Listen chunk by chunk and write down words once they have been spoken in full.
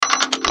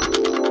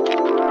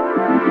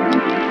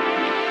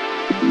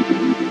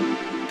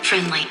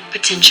Friendly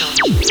Potential.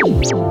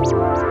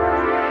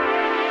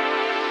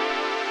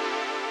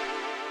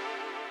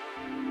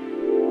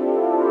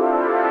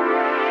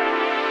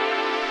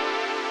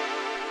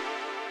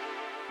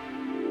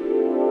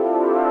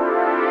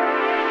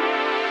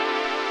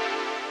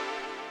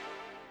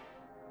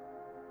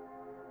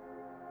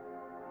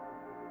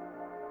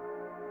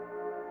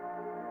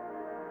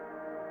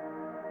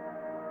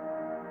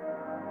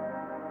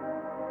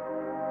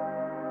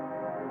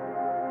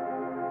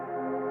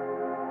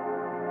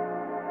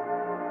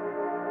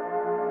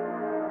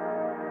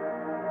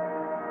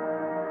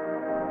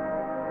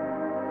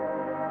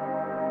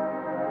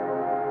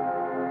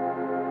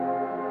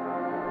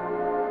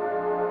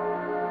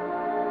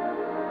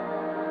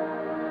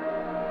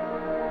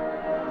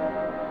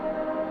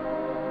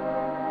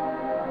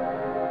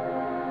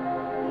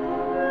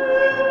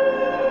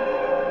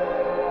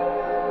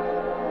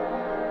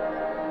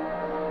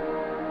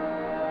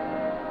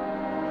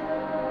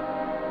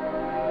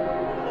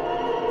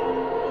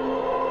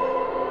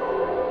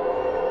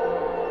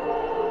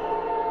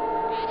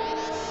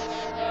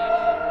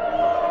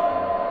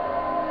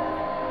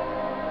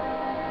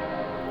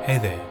 Hey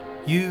there,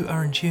 you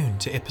are in tune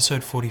to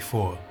episode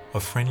 44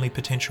 of Friendly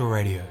Potential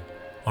Radio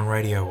on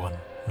Radio 1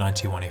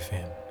 91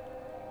 FM.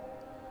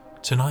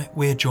 Tonight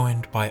we're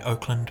joined by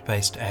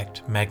Oakland-based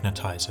act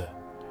Magnetizer,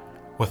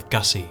 with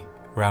Gussie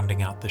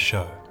rounding out the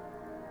show.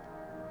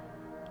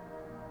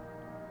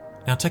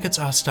 Now tickets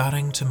are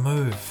starting to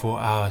move for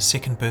our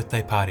second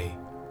birthday party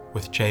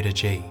with Jada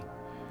G,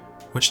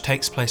 which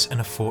takes place in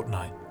a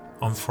fortnight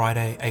on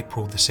Friday,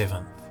 April the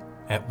 7th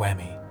at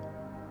Whammy.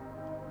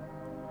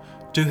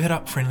 Do hit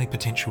up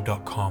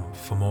friendlypotential.com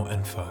for more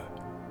info.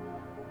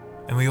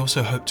 And we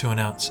also hope to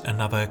announce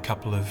another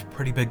couple of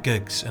pretty big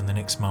gigs in the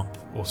next month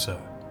or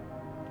so.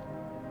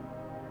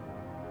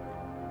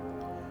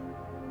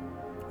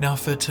 Now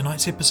for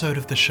tonight's episode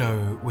of the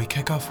show, we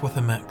kick off with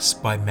a mix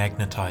by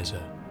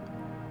Magnetizer.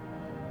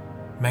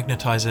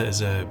 Magnetizer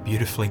is a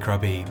beautifully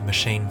grubby,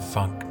 machine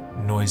funk,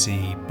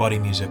 noisy, body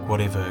music,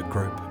 whatever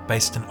group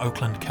based in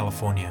Oakland,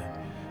 California,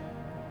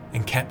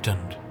 and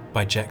captained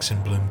by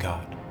Jackson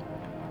Bloomgard.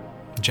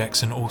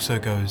 Jackson also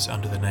goes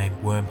under the name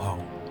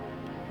Wormhole,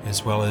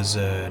 as well as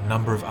a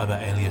number of other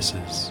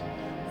aliases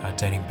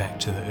dating back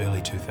to the early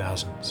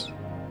 2000s.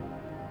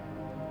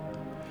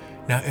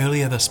 Now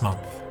earlier this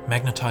month,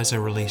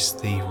 Magnetizer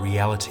released the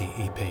Reality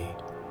EP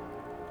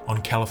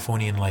on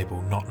Californian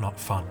label Not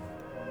Fun.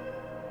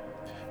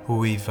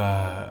 We've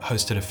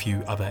hosted a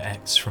few other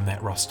acts from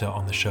that roster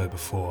on the show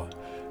before,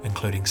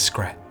 including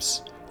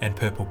Scraps and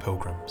Purple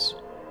Pilgrims.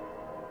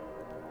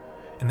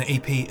 And the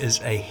EP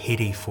is a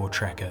heady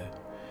 4-tracker,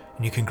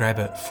 and you can grab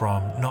it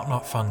from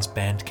Not Fun's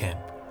Bandcamp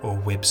or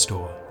web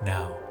store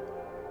now.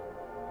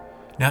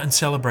 Now in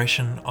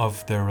celebration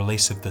of the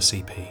release of this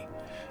EP,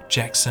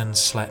 Jackson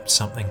slapped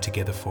something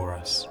together for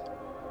us.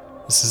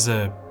 This is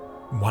a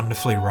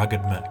wonderfully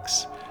rugged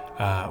mix,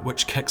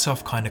 which kicks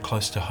off kind of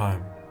close to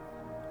home,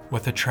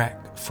 with a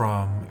track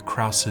from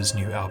Krause's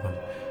new album,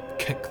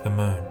 Kick the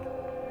Moon,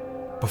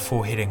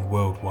 before heading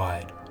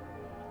worldwide.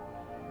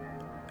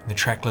 The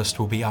tracklist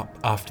will be up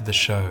after the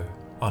show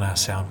on our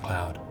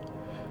SoundCloud.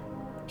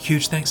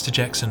 Huge thanks to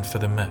Jackson for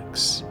the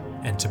mix,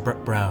 and to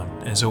Britt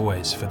Brown, as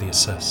always, for the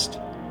assist.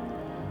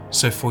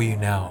 So for you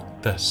now,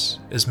 this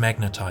is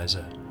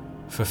Magnetizer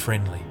for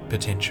Friendly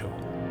Potential.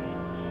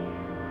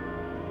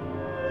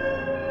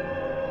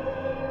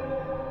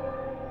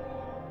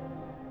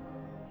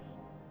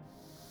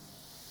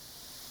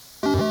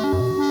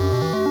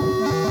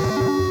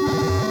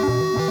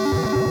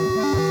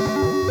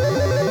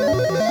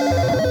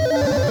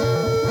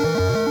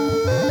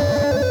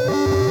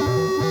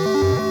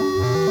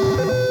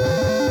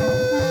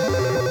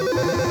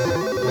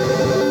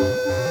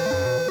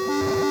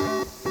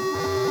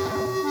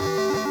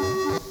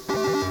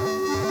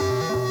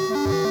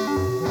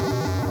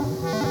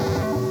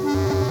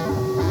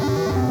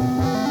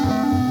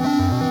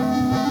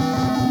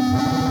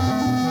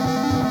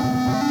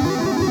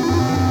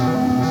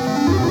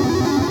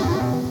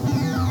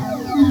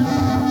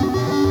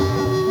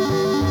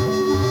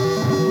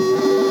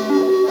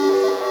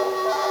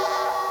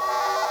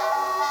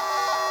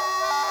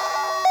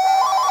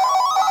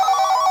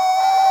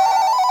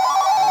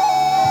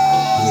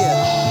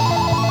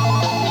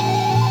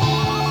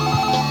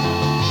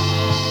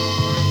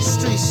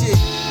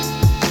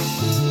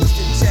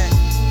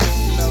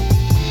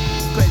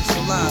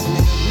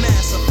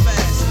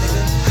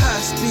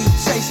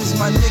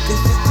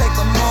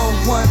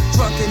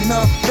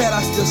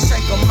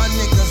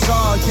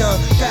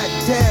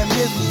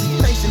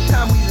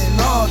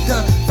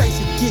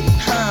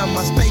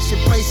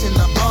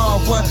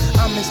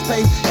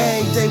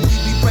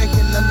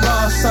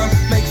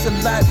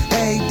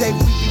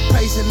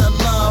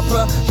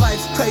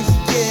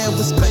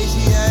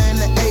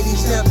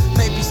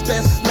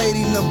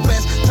 Lady in the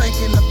best,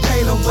 drinking the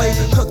pain away.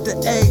 Hooked the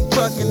egg,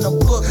 buck in the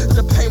book,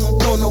 the pain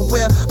won't go no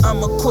wear.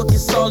 I'm a crook,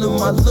 it's all in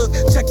my look.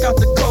 Check out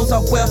the clothes I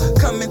wear.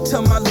 Come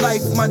into my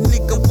life, my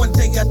nigga. One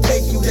day I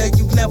take you there,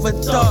 you never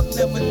thought.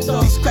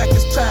 These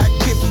crackers try to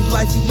give you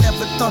life, you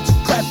never thought. You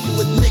clap,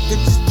 you a nigga,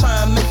 just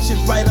try and make shit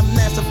right. I'm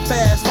NASA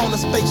fast on a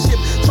spaceship,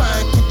 try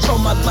and control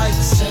my life.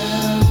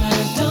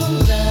 Summer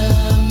don't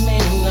love me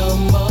no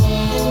more.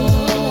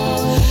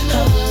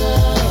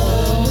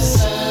 Oh,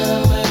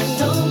 summer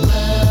don't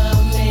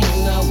love me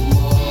no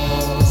more.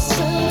 Oh,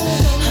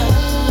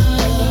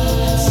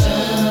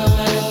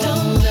 summer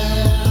don't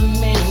love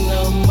me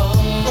no more.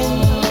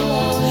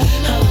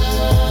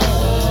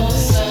 Oh,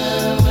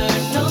 summer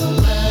don't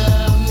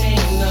love me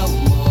no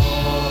more.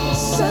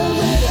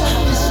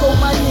 This for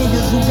my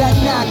niggas who got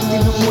knocked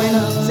in the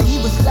winter. So he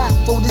was locked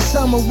for the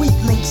summer week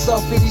links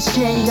off at his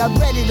chain. I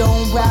read it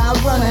on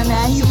Wild Runner,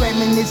 now he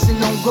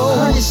reminiscing on gold.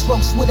 100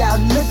 spokes without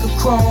liquor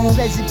chrome.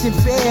 Pleasanton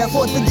Fair,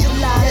 4th of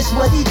July, that's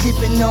what he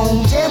dipping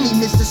on. Damn, he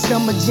missed the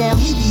summer jam,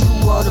 he be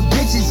who all the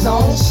bitches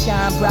on.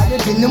 Shine brighter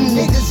than them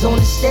niggas on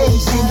the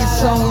stage singing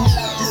songs.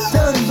 The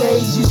sun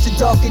rays used to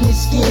darken his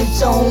skin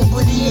tone,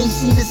 but he ain't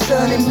seen the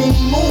sun in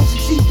many moons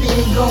since he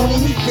been gone.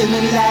 And he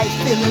feeling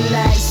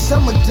like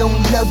summer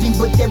don't love him,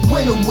 but that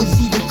winter was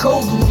even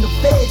colder when the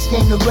feds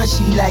came to rush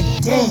him like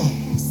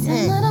damn.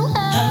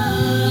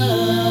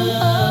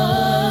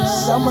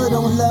 Summer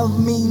don't love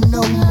me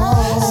no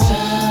more.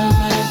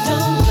 Summer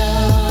don't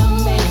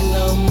love me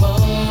no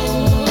more.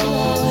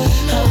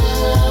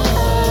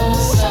 Oh,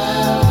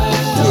 summer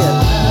don't love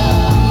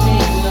me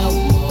no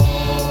more.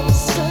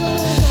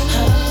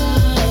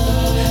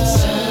 Oh,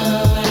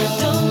 summer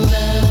don't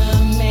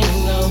love me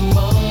no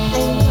more.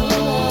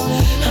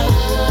 Oh,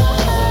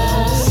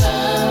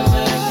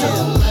 summer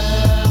don't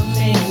love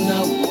me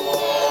no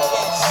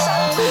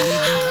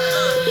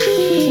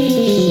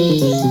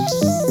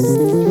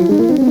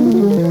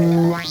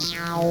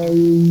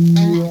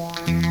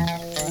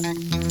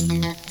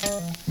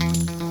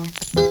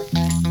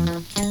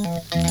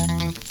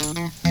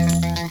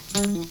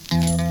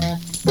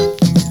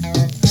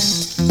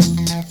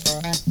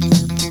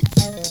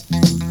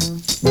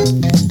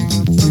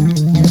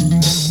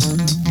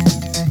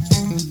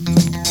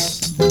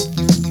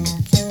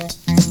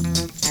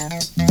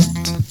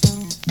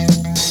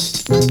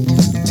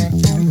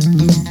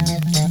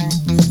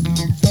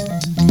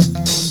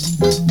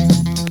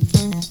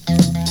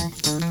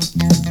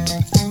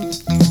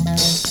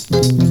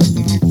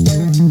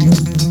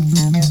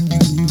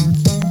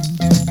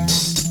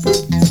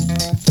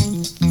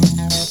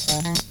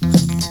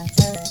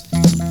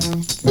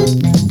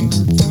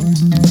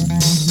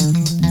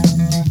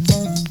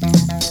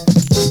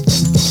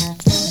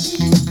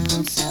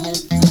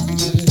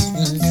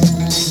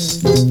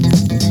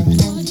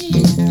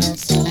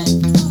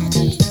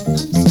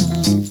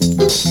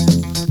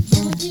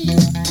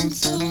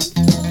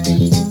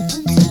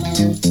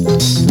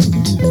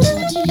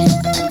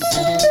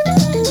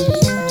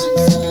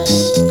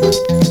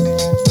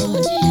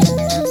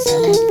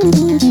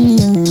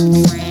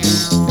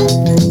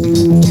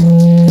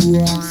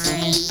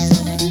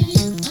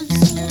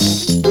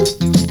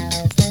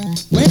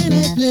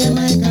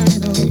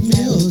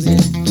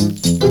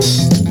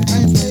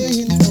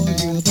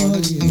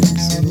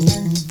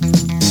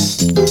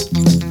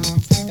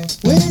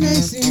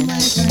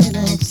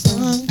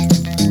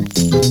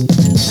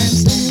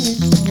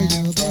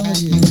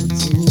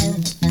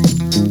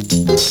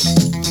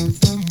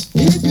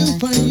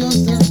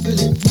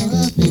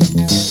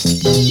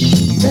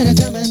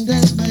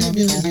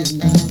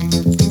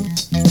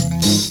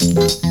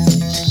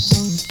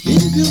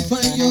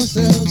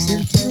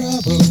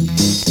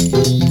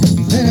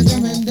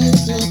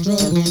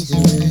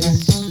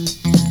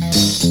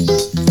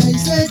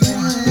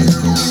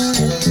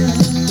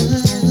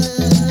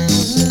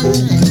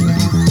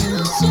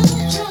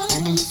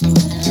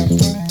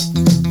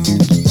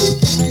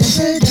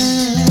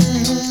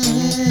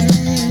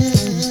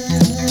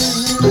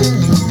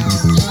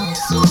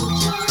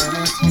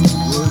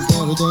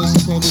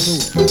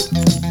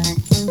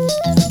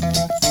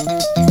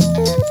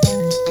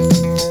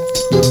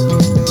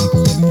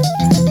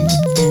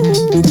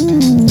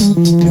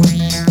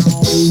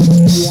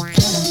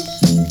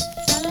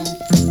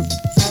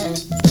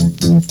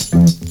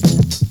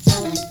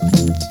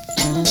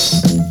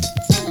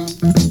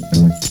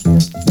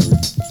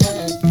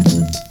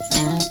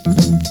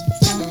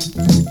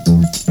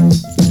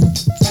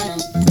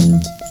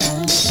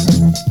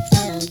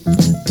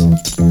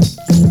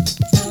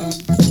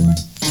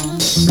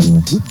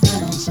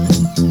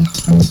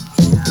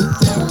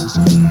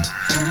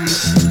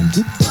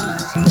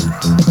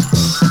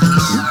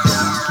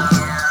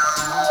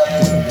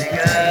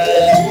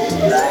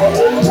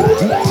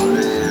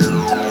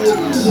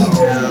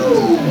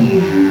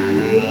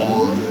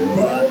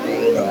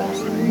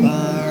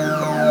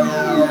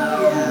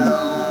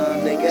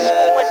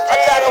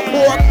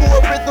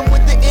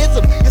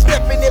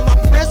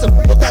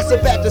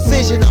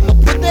decision. I'ma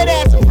put that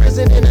ass in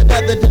prison in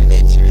another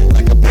dimension,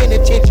 like a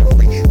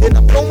penitentiary. Then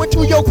I'm going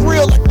to your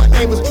grill like my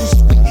name was too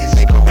sweet.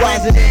 They be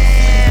rising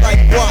in like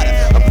water.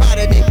 I'm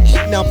hotter than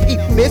heat. Now peep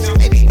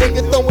misfits,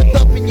 nigga throwing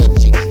up in your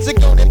cheek.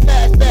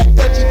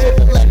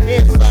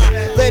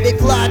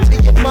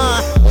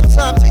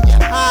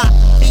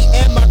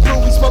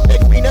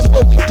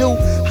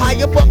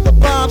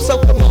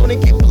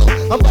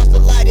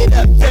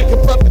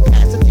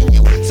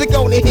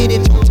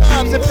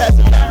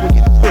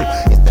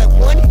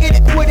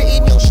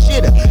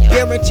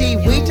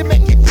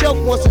 joke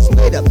once it's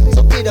lit up,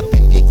 so get up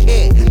if you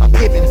can. I'm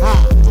giving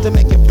high to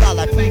make it fly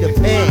like Peter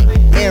Pan.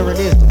 Aaron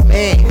is the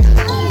man.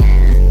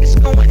 It's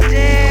going down.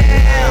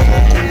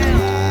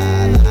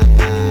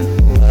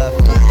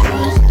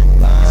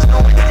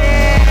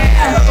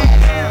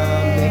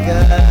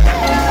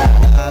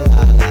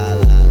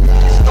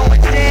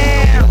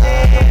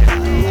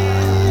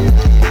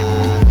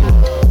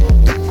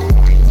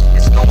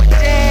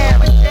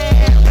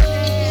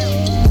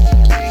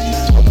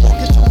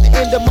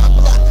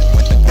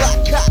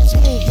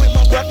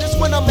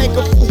 When I make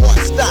a full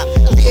hard stop,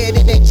 dead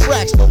in their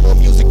tracks, no more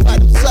music by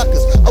them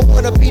suckers. I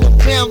wanna beat them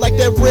down like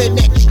that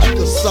redneck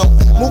trucker. So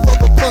move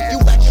over, fuck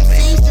you, action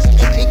scenes, just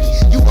ain't pinky.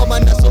 You on my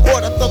nuts so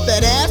hard, I thought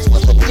that ass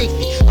was a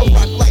dinky. I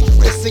rock like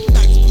Chris,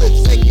 ignite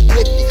splits, take it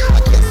with me. I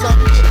guess I'm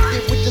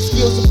gifted with the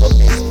skills of a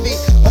misfit.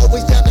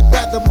 Always down to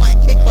grab the mic,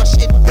 kick my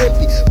shit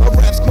grippy. My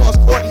raps cause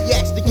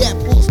cardiacs, the gap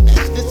pulls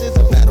snatch. This is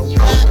a battle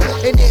rap,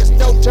 and there's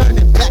no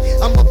turning back.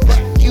 I'ma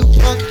fuck you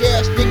punk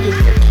ass niggas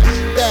with my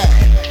style.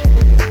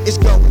 It's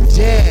going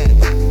down.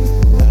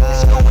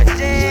 It's going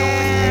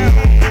down.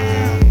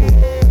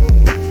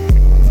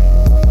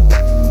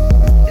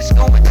 It's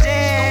going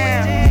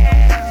down.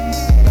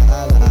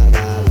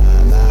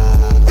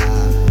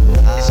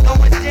 It's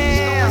going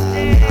down.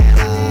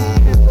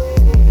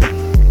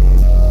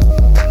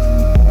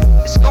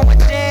 It's going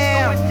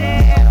down.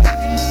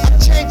 I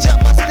change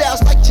up my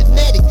styles like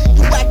genetic.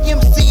 You whack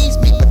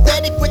MCs be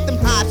pathetic with them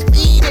high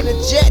speed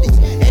energetics.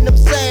 And them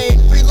same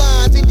 3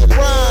 lines in your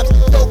rhymes.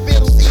 Dope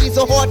MCs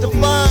are hard to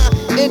find.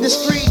 In the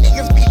street,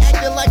 niggas be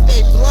acting like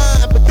they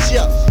blind. But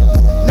yo,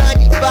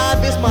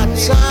 95 is my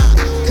time.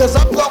 Cause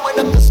I'm blowing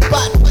up the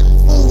spot with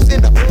fools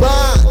in the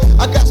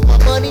bind. I got my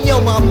money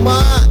on my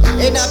mind.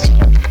 And I be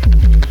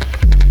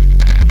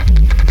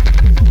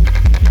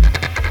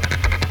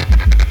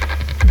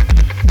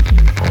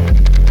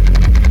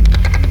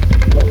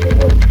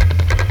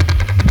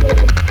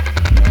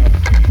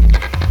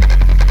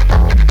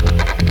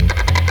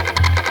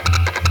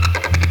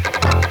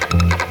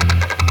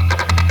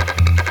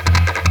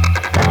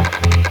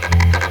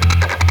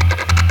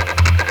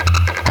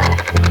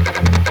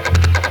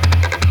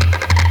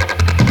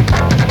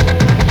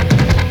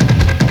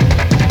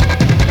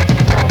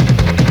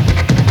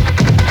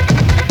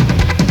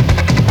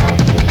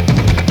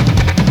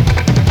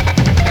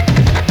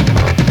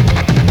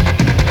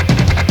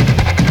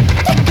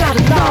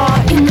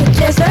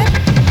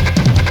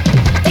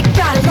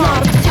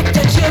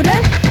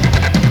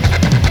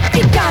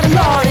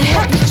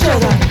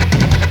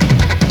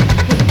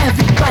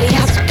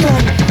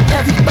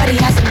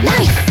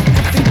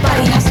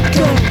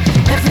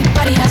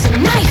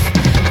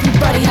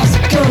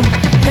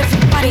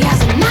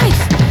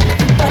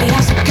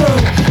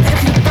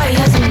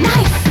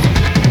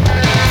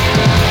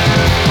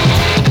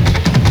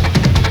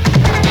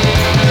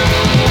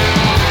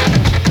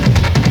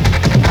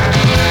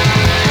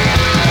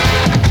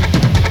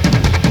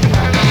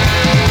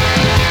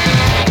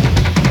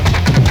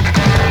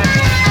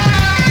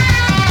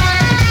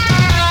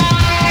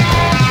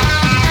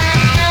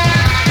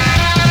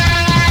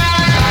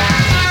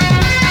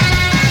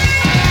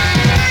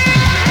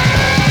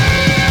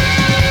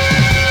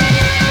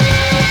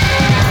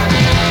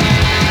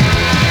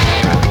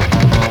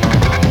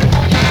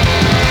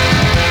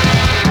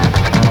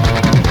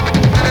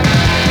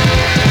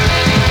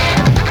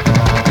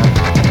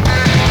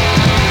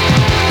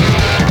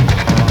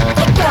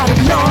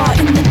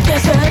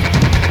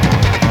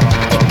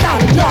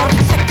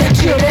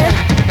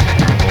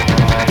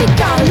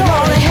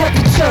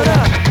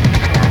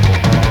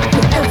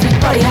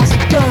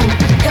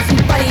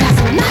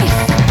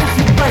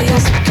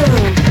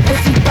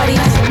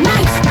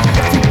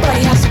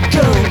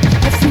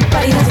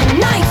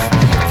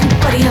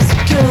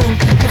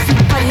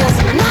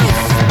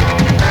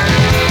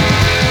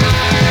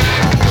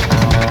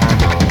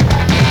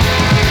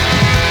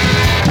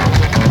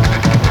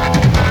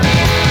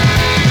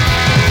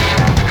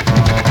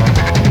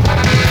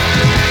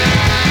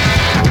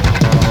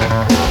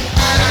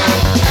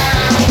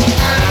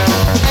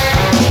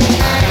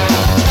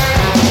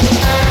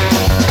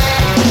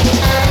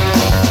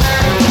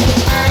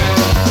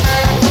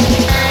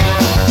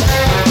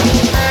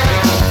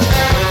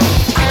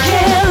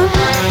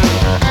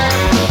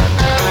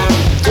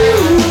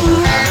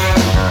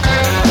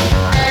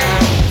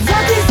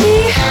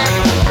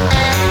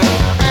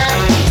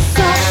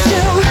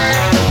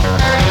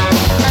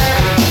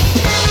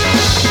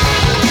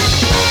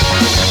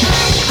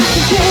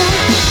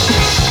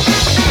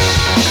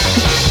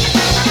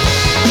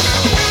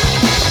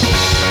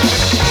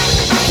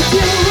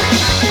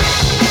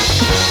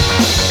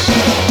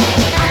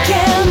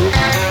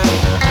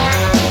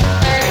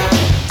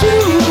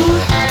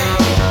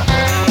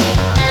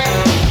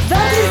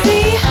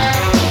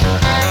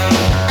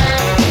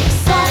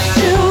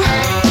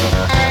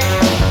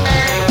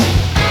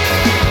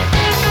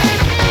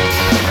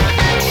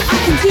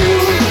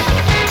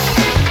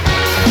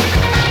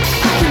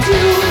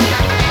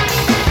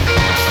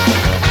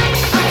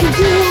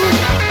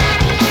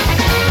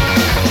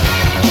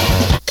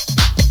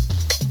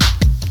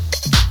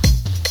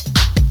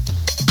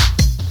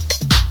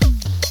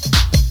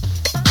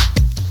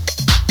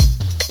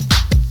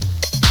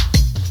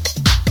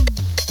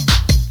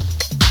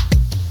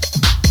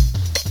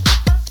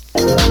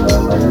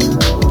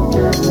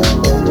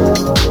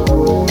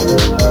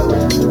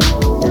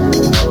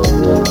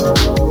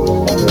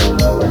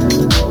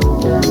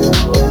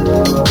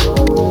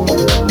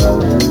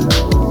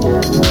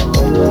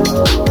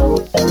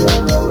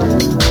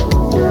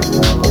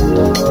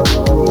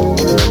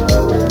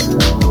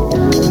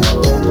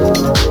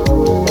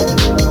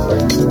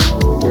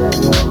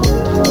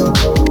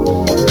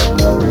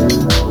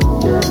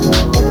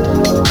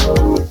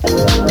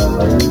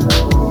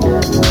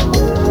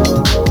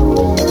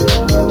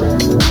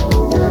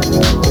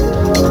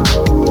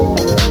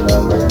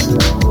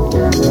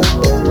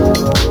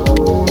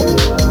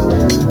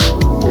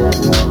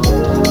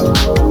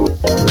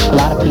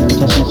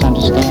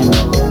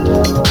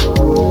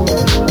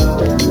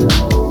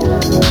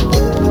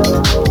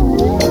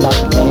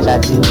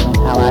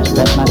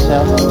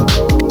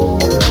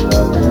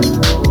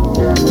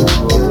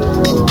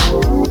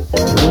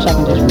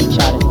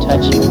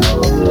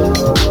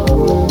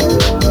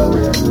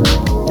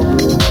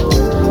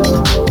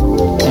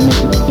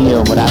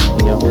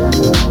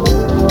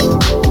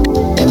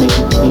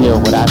feel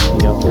what I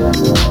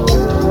feel.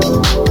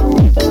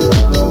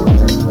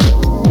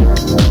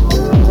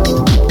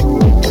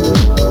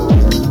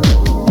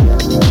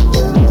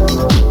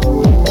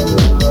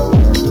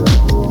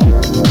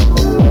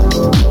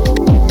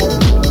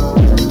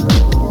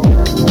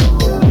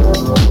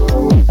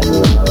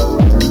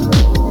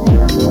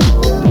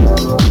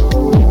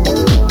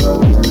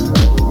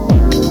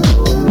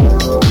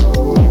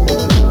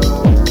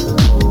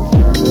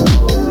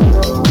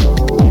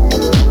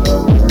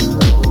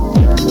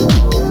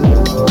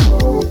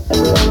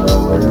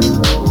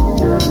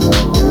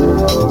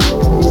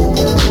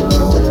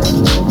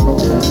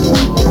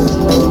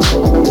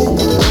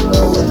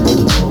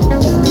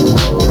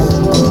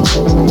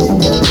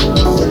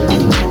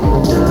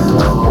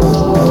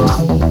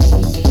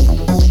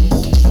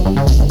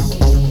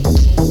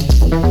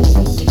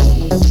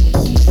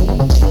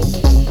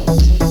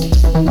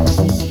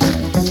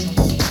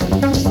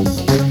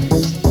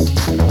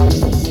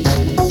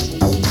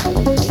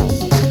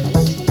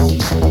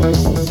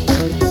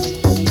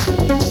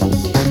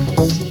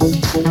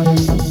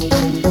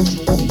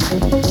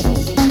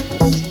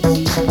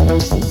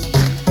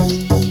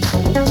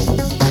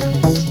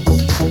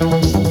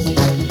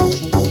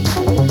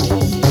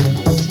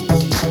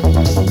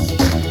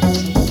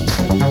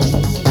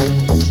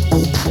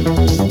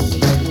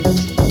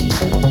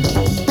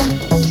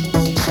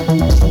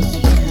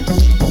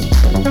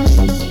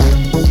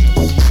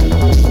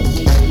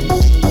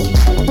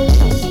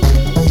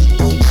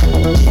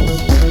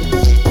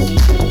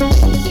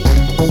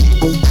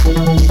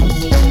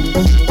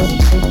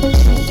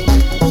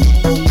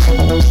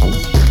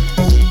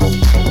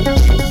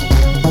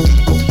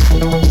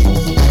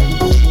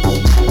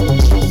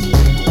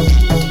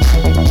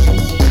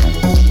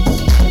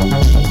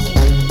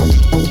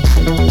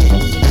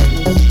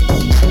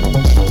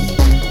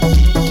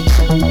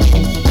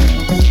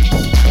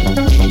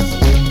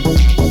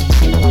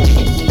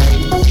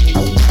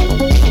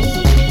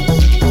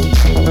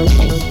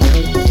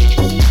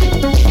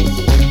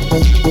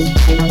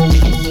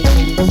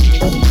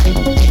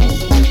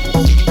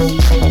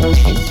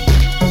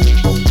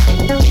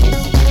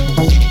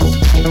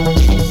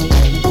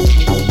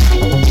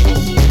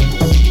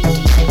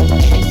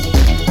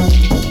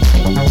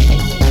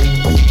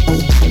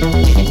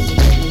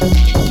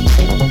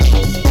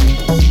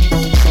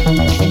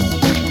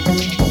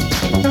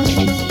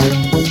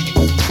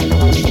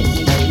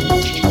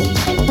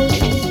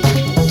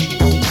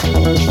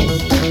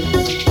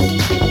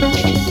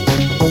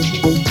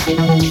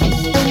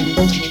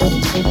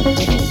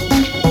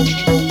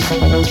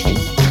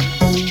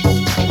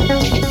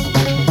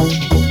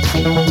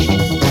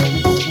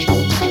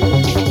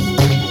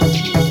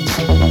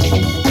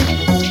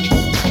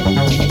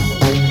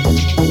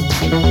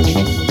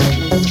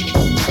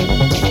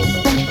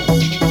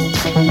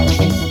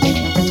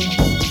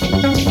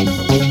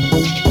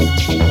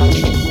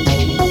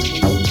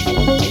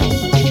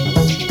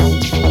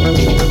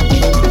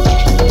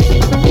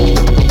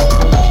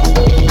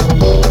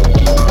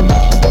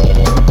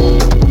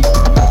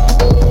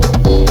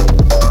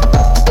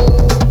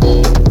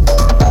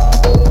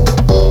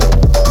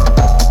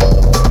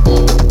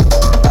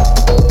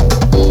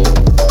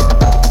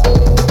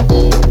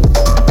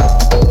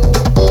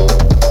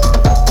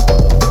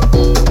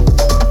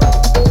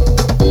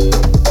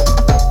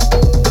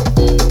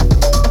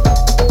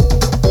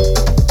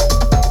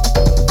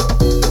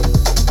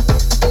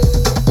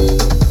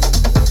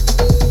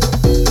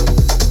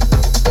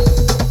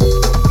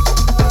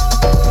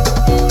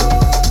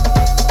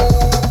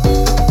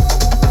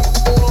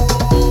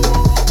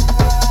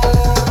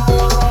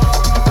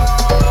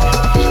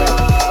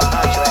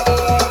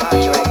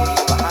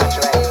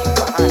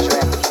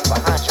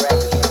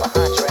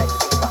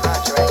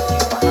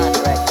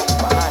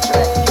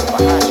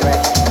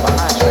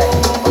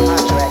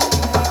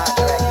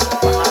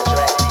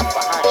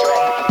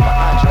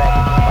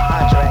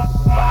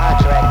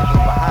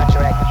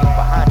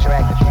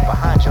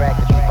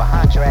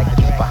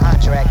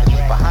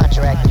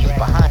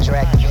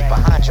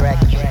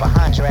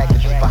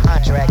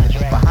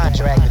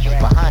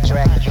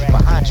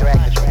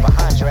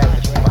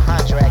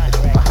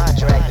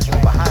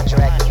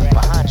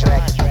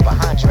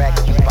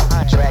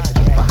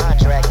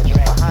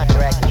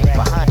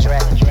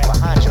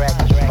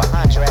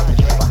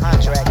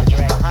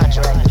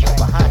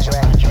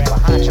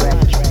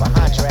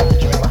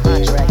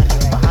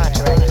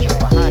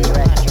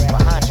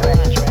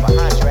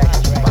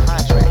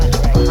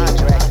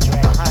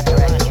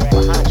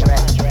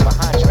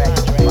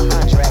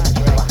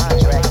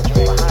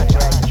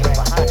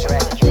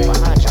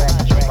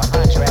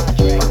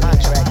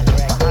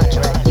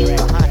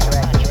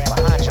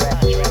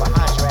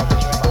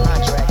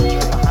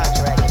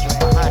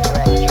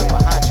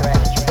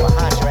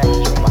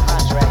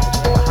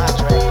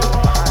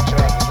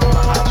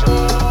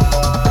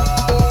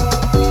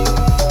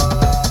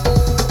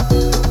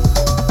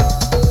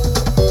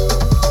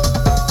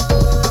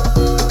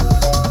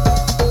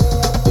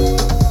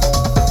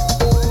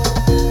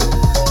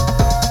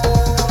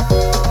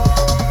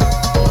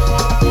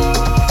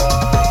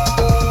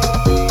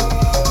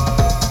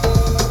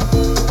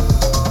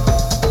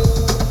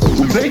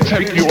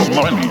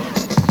 money,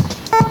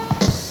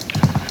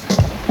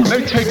 when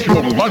they take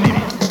your money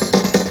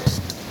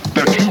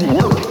that you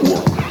work for,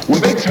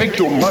 when they take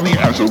your money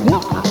as a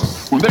worker,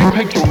 when they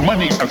take your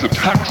money as a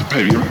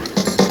taxpayer,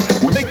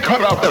 when they cut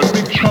out that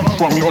big chunk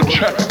from your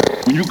check,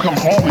 when you come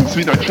home and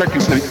see that check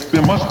and say,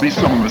 there must be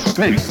some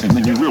mistake, and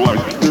then you realize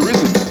there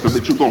isn't,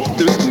 that you go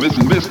this and this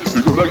and this,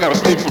 because I gotta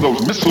pay for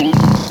those missiles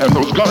and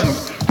those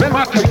guns. They're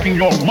not taking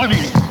your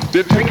money,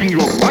 they're taking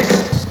your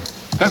life.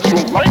 That's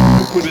your life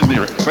you put in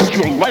there. That's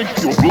your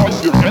life, your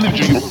blood, your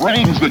energy, your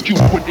brains that you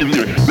put in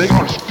there. They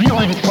are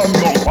stealing from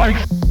your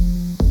life.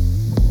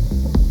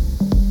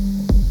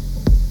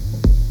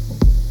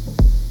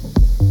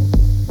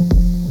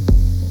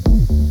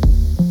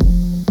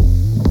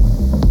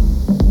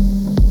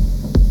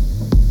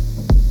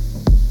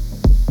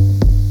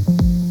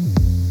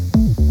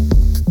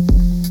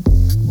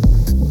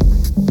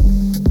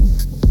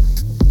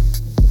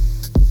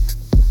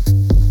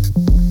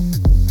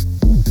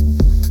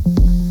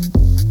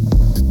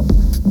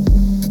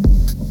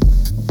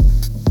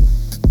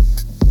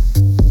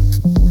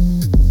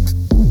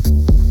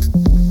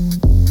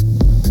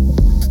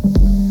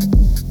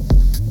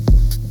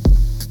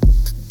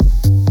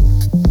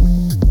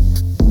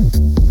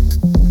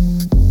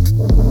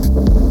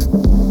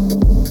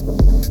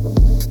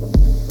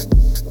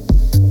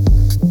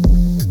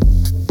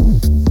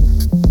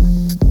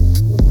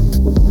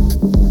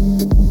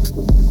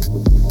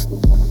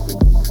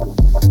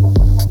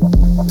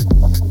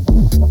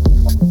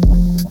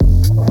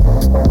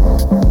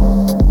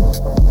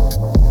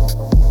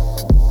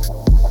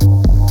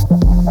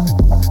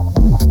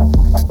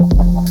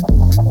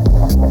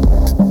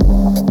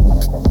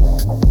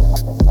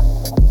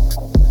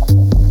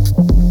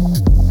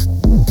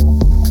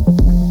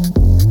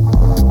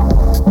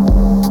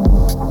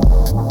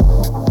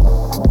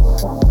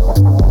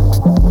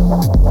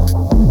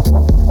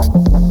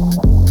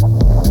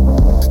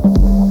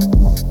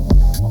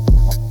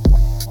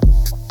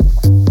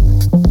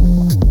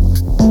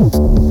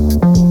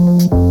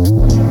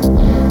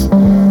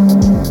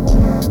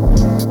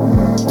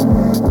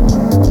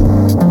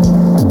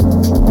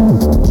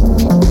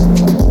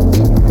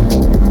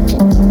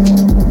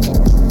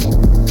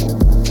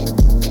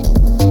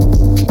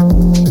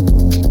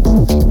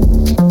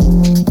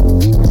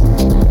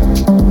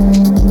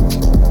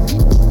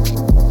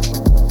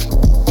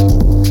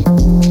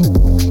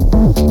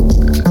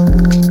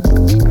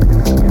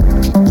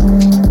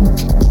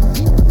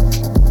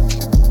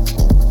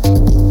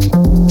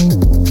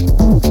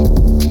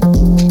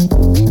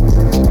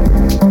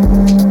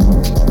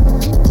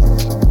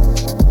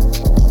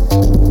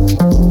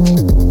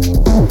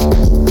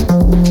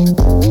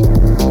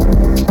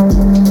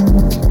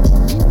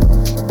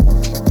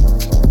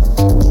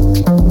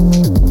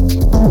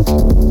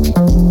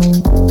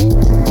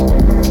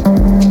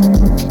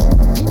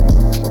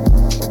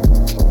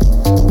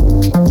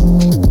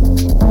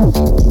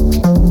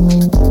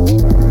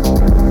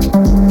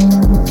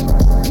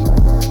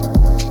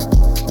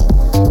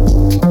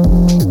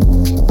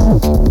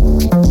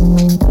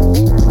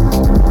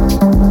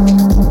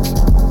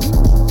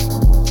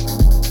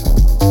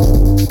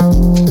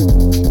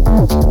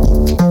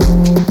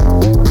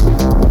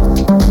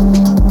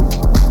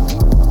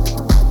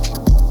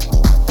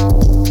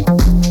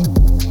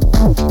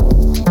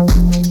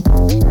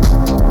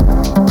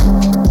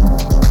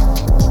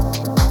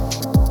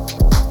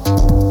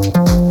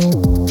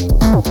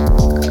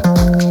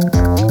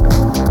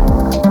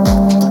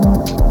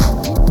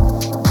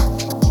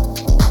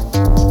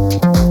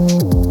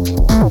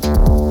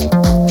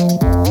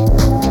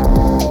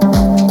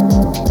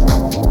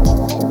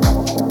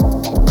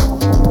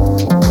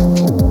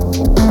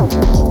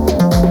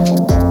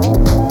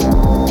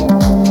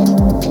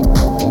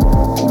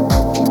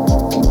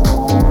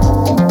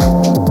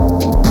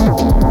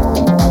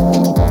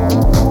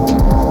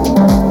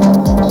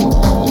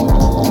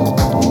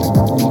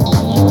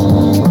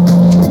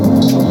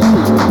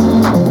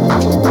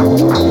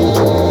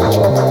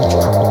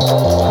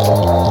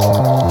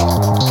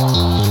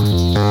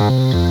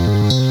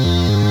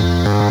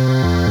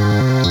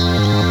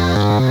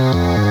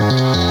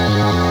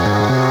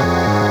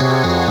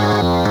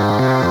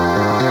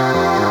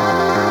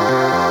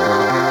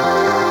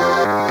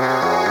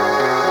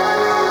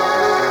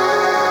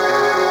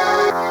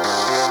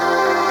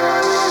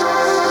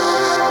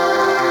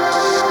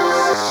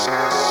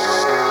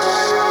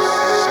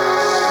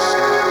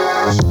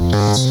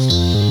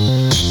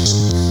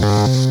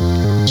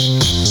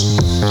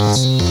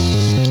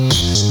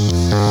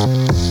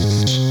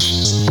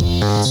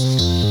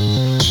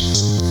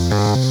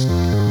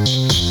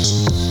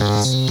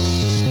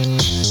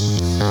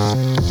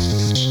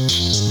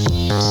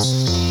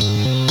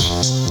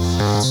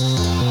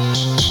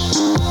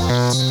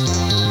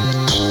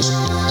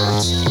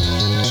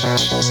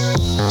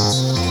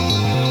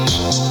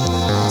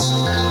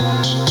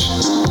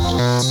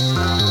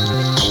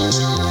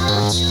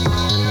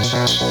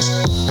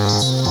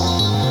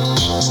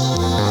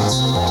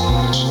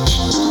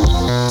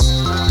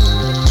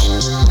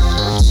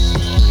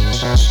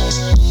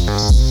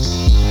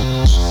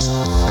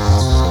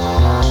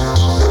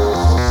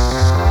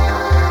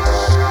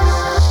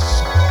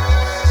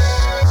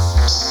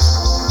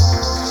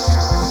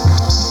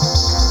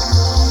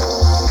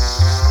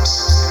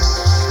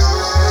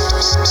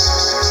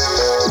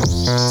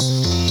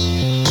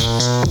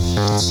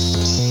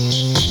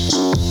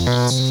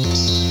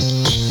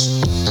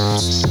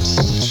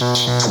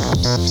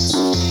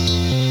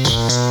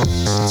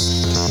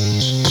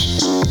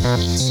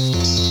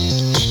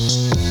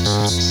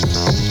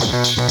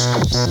 Let's go.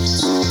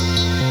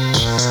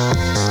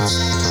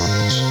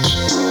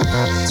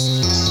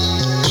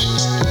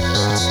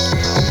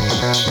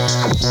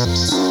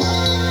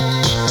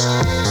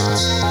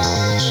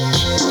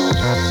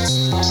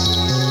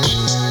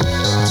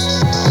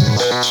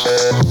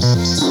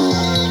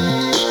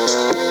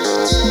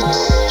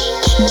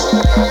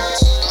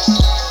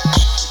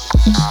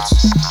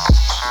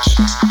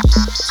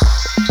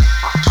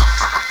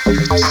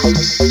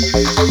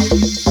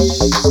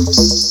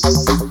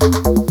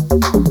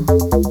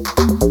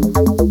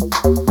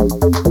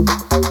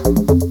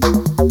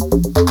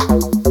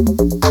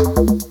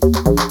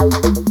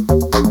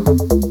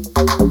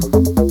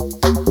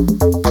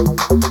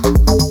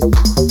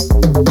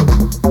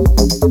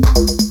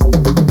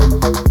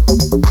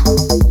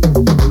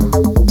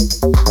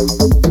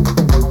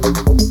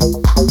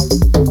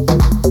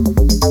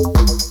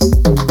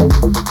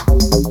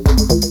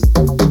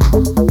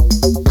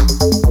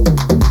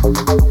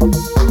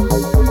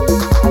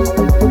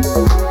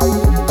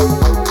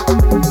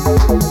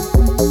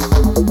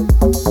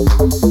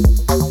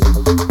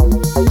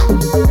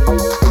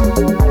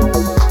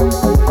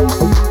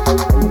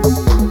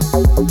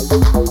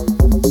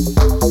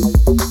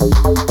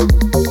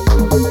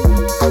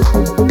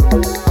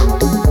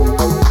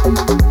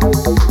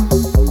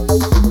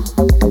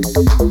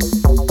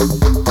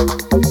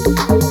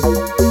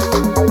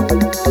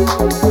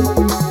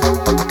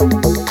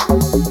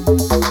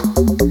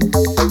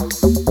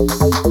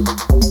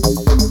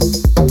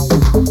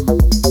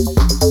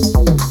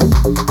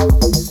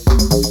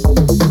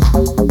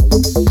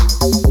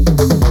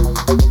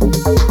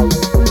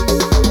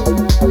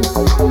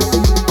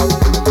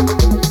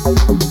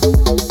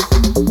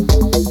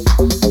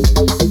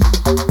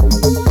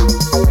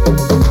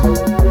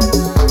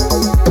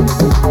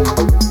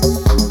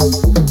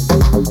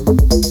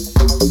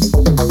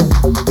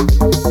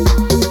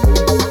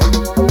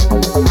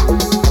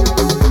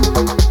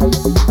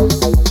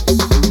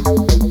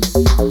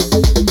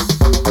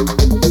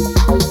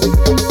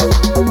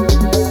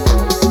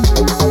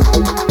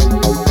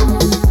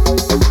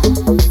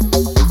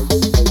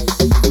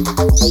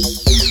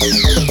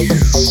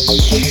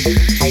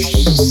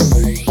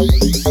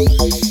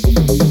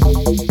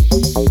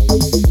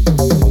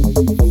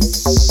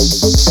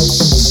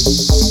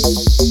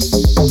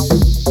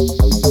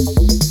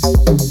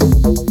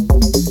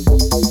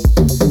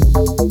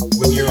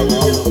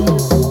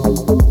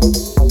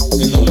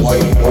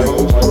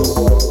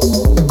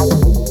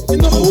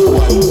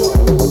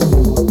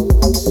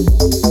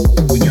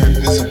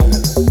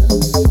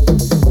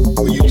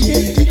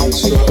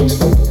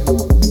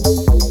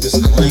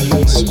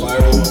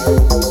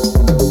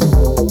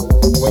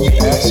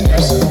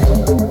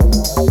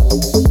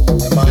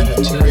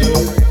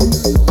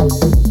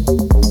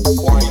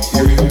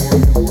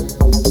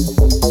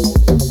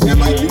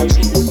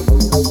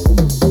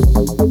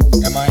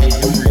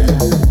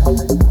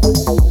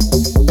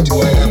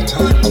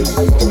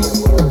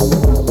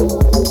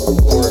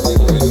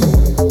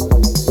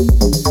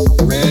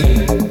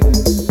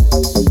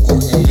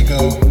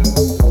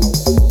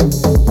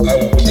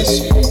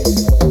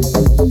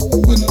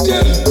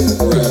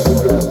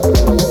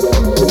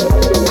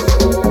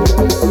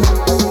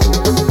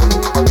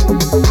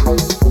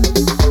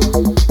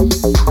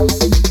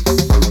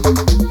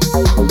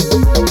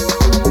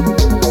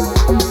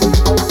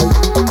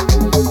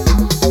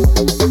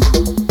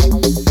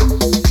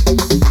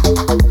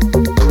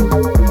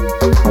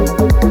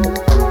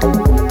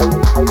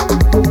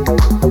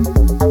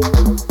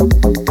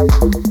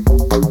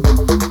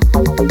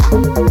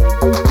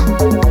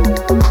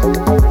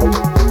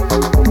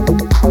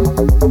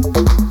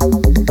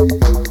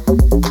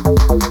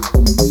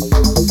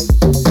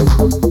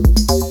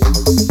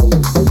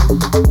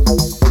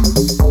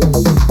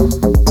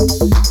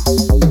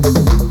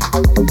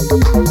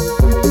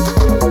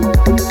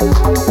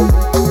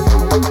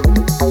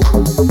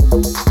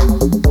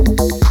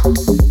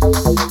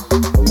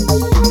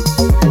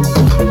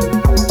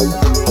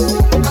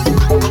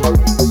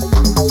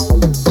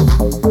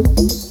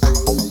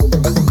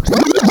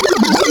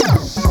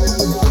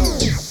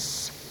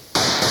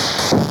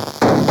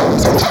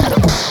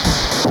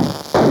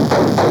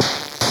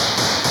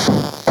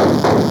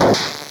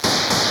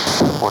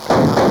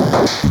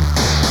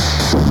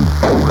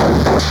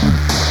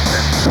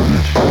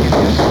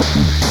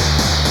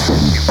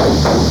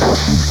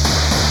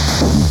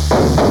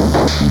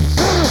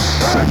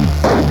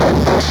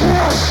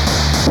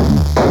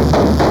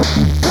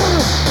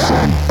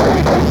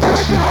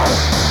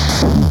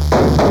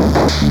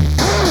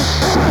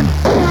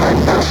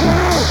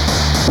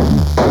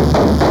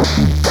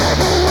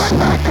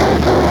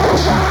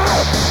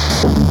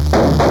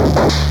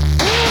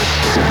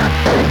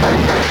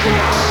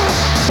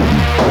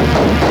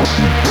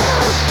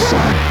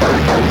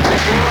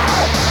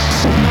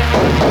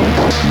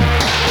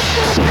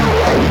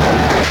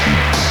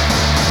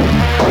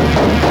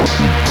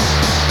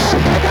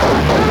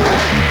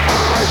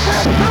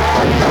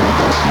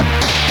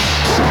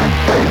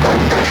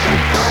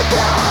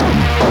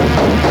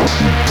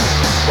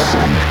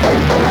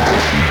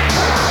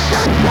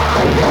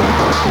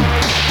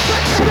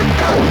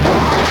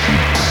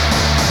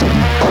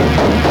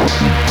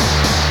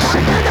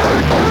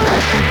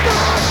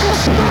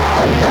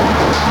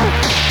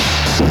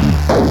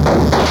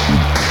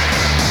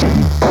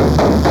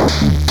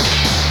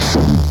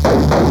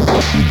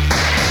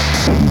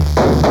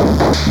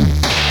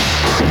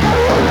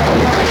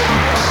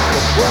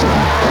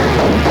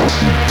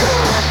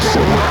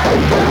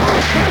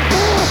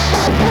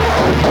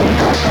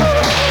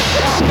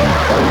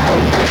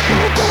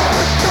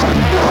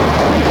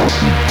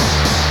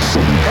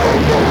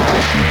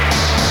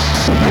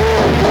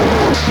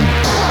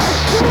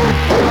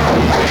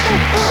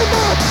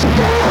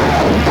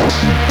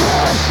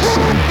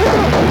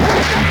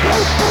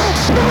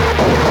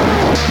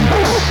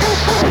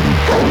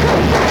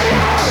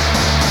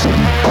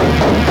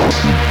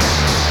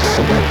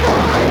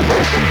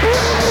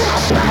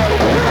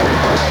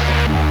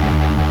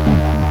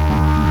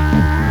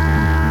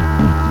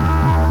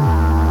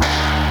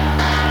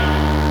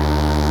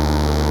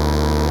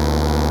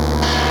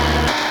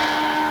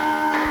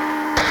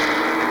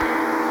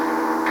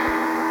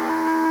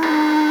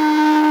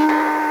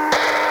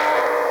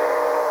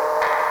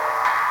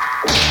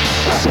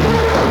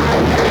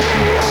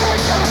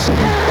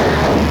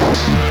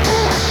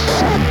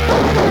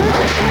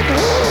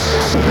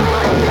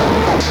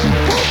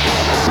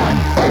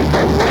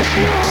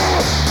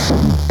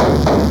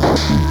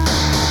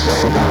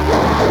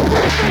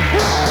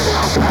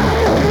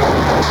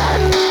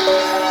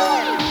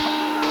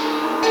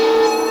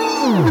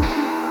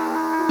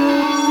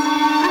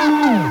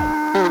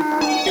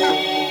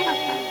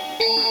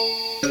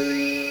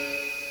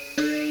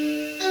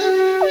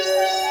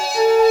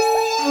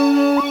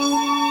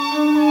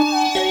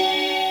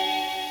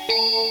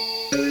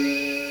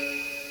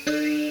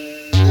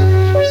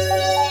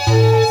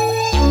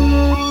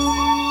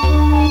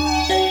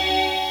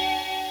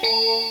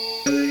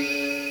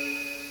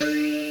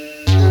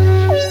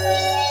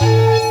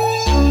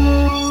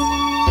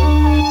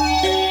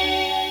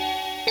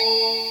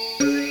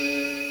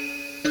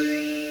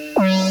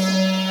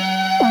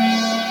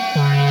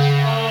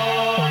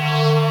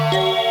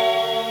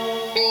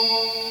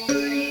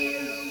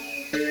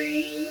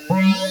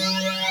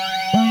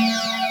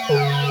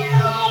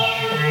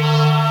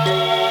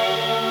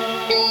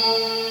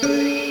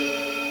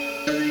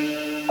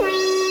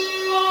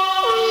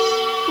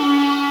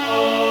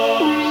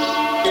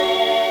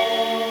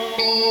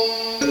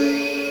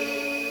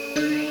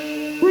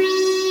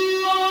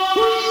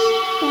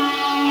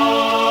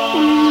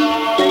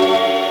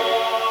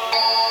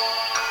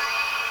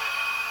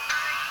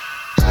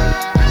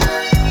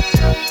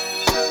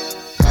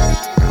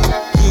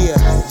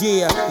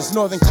 It's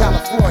Northern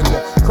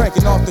California,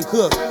 cranking off the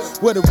hook,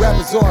 where the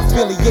rappers are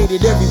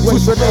affiliated everywhere.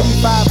 Push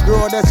 85,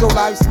 girl, that's your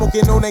life,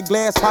 smoking on that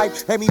glass pipe.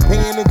 Had me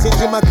paying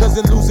attention, my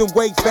cousin losing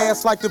weight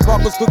fast, like the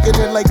Broncos cooking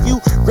in Lake U.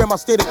 Grandma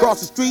stayed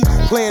across the street,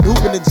 playing hoop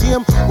in the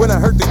gym. When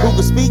I heard the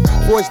cougar speak,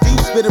 voice deep,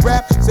 spit a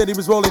rap, said he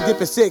was rolling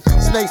dipping sick.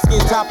 Snake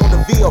skin top on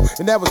the veal,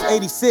 and that was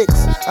 86.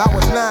 I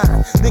was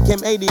 9, then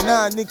came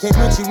 89, then came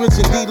Richie Rich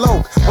and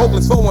D-Lo.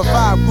 Oakland's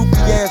 415,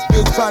 groupie ass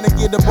bitch, trying to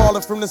get the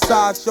baller from the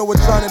side show and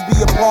trying to be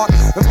a part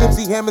of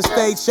MC Hammer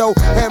stage show.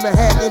 Hammer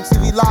had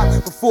MTV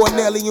Live before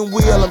Nelly and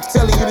Will. I'm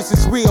telling you this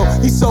is real.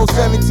 He sold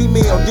 17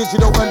 mil.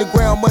 Digital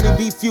underground money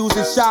be fused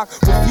and shock.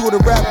 Will fuel the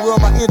rap world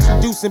by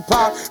introducing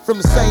pop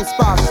from the same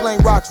spot. Slang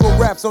rocks, roll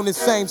raps on the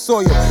same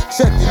soil.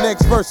 Check the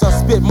next verse, I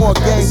spit more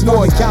game.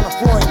 Northern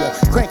California,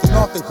 cranking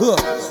off the hook,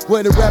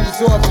 where the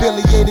rappers are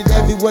affiliated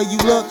everywhere you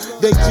look.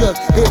 They juke,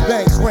 hit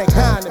banks, rank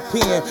high in the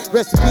pen.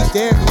 Rest in peace to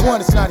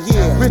everyone that's not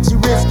here. Richie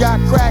Rich got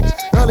cracked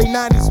early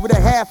 90s with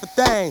a half a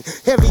thing.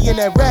 Heavy in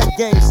that rap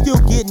game, still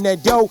getting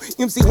that dough.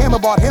 MC Hammer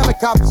bought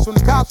helicopters from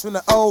the cops from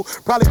the O.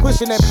 Probably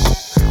pushing that,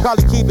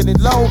 probably keeping it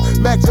low.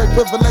 Mac Dre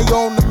put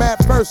Vallejo on the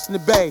map first in the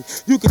Bay.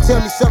 You can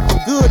tell me something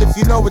good if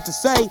you know what to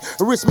say.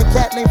 A Richmond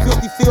cat named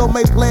Filthy Phil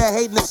may play a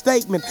hating a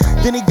statement.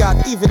 Then he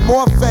got even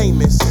more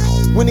famous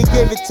when he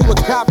gave it to a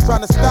cop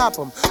trying to stop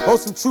him. Oh,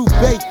 some true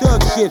Bay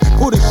thug shit.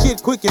 Pulled his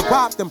shit quick and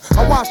popped him.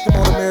 I watched him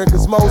on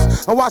America's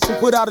Most. I watched him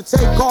put out a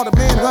tape called A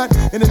Manhunt,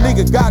 and the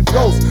nigga got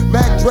ghost.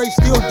 Mac Dre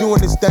still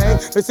doing his thing.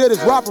 They said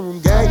his rapper room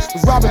gang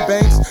was robbing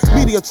banks.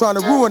 Media trying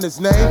to ruin his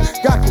name.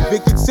 Got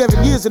convicted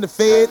 7 years in the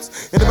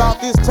feds. And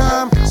about this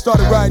time,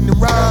 started writing them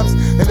rhymes.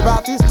 And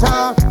about this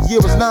time, year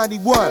was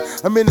 91.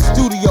 I'm in the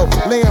studio,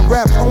 laying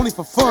raps only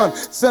for fun.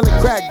 Selling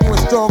crack, doing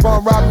strong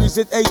arm robberies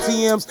at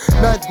ATMs.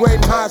 9th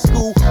grade in high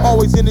school,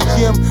 always in the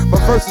gym. My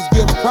verses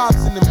getting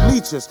props in the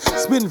bleachers.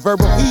 Spitting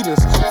verbal heaters.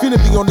 Finna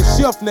be on the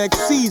shelf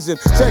next season.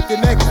 Check the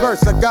next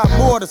verse, I got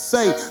more to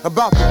say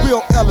about the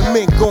real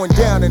element going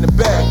down in the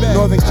bag.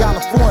 Northern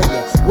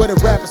California, where the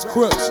rappers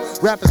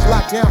crooks. Rappers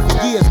locked down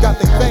for years, got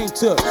their fame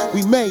took.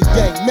 We made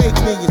gang, made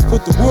millions,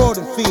 put the world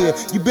in fear.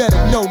 You better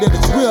know that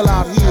it's real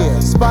out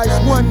here. Spice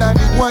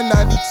 191,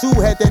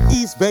 92 had that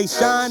East Bay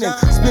shining.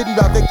 Spitting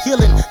about that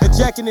killing, that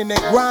jacking and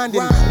that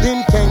grinding.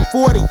 Then came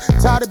 40,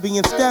 tired of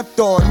being stepped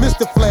on.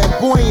 Mr.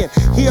 Flamboyant,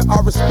 here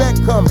our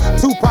respect come.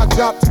 Tupac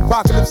dropped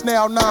Tupacalypse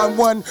now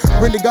 9-1.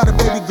 Brenda got a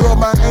baby girl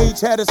my age,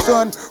 had a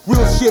son.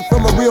 Real shit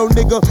from a real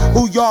nigga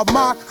who y'all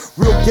mock.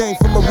 Real game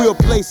from a real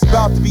place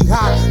about to be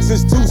hot.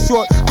 Since Too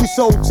Short, we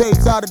sold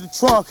tapes out of the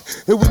trunk.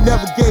 And we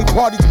never gave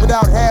parties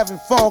without having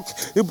funk.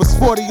 It was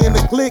 40 in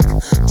the clique,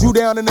 Drew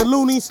down in the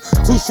loonies.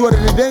 Too Short and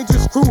of the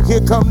dangerous crew,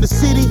 here come the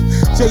city.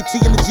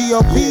 JT and the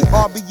GLP,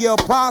 RBL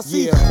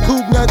Posse,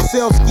 Coupe Nut,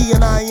 Selski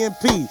and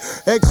IMP.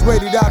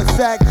 X-rated out of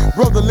Sac,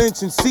 Brother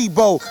Lynch and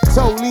Sebo.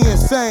 Totally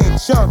insane,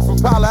 Chunk from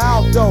Palo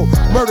Alto.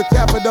 Murder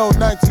capital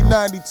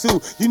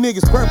 1992. You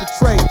niggas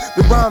perpetrate,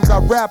 the rhymes I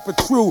rap are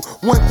true.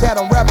 One cat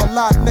on rap a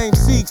lot named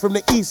Sieg from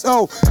the East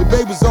O. The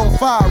baby's on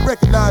fire,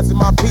 recognizing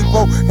my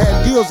people.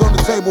 Had deals on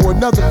the table,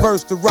 another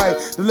verse to write.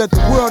 To let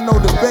the world know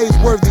the Bay's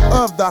worthy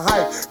of the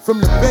hype. From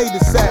the Bay to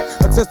Sac,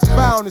 I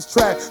testify on this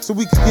track so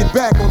we can get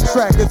back on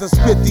track as I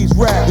spit these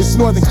raps. It's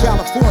Northern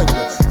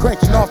California,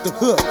 cranking off the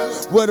hook.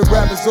 Where the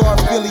rappers are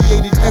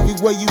affiliated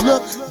everywhere you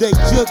look. They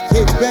juke,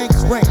 hit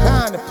banks, rank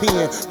high in the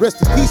pen.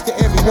 Rest in peace to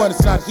everyone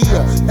that's not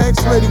here.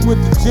 X-rated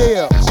with the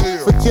jail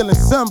for killing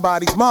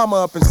somebody's mama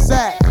up in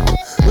Sac.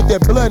 With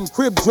that blood and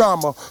crib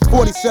drama,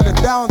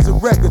 47,000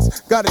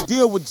 records, gotta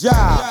deal with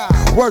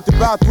jive. Worth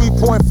about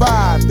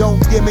 3.5, don't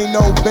give me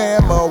no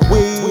Bama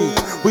weed.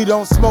 We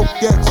don't smoke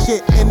that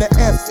shit in the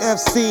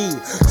SFC.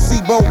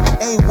 Sebo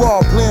ain't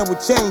wall playing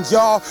with change,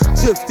 y'all.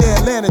 Trips to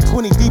Atlanta,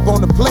 20 deep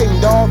on the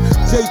plane, dog.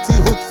 JT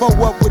hooked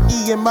 4 up with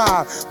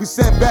EMI. We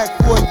sat back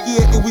for a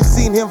year and we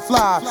seen him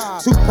fly.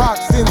 Tupac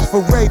sentenced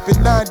for rape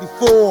in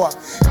 94.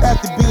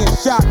 After being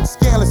shot in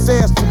Scandalous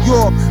Ass, New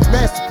York.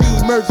 Master P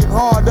emerging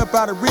hard up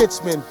out of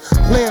Richmond.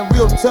 Playing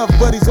real tough,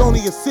 but he's only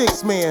a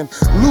 6-man.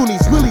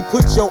 Loonies really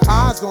put your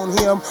eyes on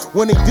him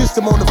when they dissed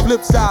him on the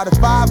flip side of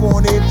 5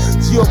 on it.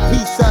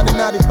 GOP sounded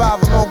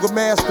 95 along with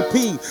Master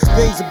P.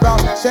 Things about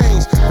to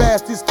change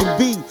fast as can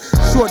be.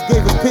 Short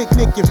gave a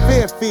picnic in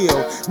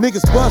Fairfield.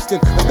 Niggas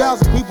busted,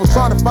 1,000 people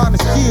trying to find a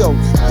shield.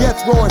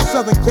 Death row in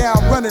Southern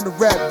Cal running the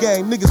rap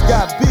game. Niggas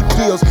got big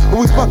deals, but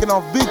we fucking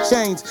off big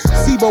chains.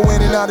 Sebo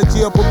in and out of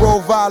jail,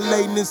 parole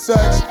violating and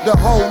such. The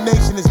whole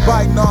nation is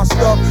biting our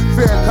stuff.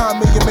 Farrakhan,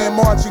 Million Man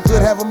marching,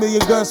 could have a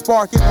million guns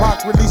sparking.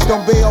 Pac released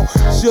on bail.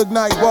 Suge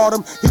Knight bought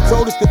him. He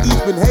told us the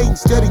East been hating,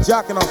 steady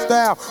jocking our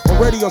style. On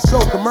radio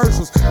show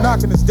commercials,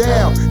 knocking us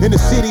down. In the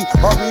city,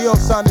 RBL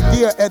signed a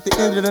deal at the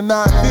end of the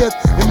 9/5.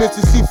 And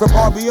Mr. C from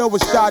RBL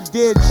was shot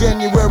dead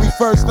January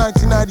 1st,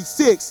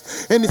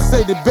 1996. And they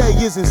say the Bay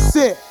isn't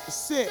sick.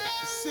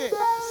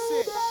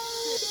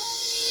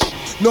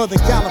 Northern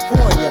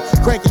California,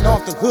 cranking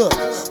off the hook.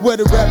 Where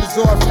the rappers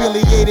are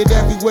affiliated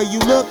everywhere you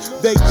look.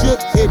 They juke,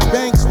 hit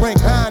banks,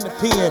 rank high in the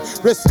pen.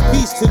 Rest in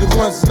peace to the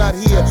ones that's not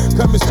here.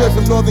 Coming straight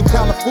from Northern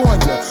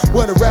California,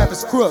 where the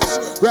rappers crooks.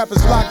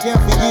 Rappers locked down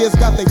for years,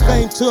 got their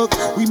fame took.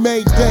 We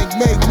made dank,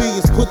 made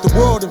millions, put the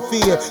world in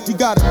fear. You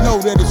gotta know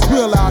that it's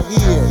real out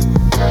here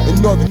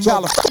in Northern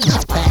California.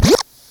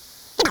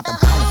 I'm about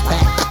to bounce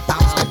back,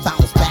 bounce to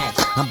bounce back.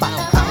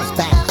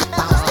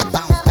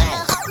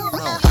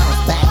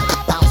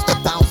 Bounce to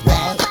bounce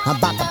back. I'm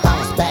about to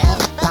bounce back,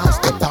 bounce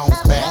to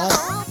bounce back.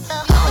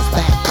 Bounce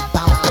back,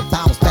 bounce to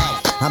bounce back.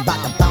 I'm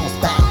about to bounce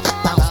back,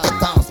 bounce to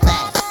bounce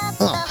back.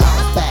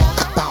 Bounce back,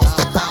 bounce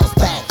to bounce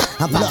back.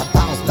 I'm about to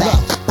bounce back,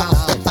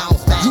 bounce to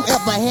bounce back. You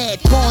ever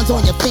had corns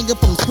on your finger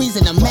from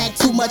squeezing the Mac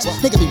too much?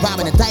 Nigga be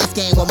robbing a dice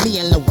game when me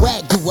and Lil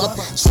Wag grew up.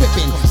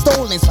 Tripping,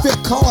 stolen,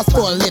 stripped cars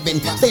for a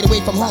living. Stayed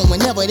away from home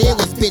whenever they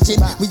was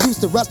bitching. We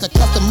used to rush the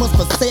customers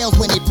for sales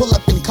when they pull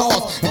up in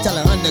cars. Until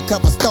an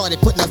undercover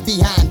started putting us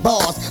behind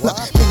bars. Look,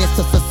 menace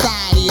to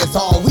society is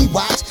all we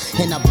watch.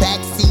 In a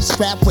backseat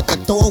strapped with the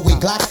throwaway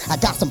Glock. I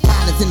got some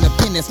partners in the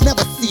business,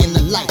 never seeing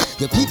the light.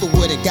 Your people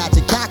would've got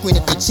you cockering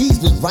if the cheese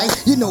was right.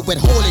 You know, but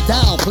hold it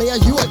down, player,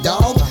 you a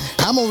dog.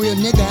 I'm a real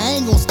nigga, I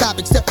ain't gon' stop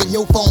accepting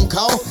your phone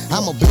call.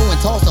 I'ma blow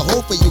and toss a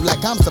hole for you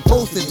like I'm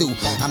supposed to do.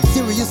 I'm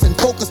serious and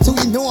focused too,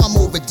 you know I'm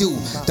overdue.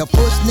 The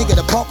first nigga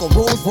to park a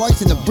Rolls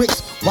Royce in the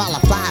bricks while I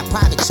fly a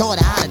private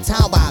charter out of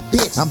town by a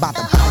bitch. I'm about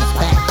to bounce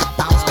back,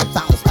 bounce to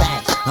bounce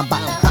back. I'm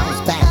about to bounce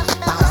back,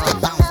 bounce to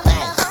bounce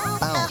back.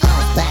 Bounce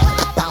back,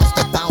 bounce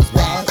to bounce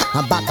back.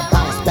 I'm about to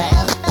bounce back,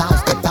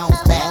 bounce to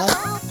bounce back.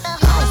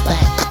 Bounce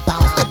back,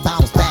 bounce to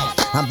bounce back.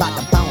 I'm about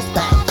to bounce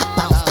back,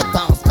 bounce to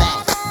bounce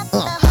back.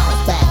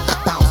 Bounce back,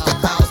 bounce to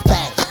bounce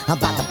back. I'm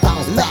about to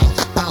bounce back,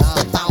 bounce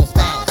to bounce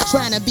back.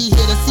 Trying to be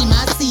here to see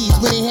my C's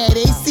when they had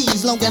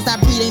ACs. Long as I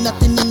breathe, ain't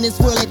nothing in this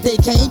world that they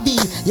can't be.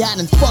 Yeah, I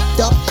done fucked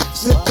up,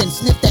 slipped and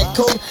sniffed that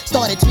coke.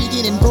 Started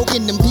tweaking and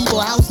broken them people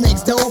house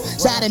next door.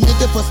 Shot a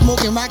nigga for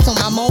smoking rocks on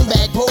my moan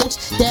bag porch.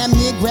 Damn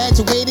near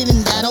graduated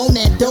and got on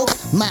that dope.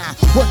 My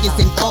work is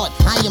in art,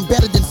 I am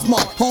better than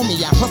smart.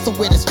 Homie, I hustle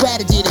with a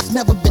strategy that's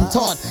never been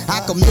taught. I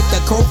can make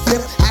a cold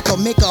flip, I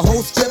can make a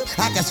whole strip.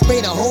 I can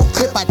spray the whole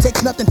clip, I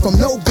take nothing from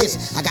no bitch.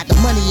 I got the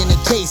money in the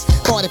case,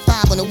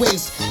 45 on the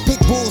waist. Big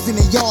bulls in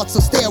the yard,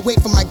 so stay away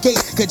from my gate.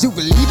 Could you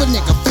believe a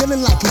nigga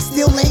feeling like he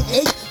still ain't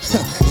 8?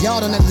 Y'all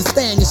don't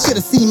understand, you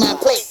should've seen my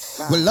plate.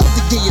 Would love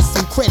to give you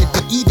some credit,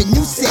 but even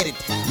you said it.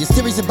 You're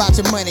serious about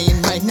your money,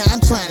 and right now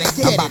I'm trying to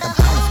get it. I'm about to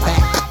bounce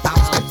back,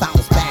 bounce to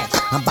bounce back.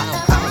 I'm about to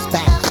bounce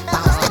back,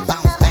 bounce to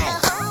bounce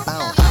back.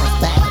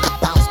 Bounce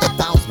back, bounce to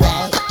bounce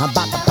back. I'm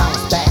about to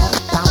bounce back,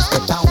 bounce to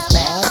bounce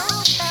back.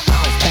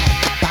 Bounce back,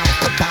 bounce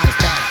to bounce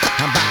back.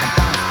 I'm about to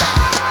bounce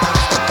back,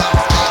 bounce to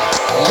bounce back. I'm about to bounce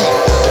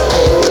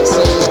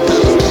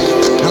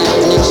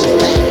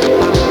back,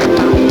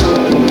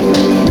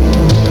 bounce to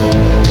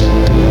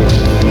bounce back.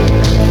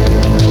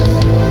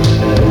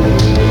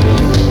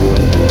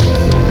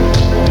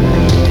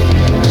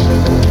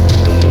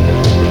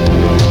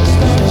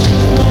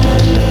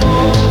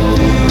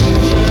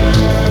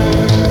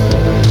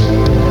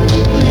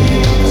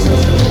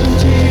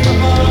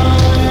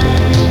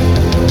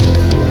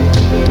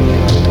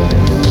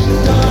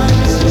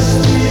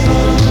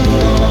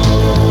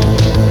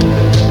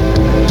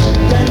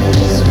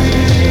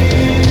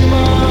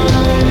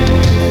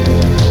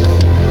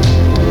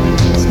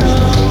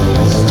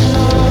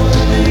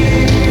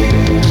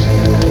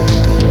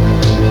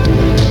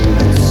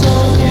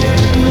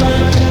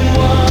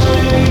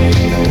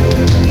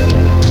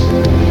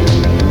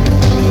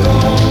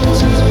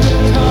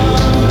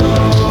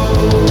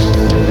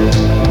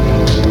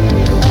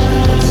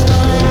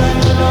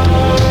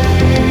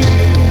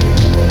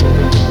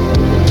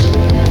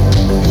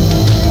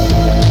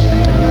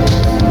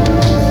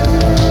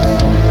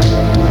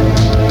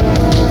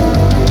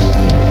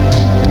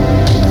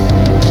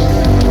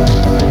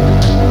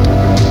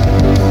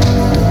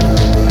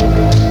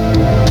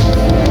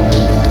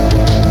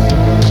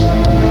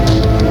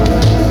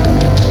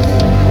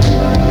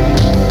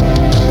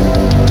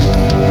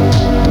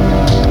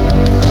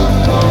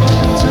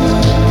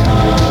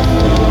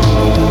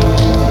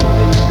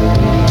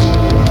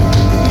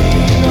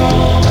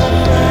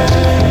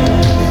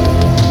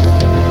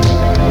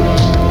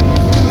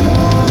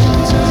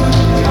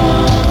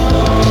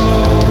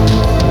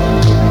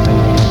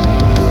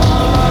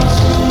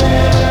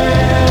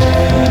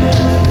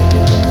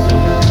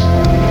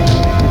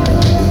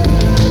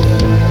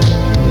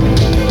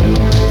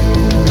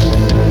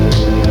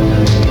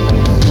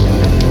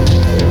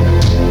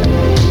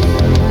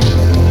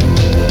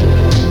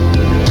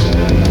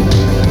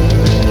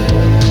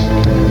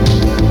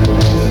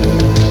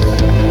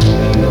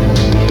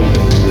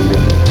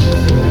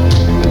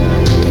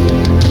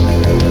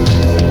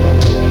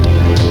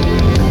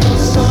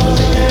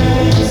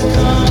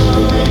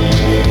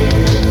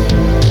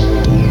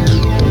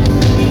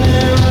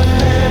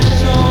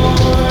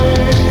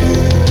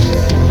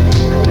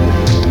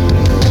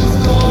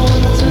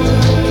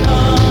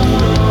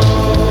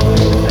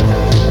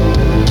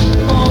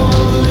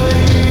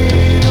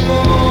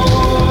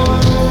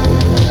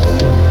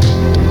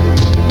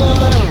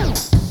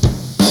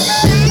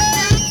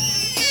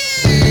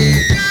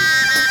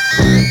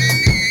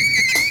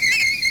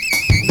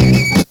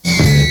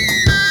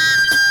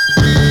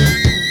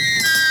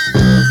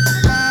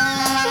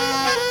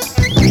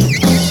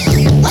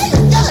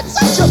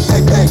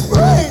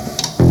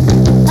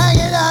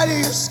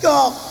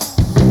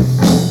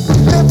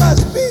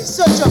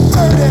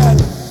 burden.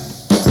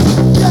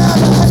 Yeah,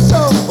 that's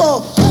so full.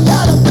 You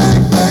got a big,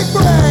 big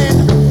brain.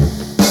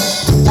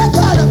 You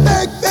got a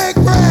big, big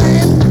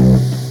brain.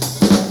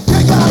 You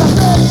got a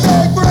big,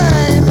 big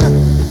brain.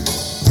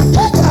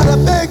 You got a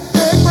big,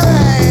 big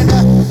brain.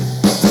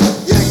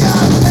 You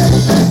got a big,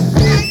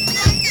 big.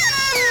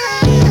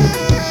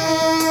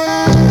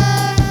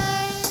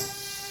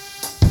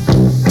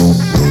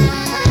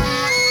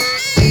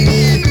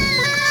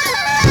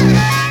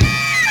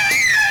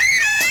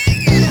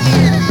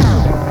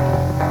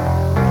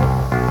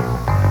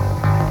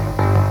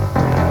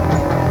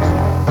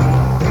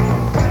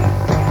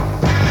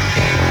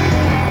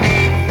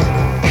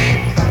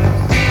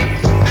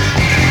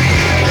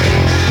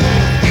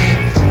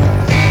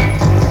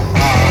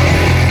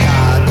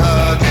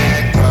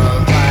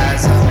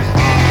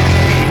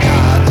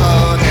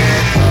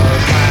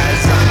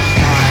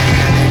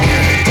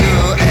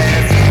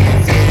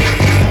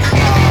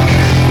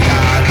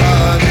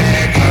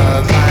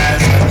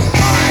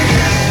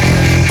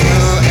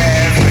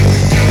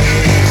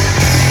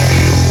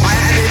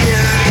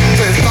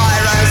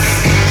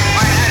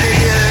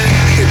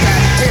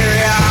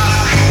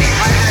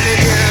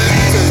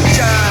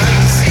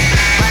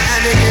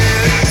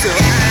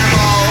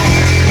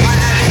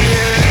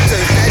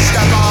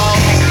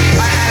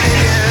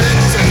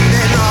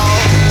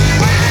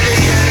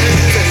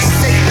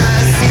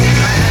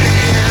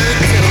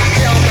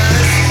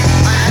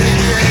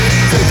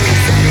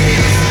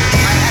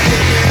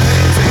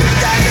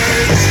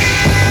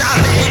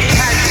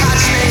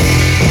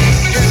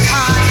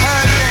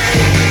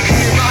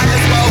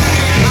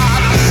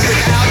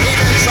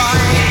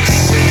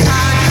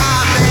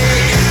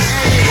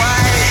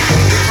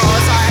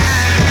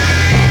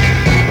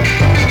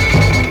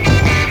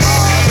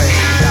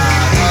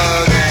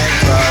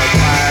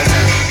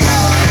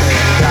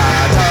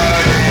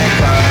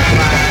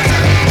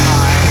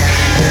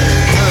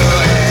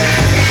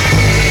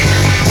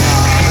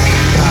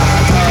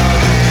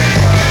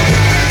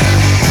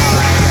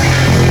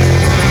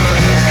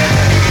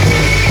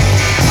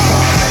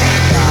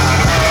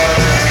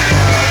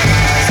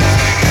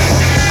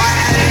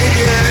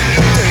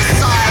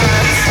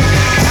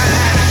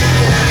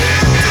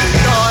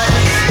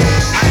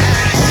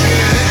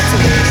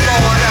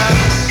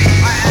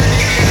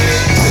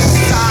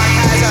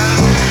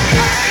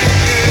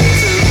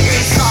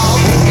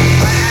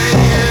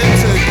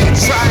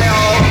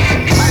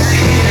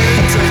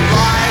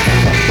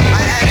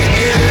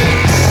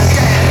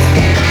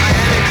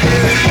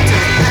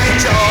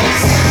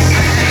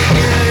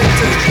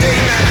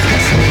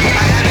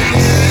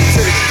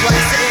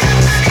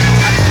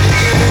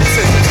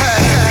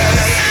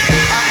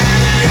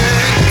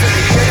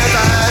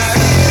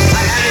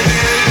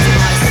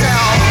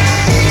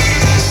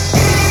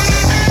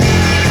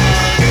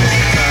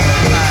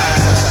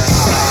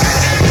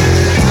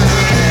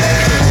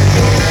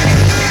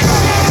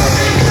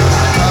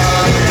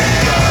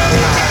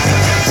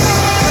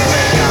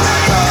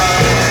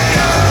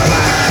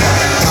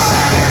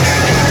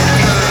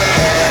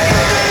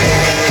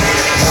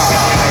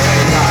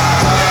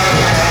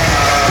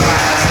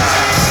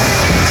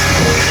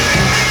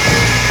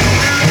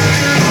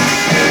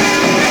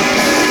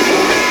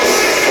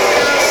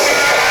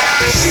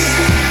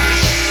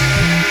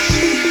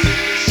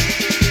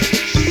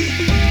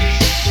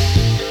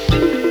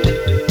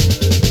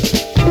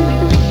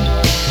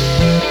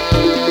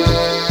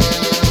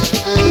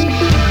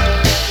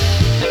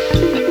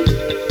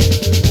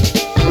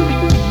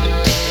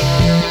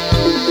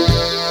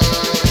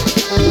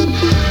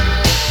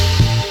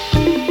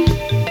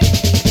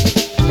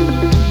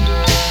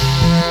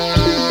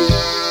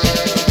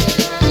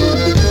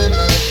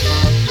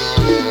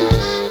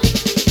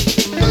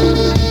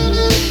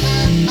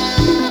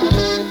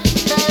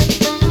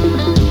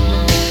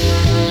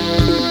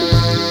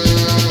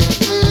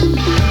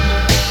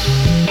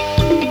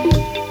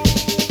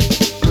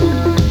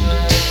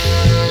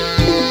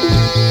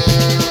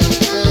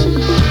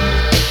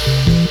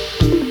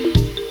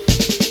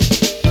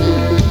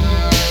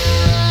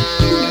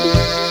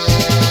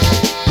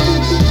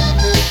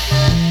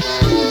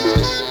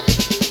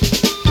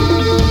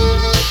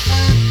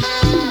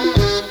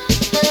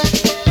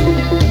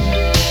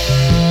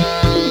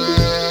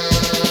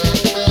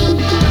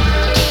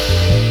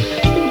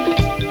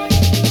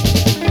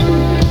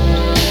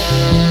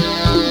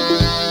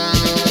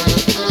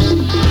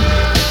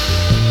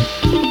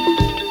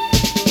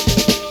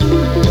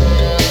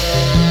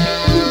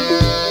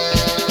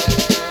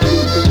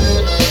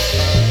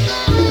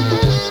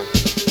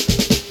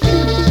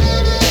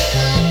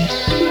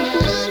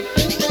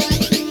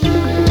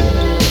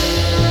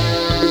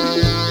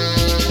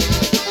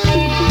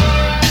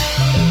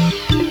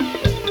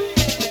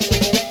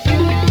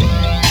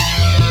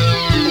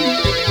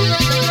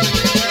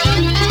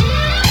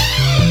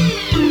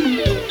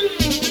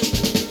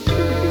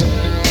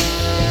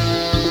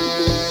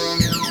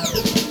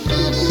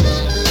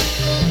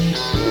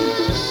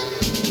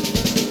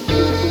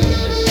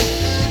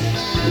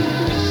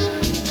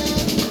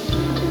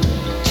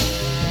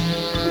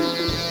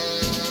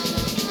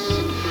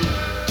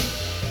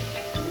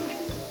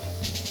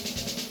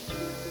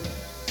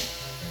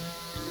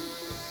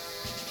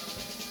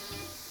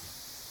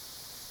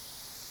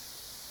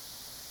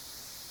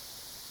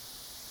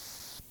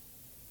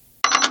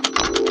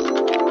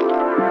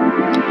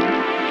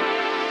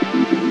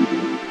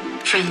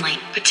 Friendly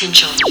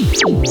Potential.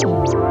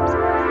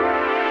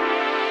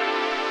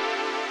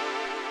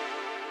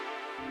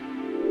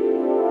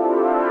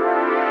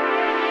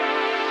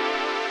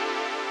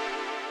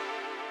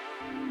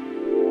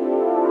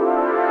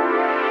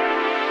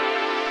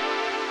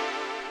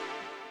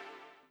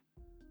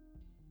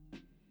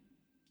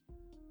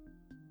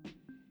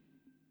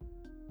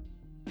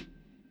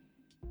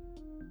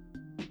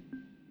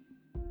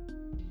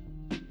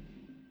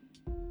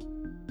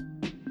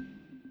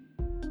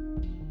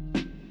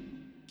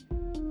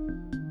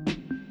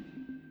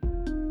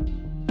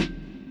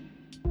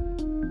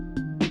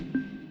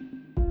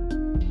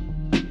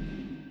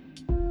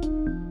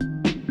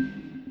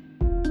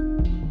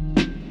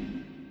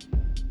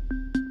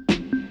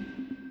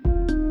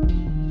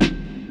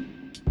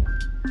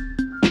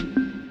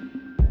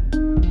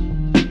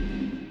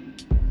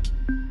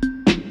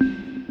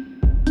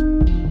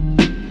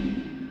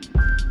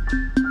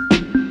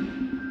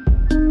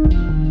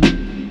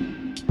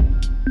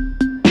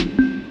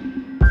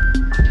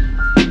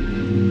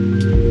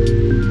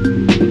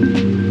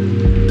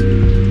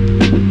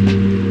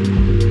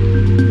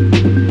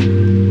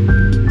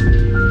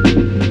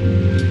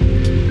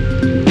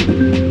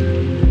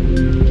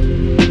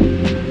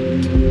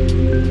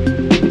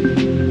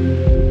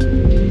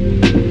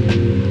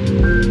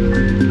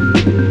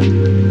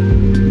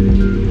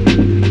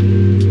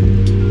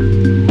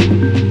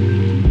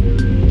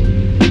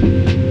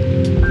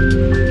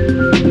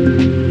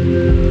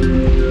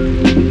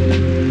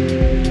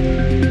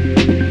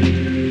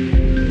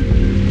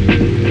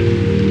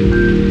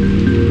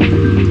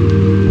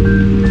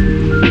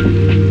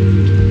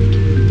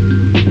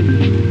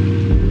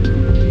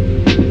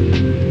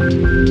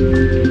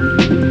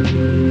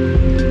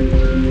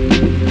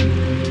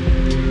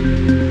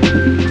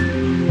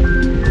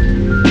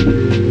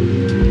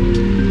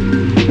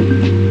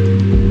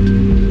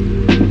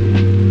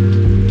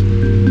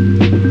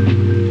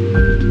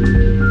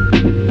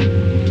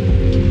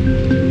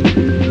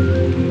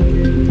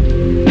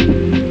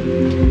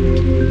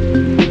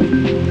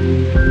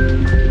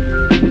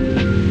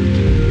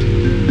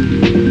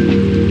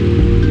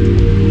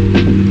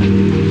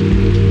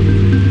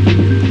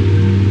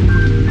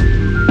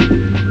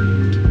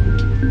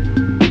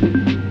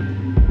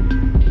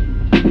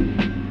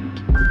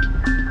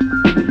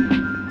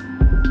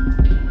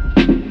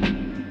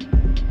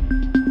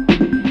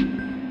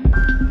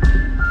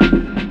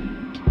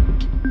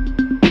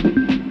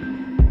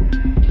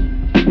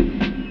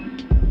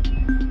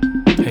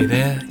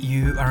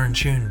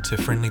 Tuned to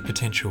Friendly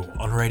Potential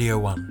on Radio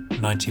 1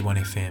 91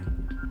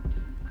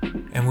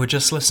 FM, and we're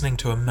just listening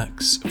to a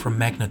mix from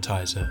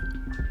Magnetizer,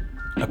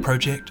 a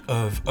project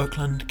of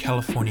Oakland,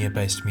 California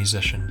based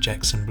musician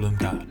Jackson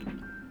Bloomgard,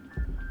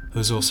 who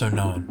is also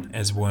known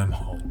as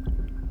Wormhole.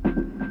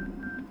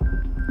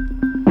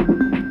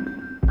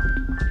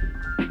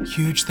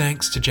 Huge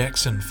thanks to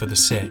Jackson for the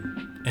set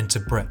and to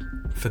Britt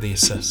for the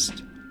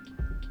assist.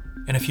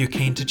 And if you're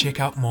keen to check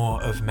out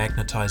more of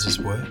Magnetizer's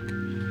work,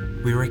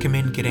 we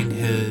recommend getting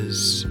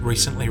his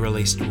recently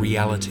released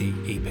Reality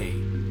EP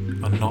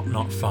on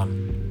Not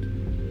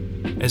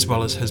Fun, as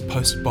well as his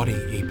Post Body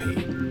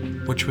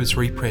EP, which was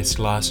repressed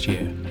last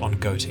year on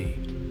Goatee.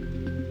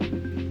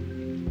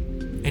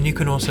 And you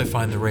can also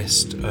find the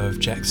rest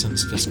of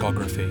Jackson's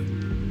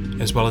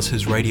discography, as well as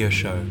his radio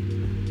show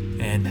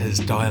and his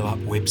dial-up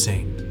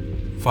webzine,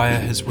 via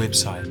his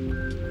website,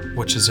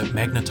 which is at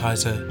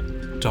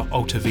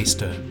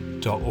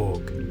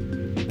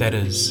magnetizer.altavista.org. That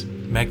is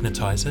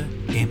Magnetizer,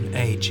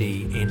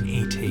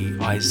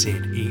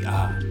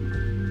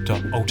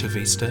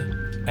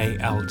 magnetizer.altavista,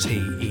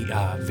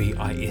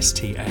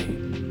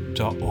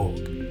 altervista.org.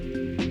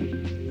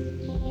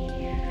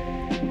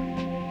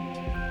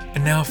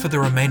 And now for the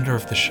remainder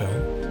of the show,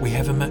 we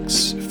have a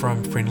mix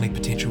from Friendly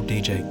Potential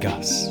DJ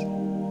Gus.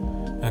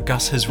 Now,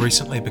 Gus has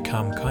recently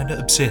become kinda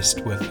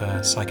obsessed with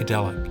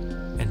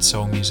psychedelic and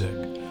soul music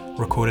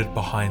recorded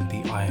behind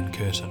the Iron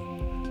Curtain.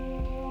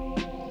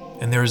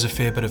 And there is a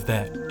fair bit of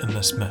that in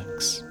this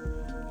mix,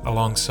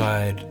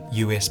 alongside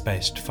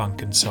US-based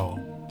funk and soul,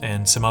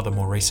 and some other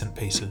more recent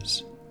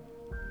pieces.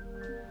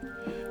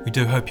 We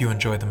do hope you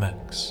enjoy the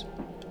mix.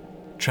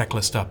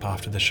 Tracklist up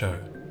after the show.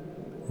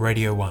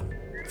 Radio 1,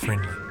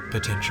 Friendly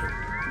Potential.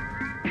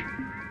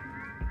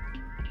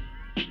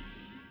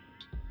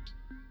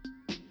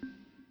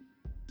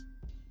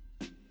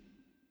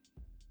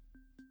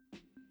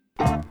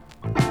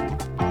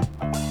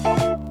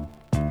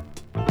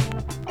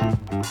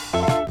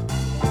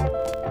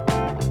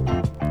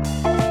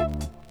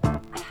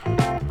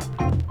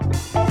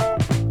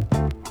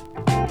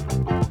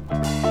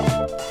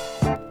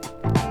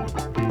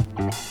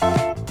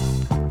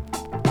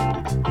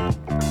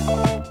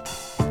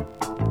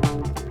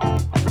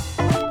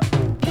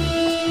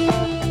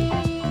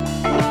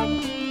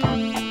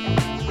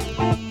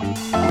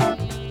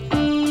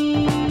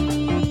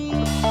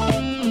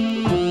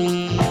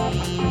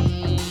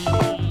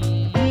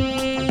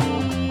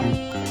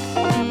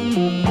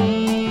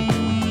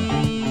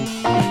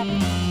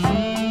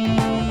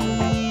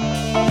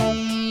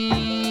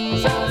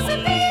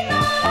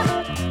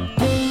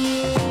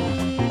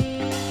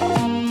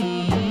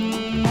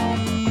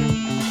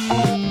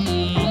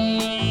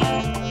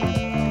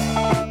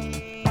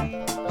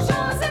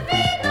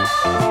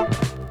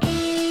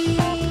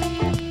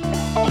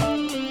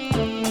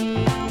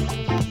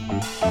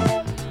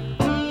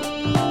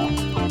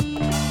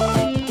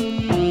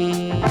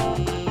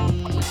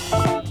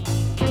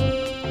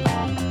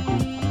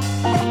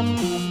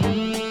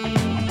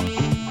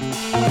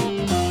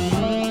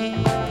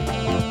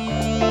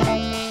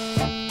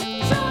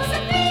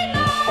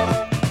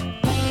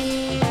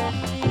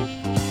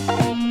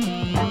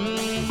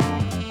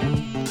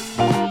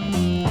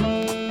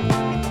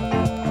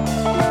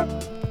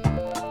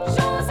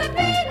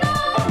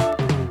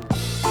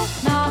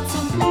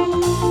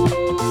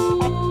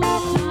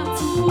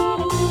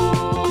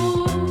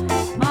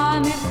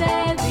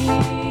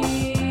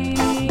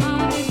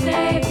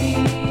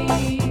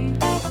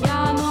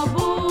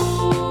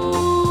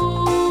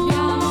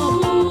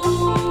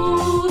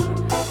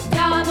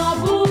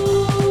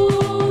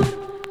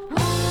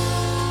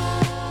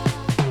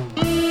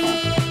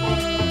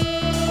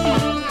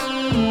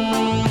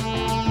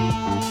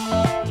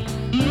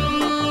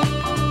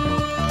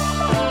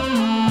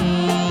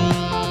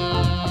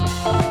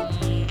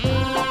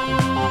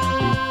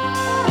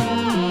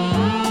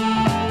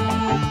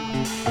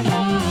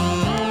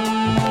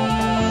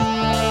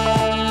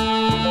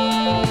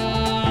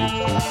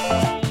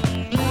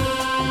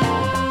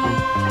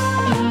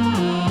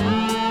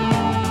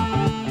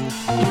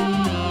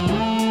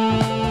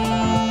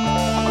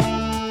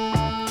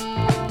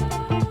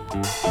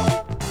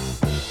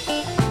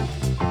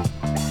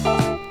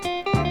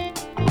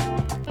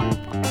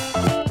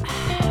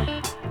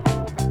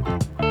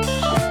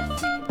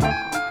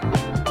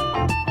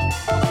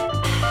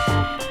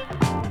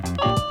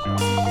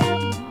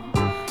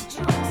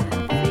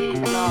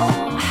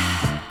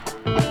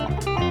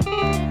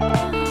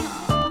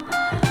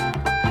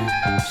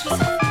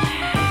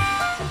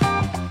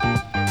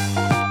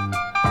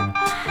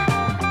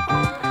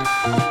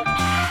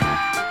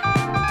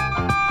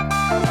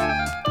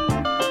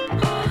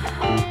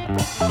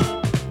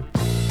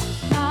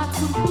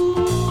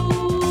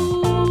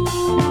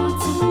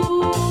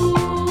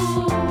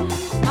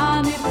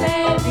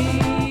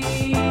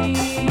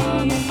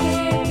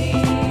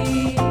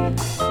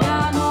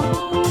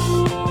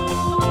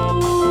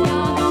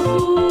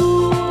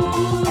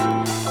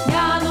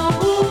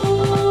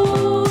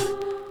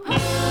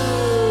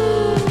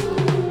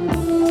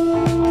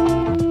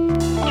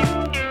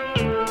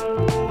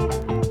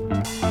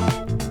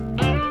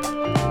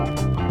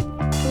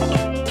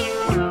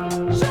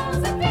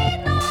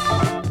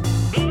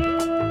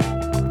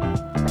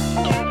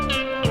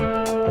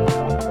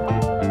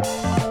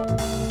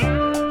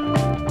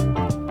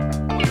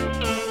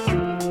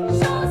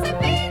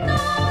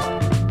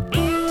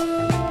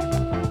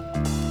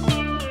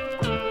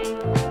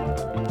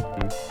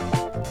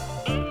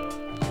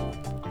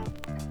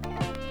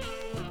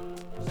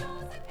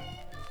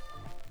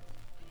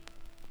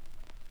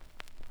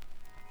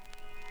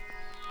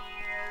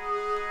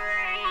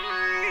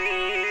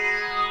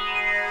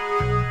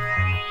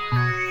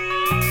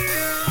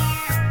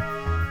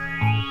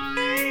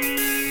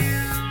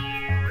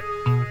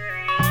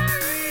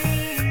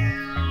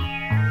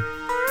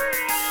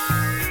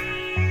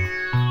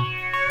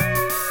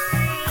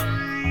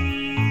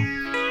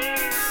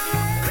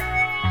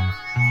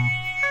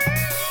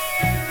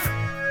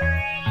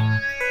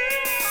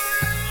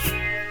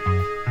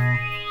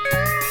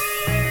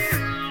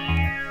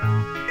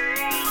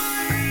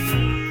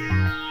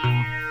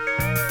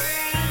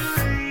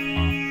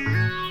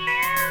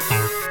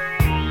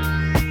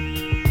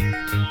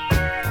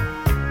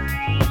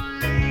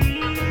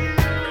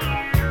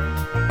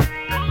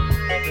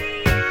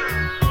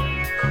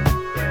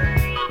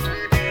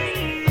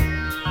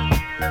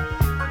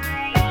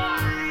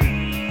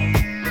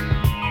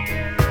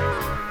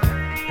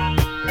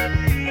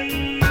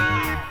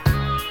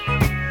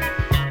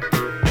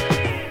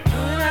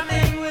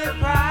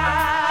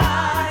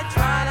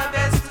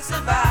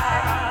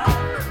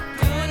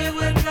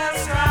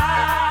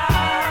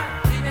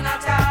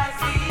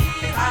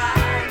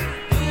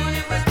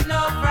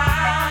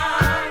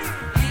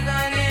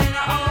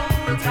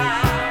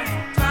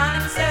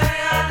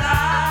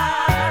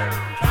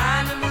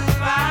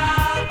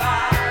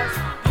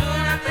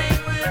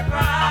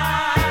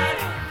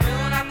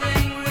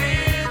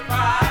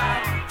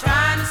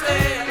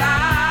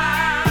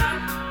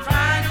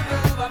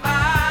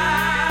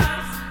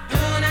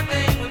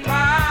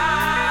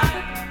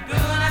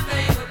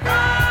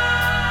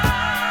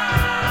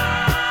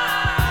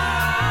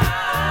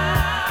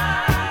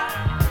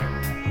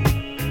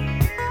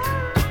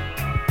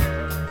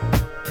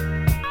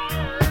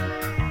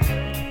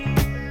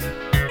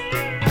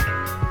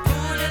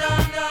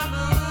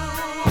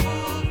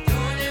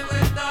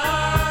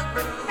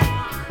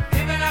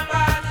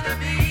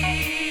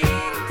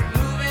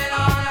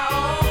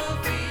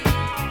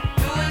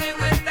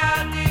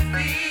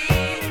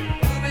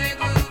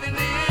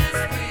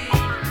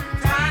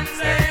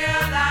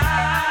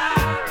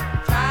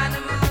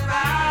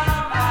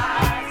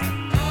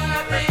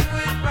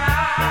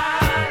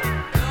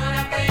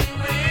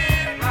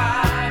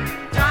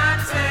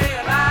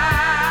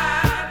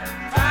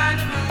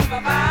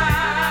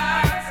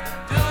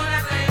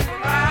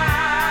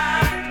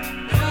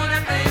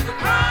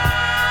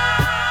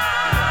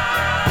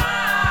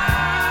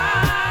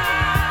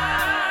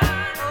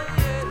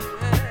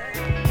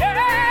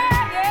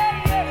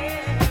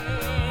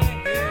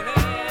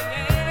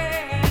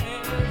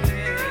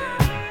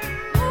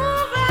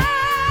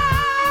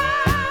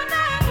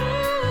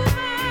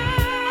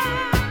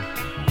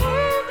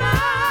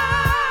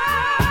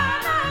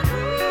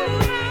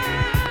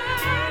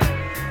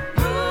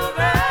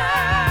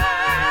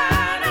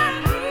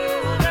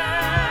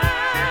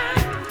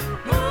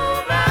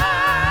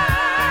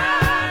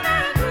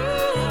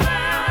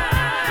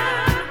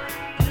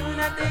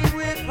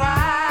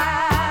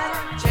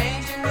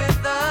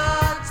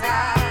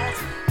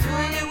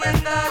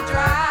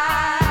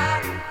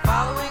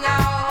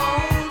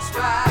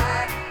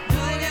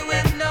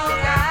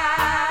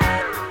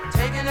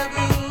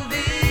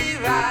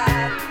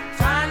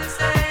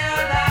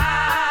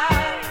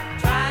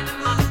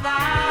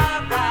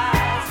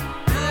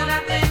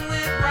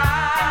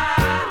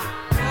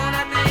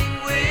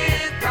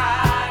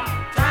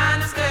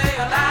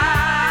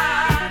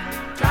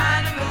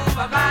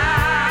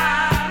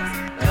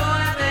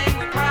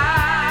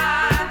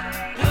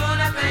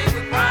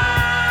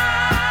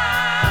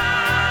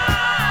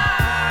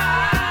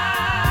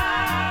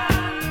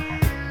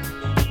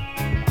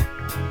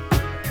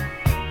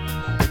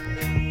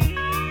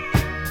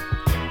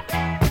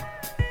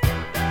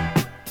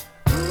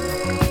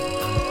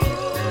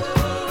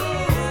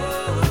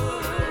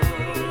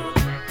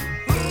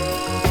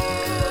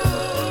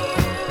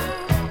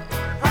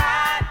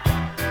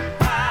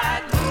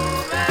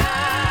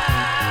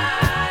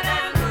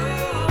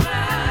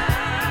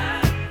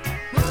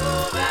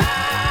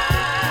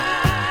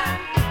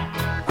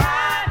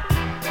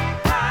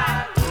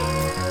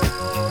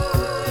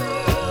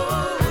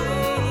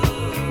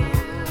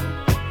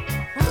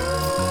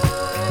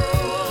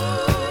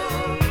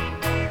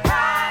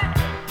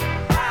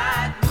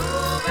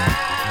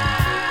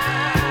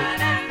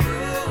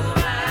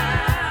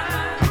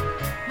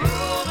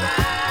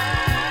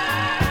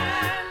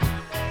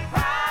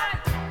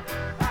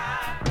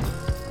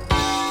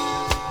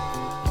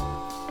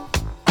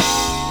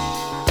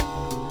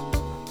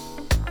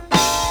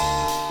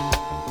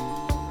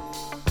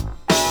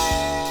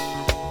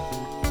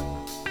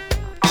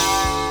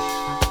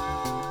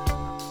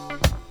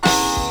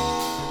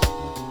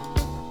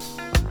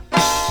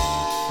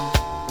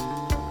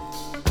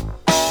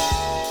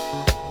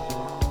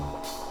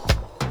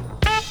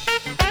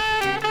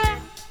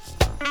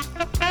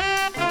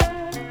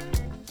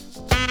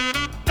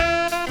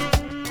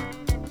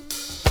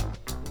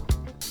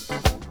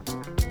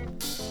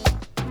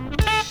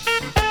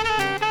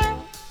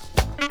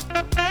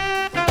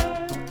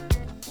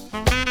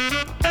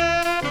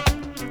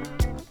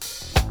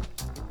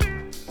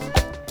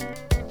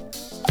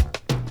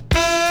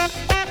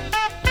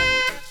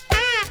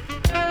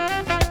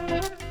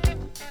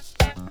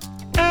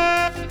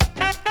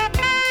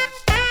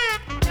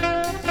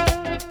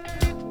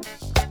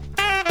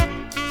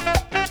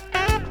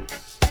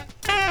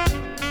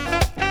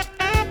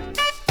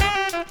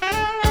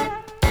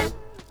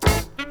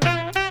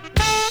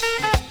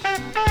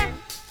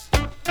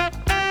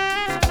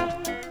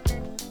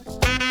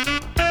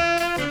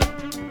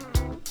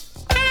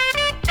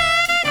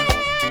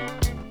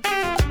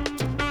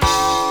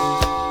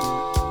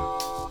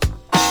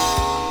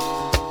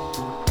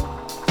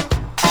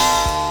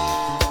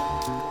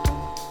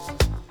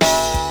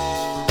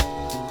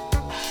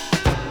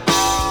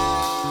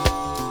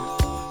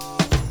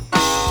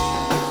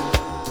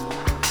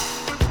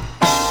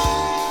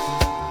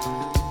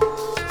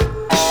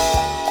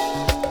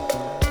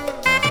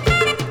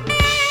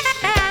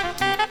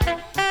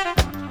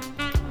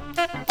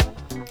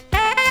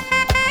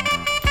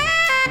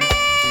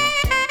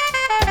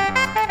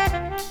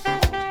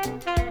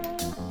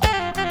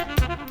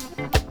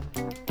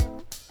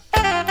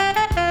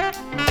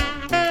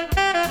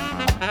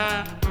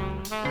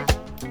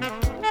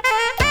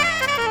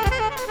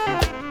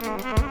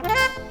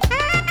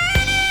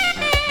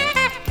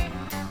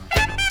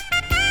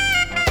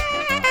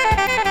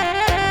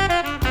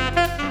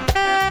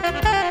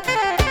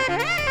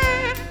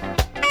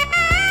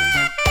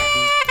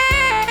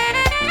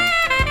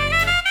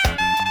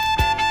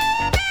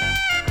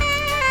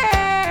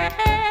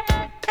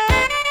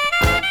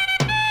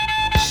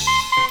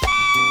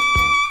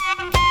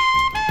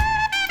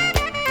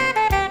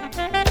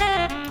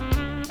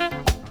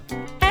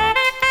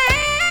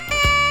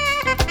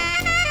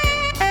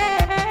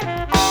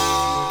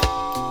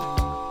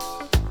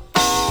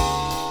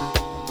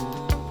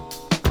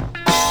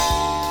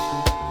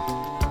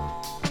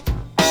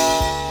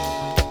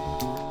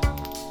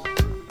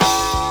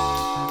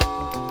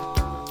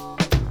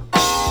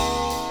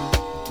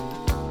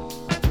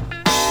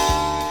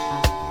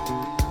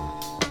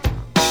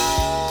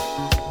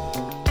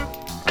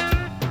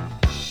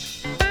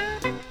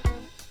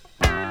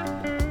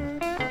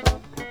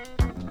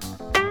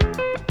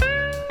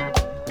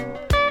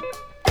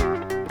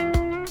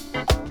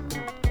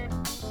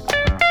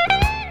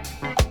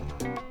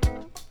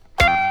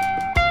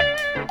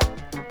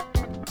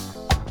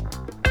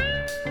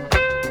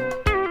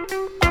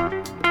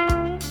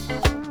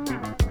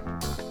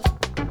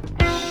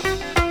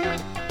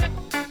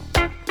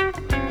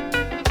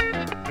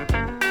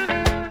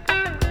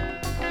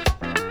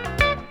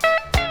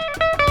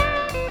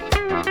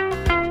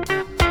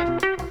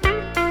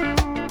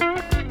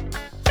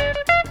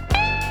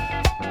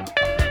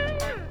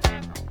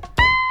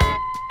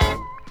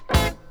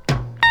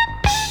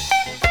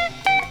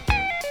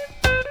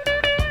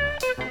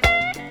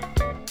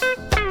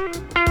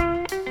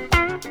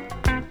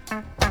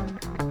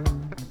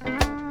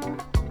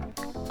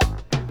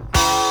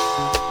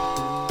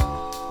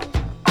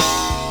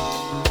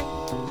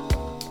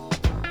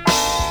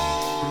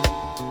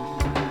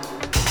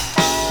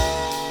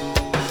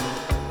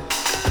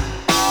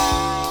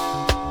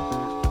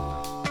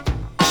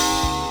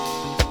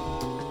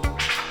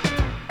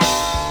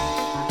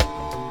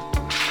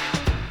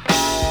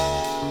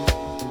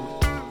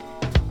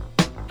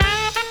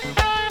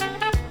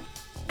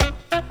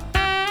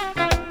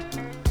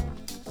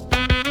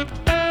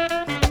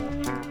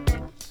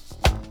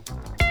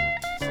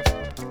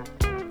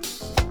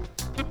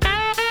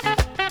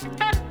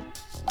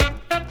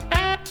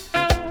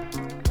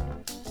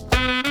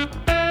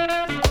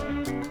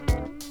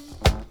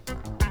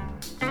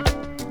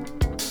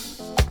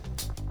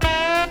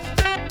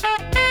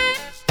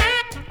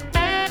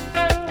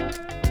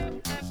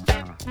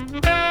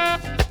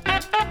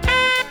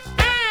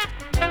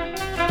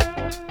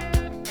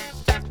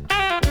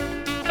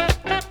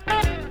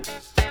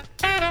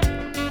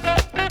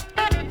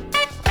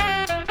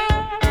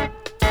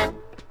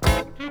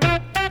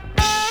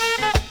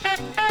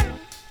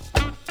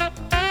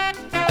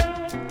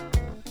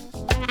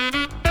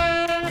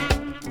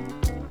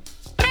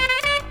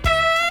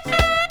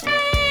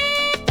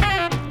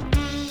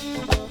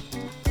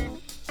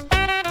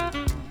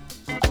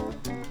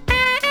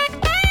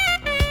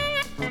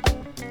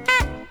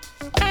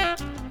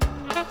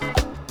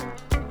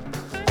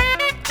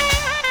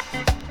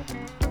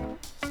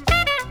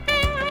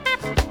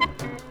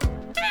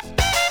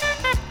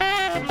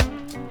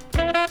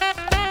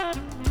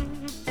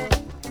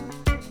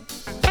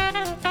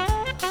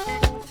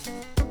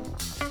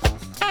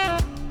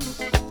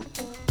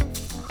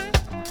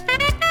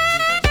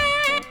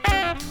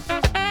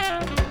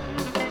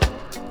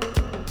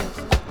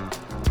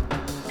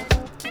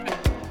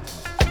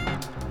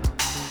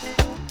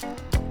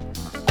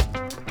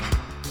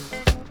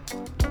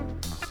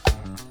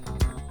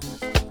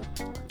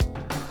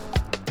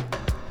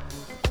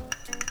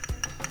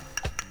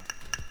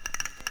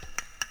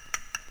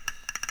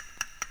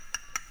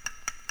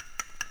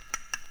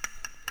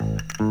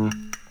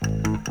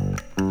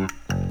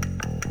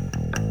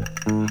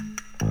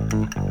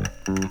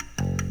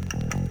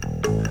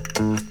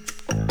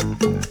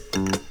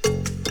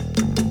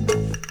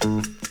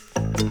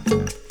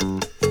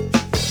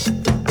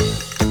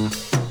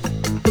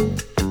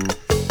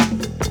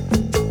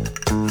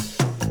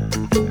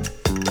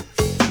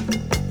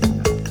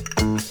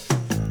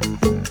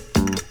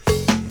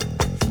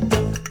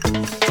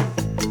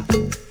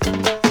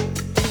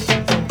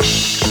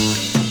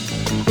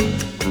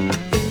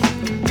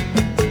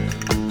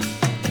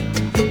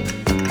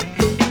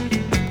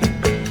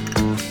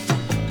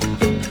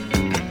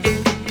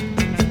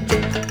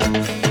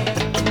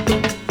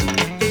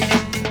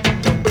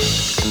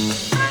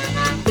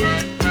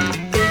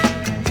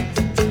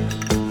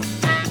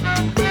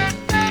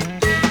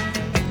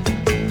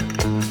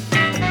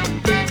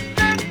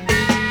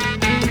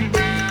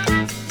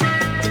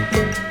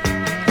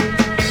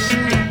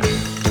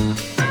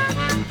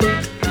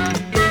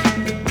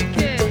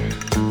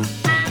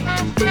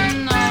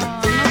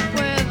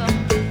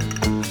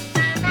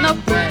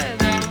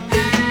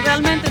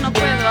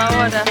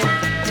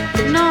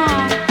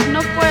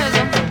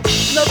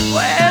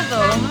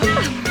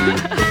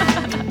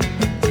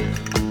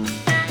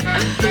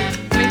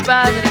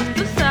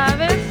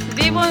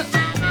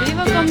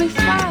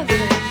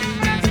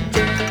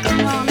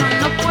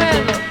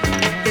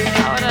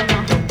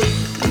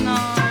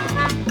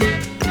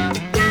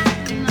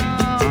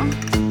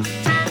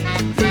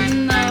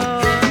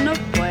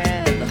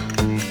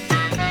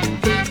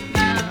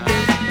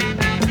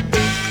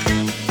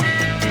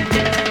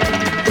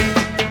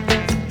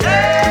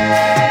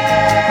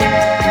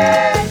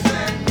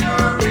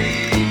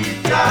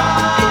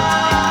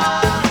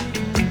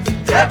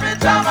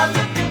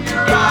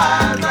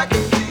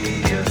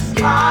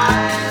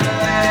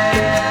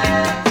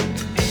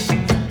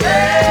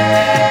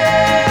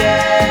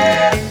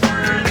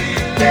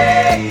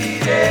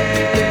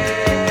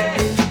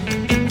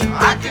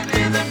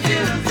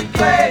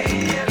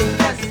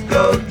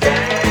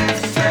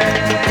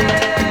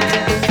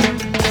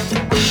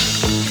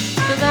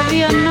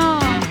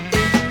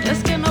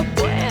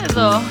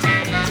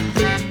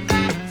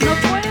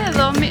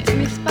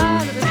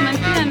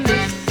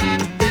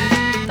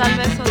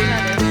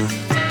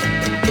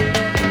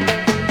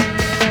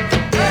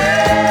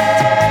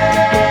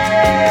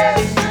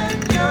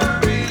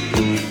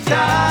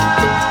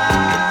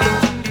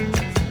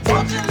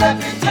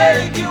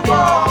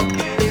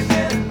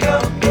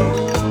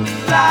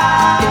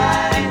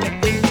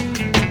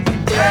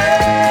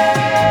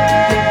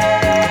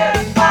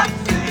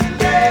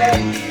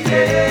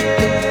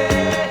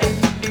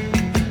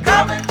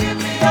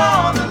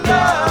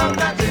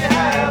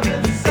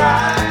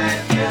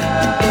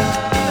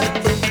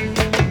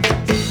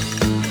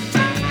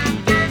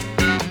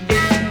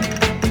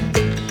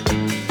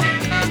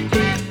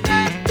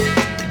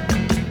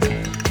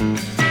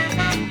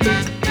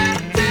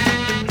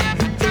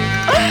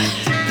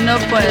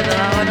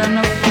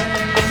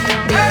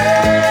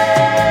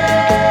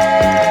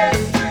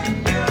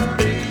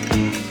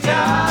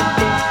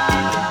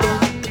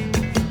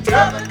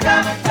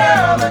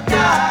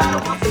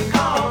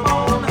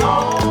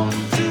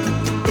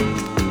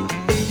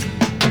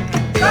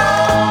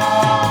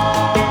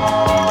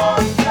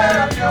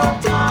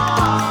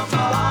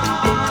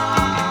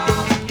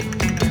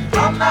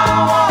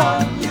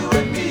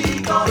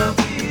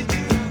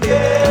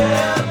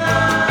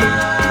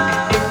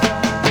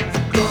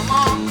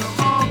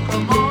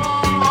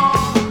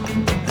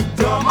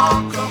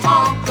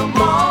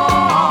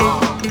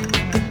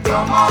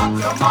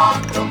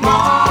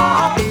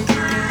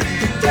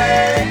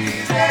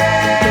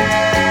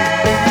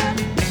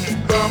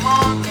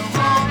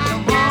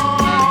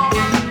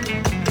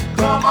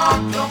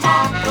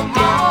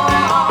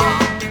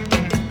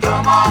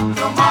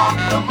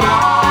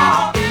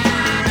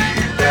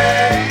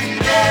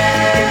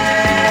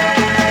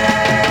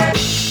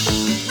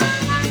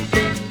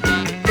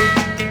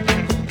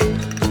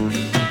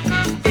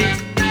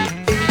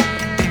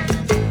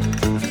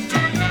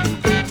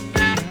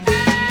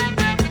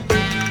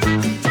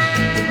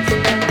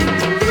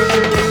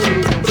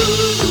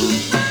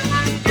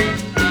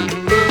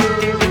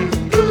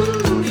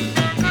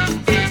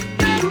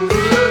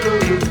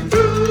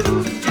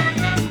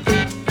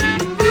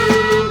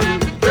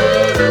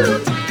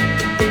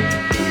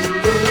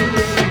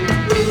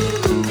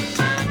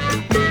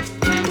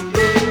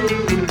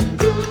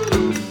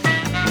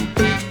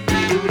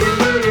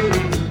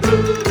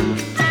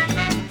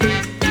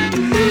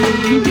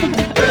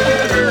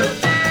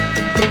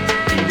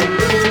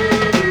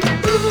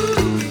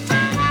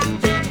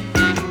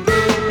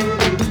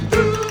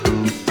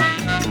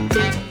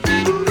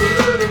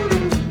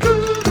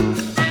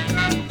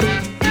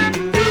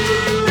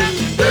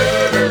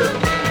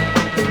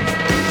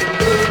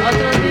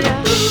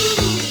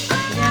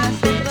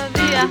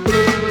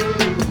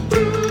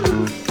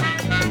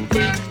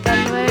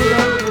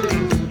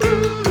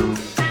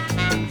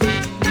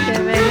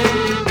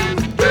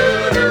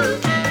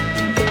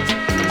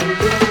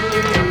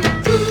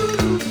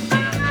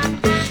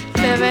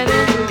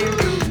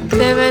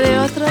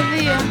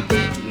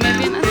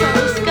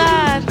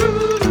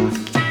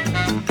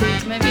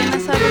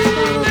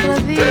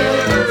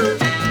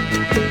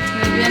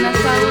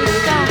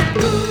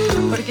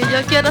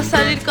 Yo quiero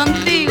salir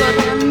contigo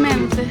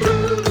realmente.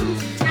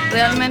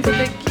 Realmente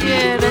te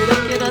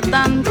quiero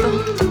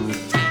tanto.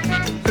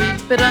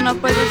 Pero no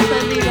puedo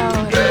salir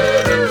ahora.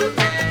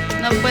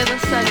 No puedo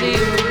salir.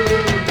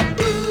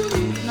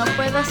 No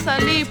puedo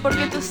salir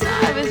porque tú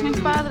sabes, mis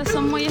padres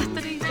son muy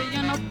estrictos.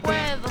 Yo no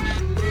puedo.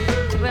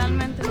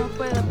 Realmente no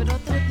puedo, pero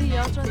otro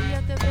día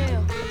te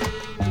veo.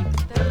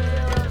 Te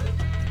veo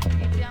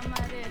y te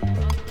amaré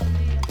otro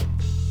día.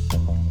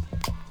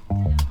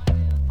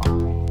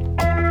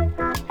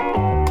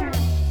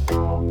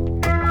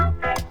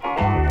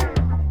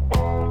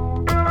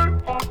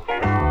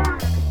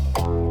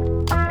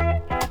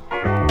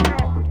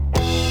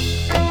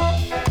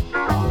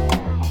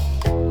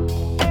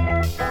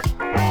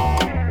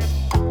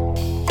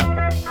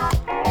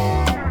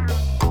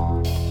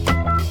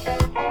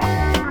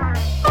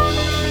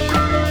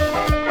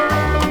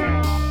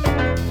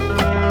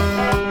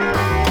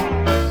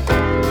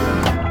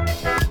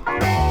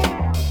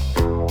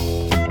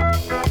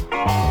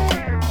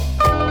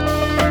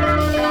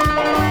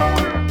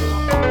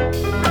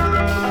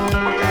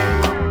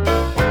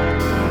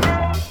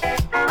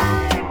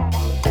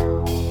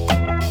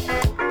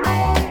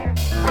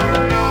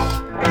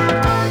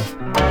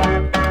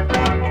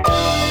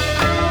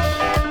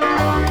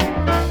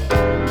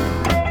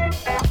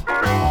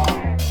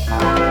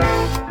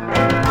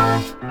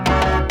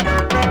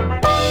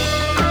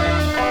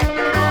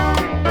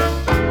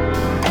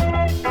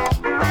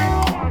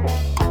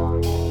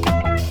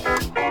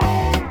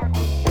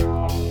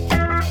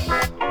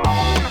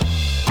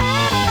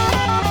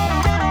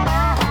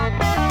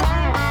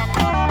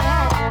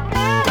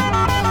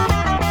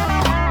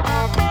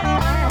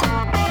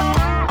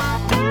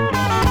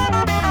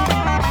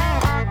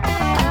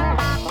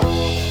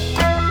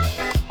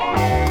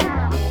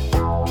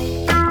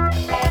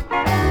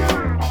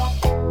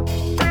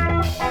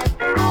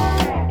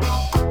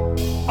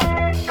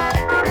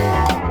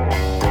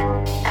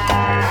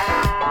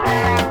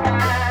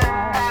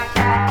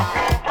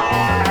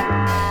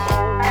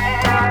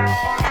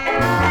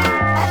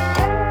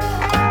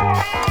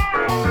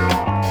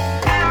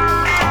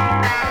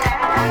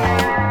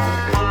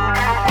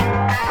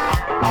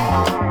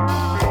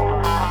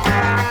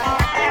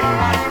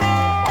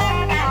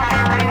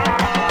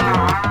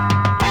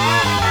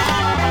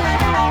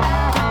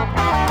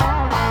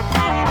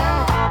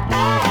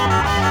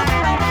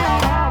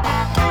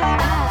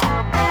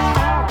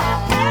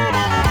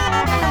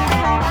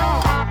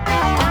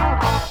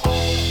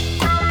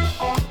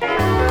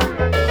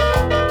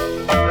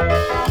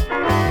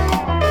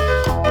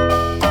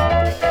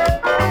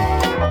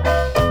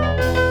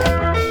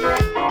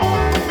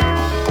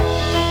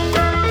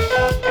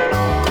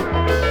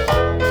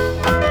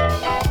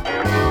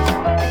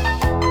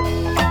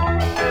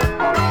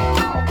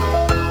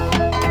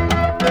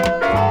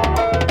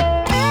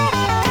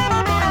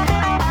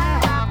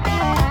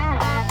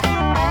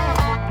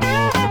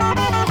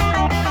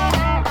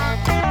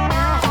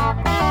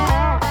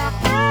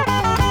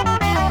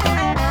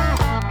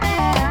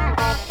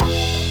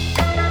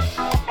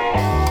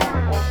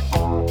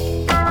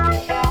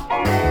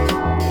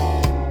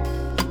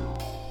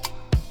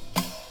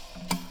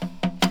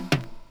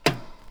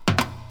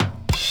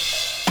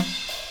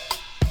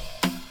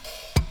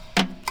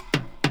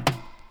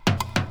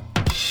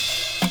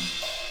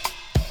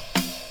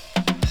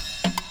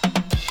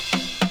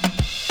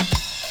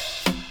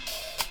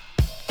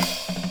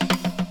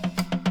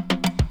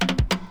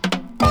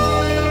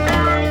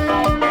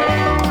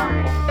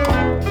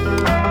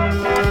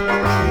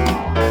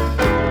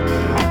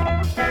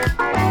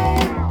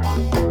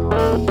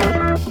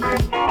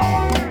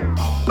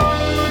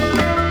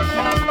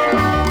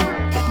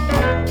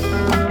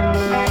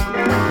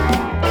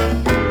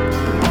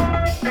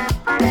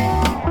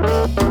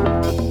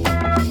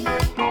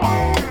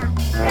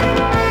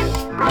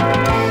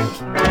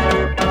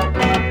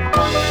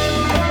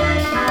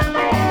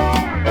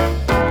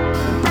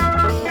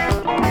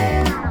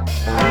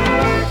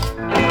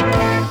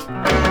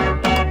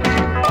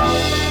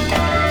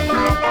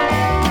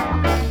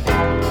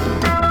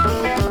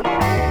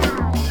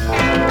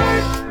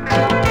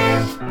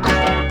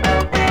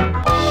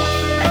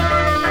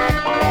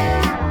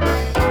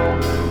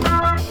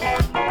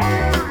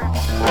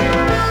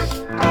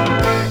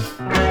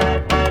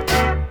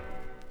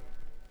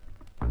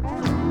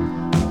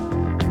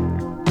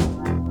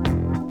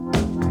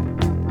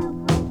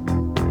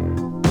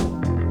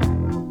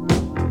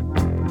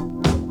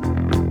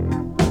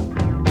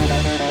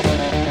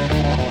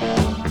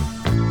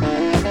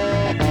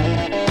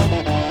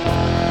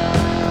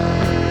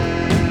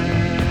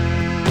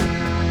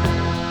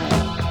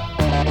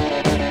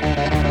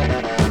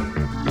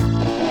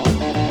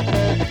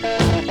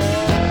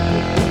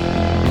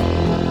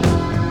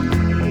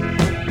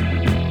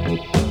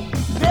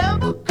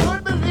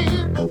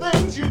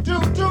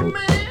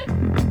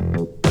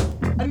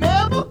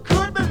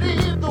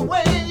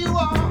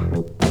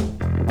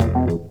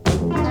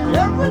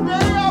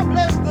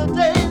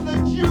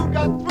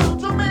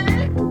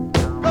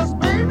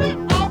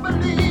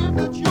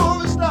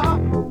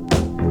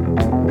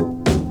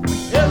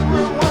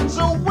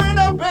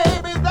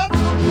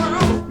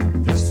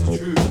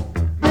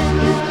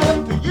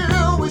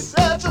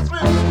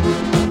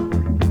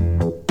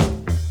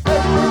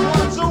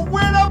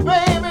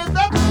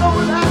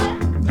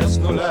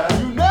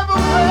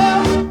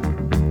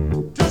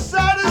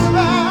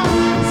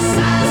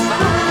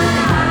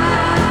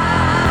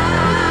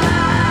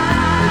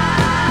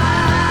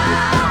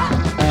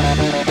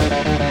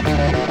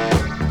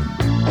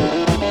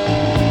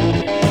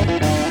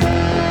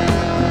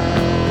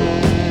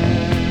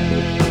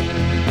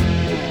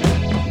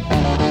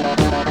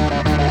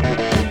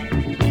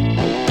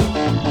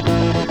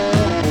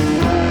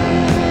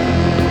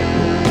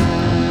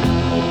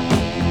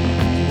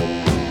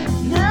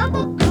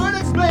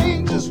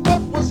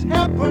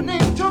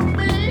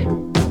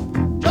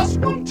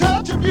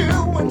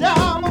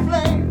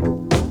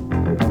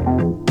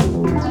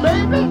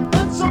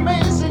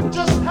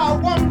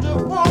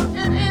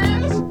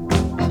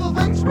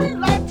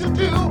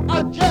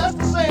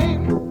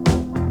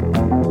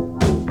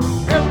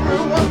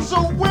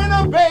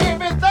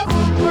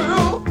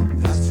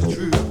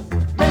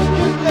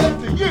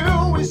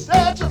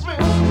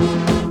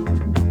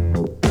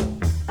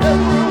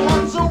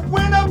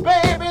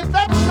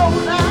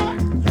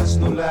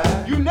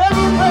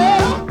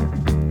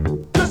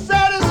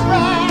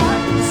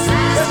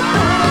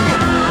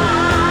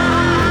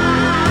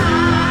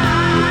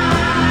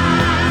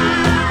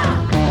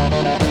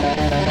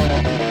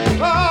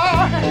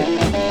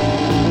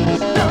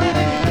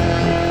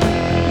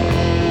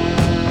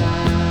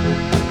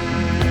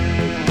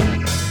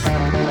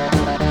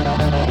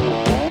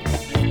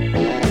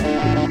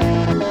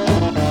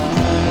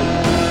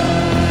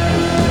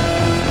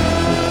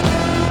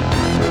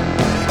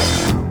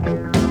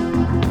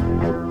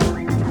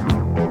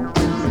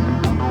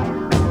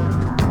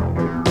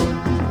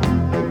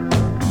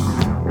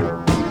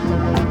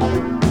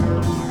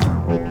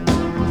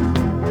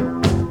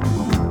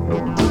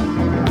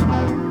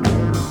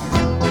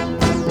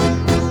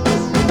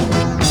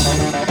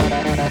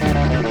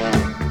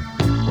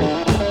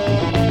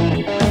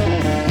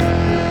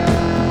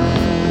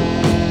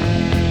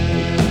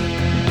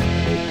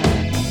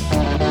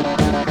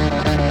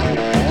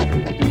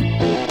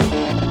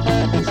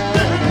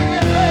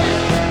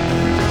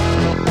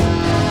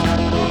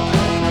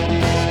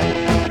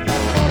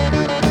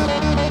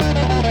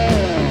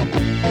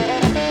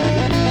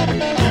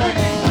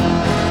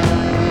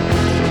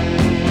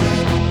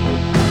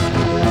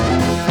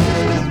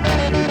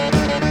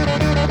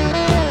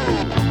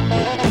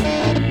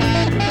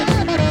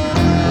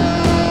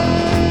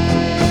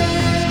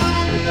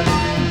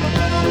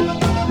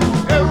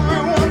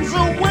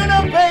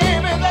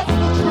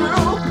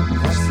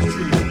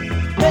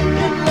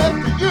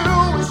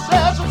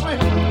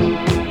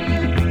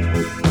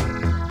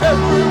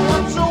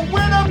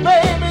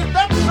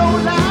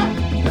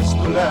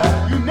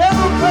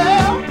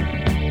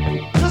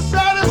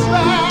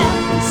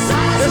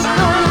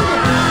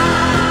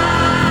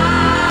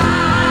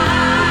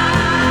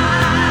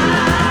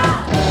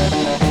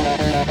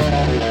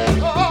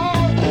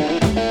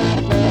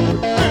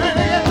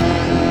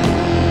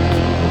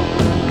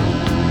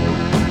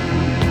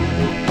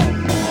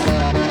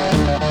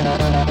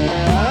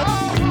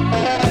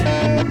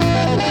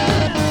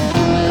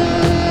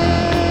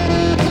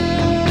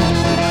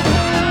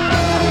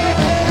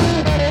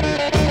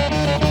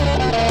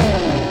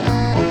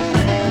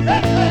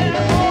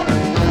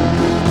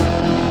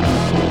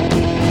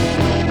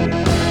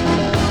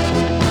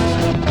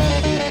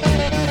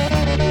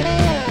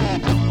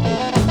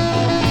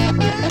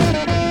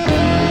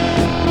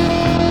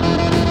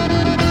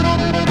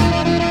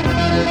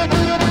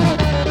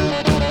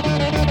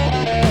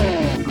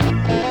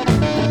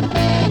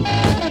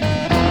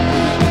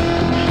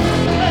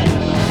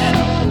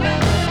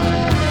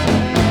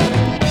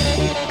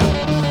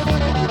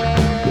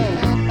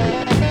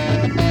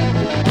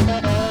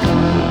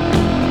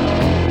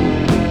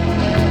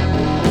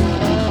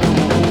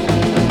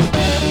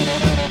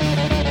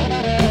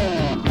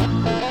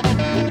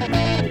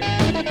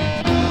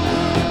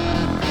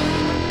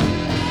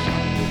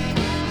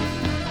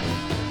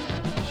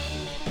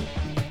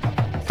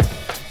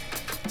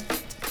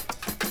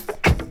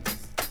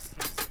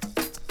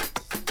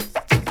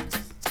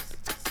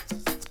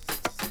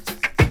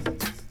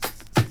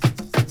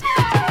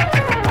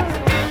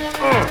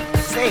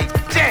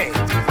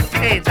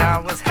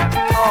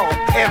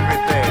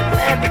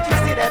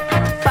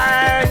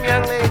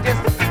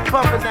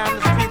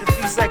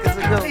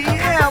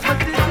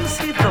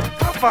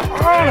 for on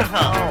her.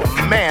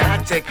 Oh man,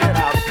 I checked that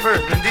out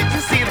first. And did you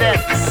see that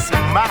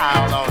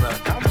smile on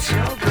her? I'm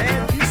sure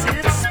glad you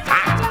said smile.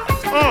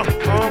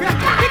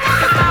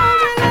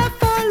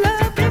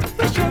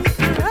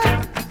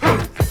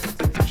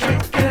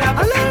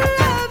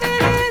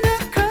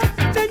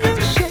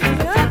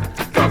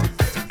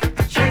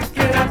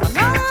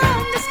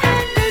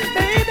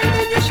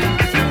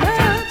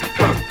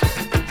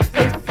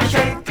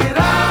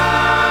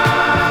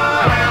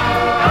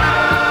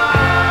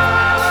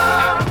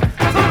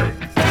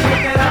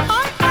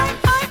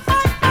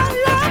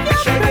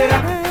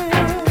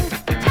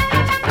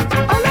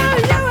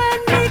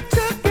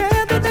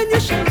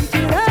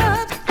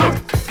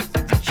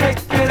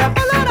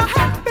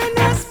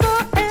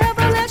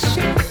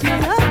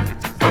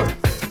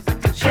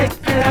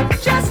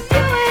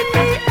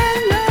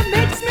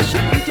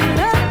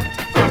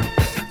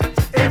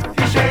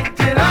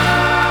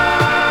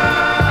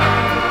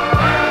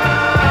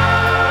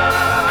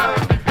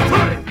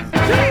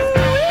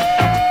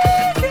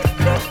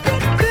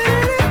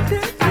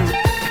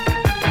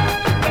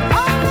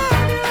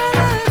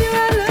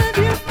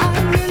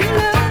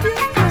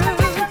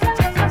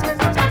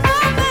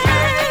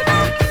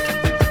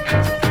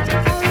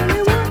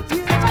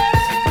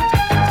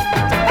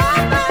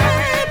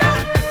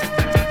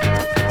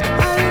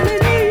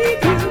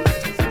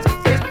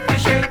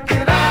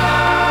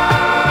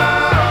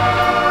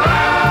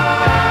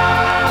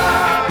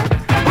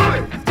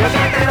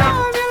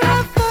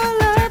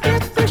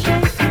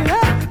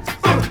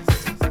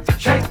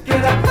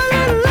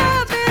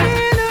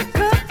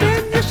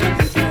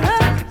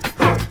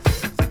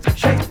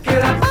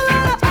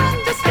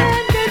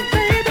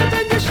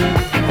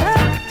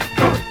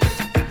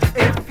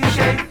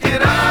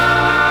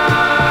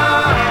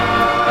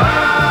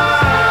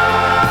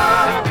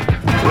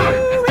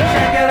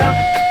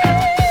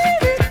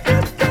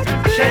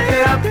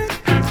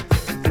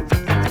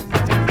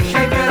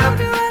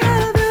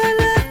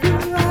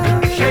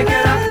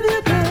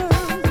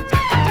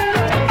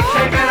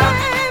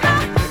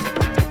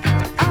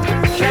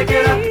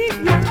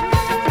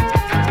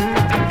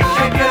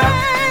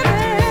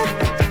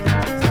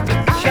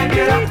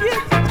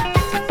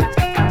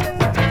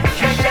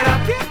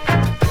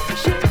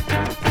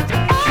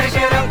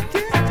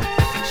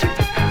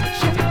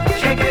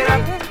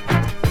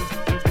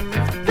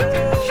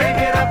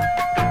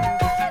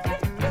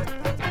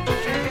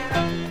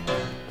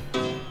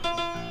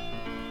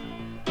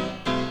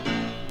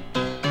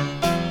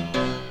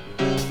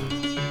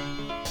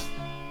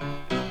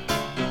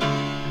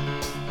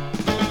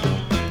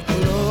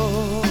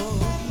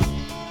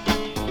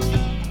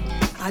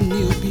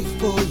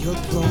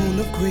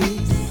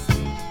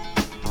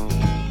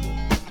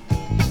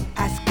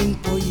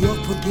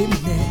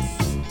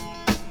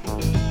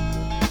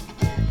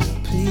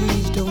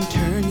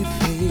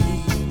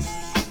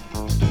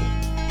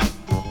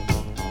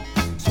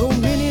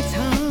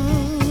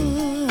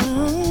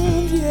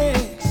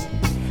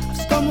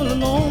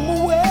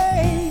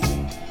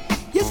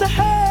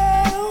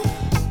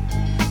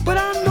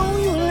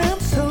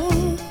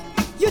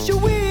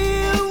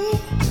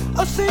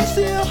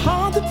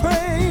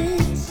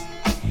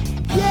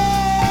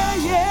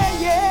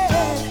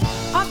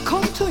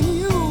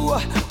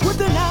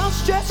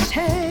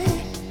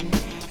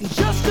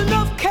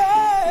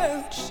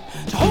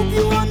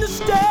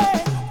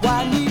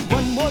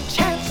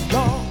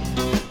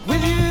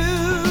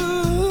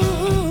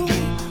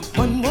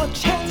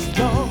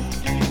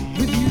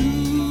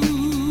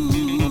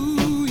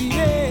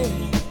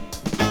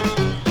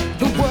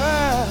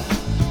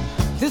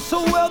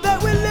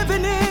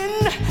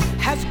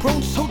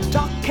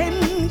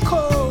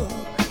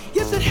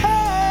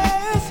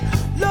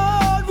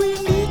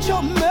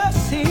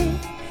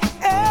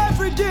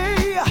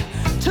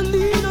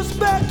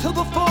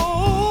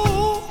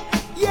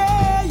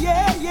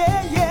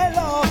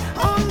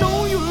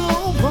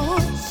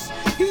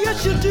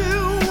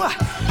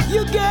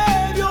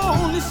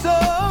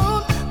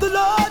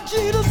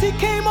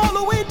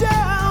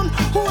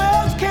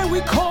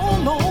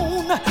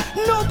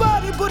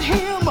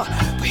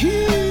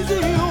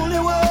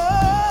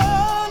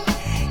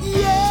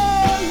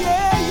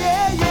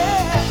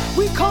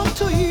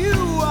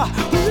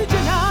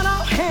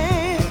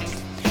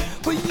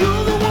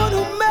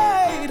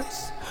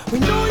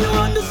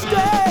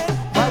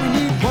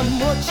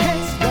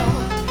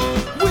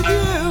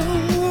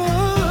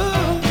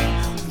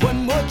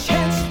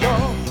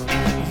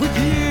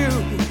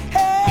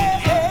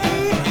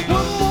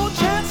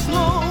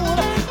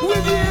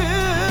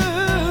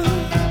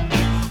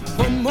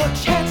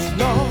 Chance,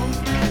 Lord.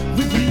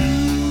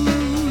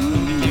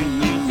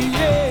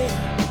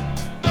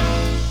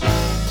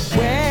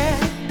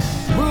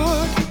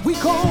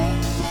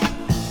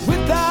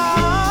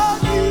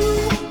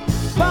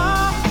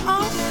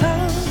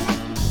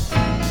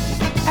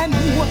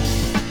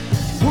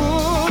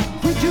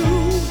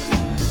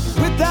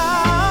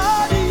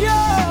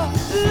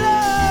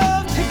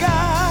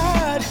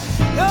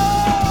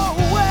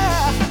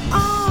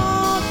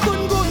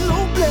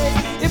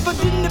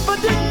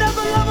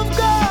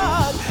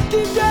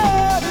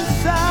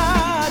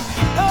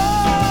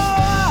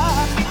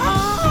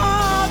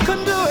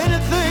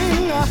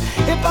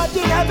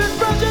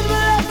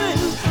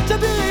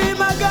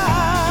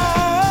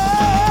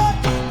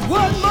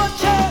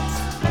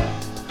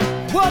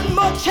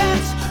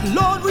 chance,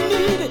 Lord, we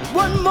need it.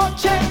 One more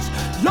chance,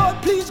 Lord,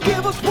 please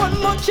give us one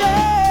more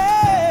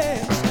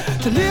chance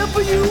to live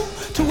for you,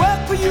 to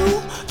work for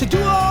you, to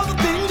do all the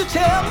things you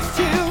tell us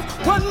to.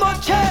 One more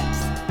chance,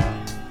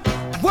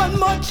 one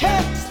more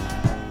chance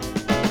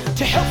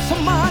to help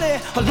somebody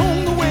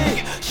along the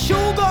way.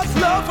 Show God's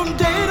love from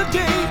day to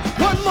day.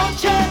 One more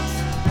chance,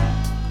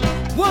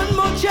 one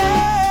more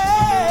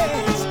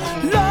chance,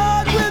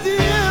 Lord, with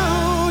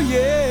you,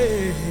 yeah.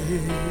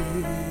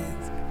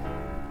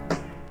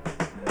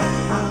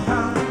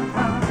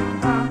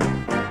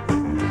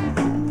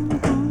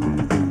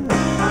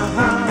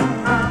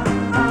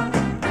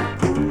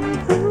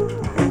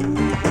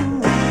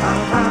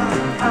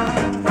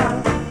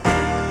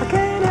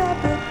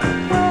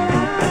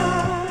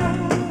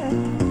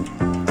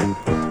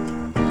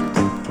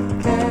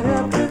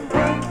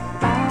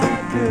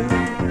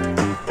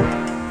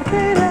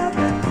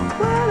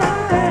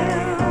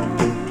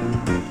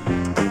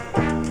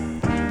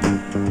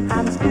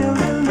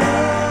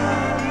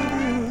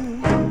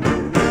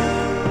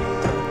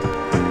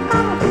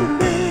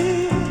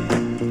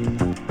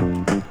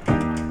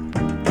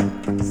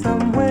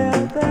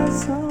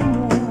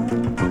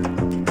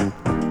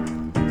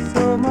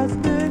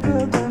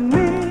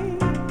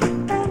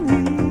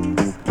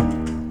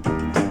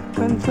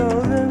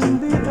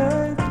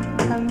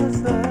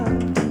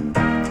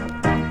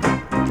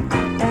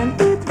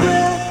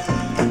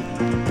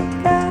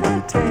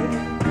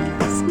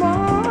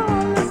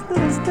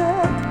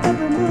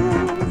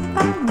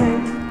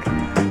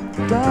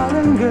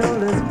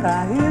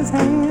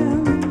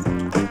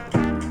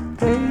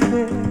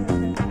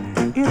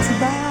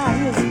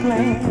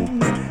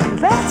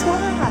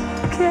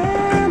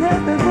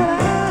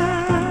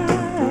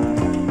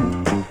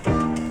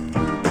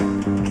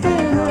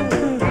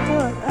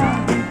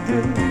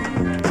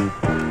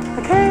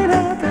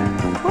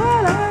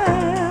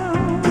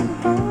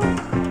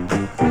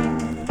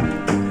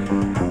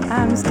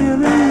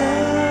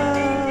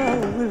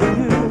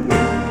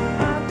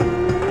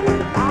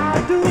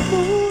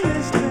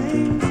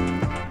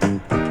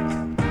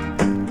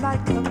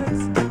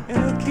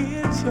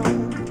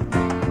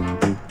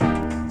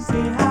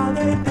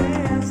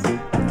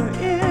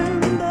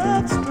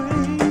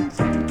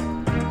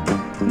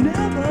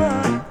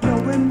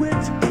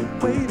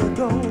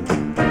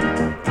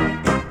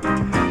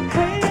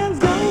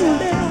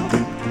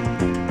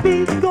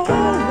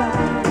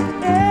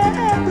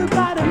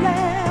 Everybody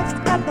laughs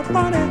at the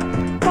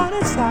funny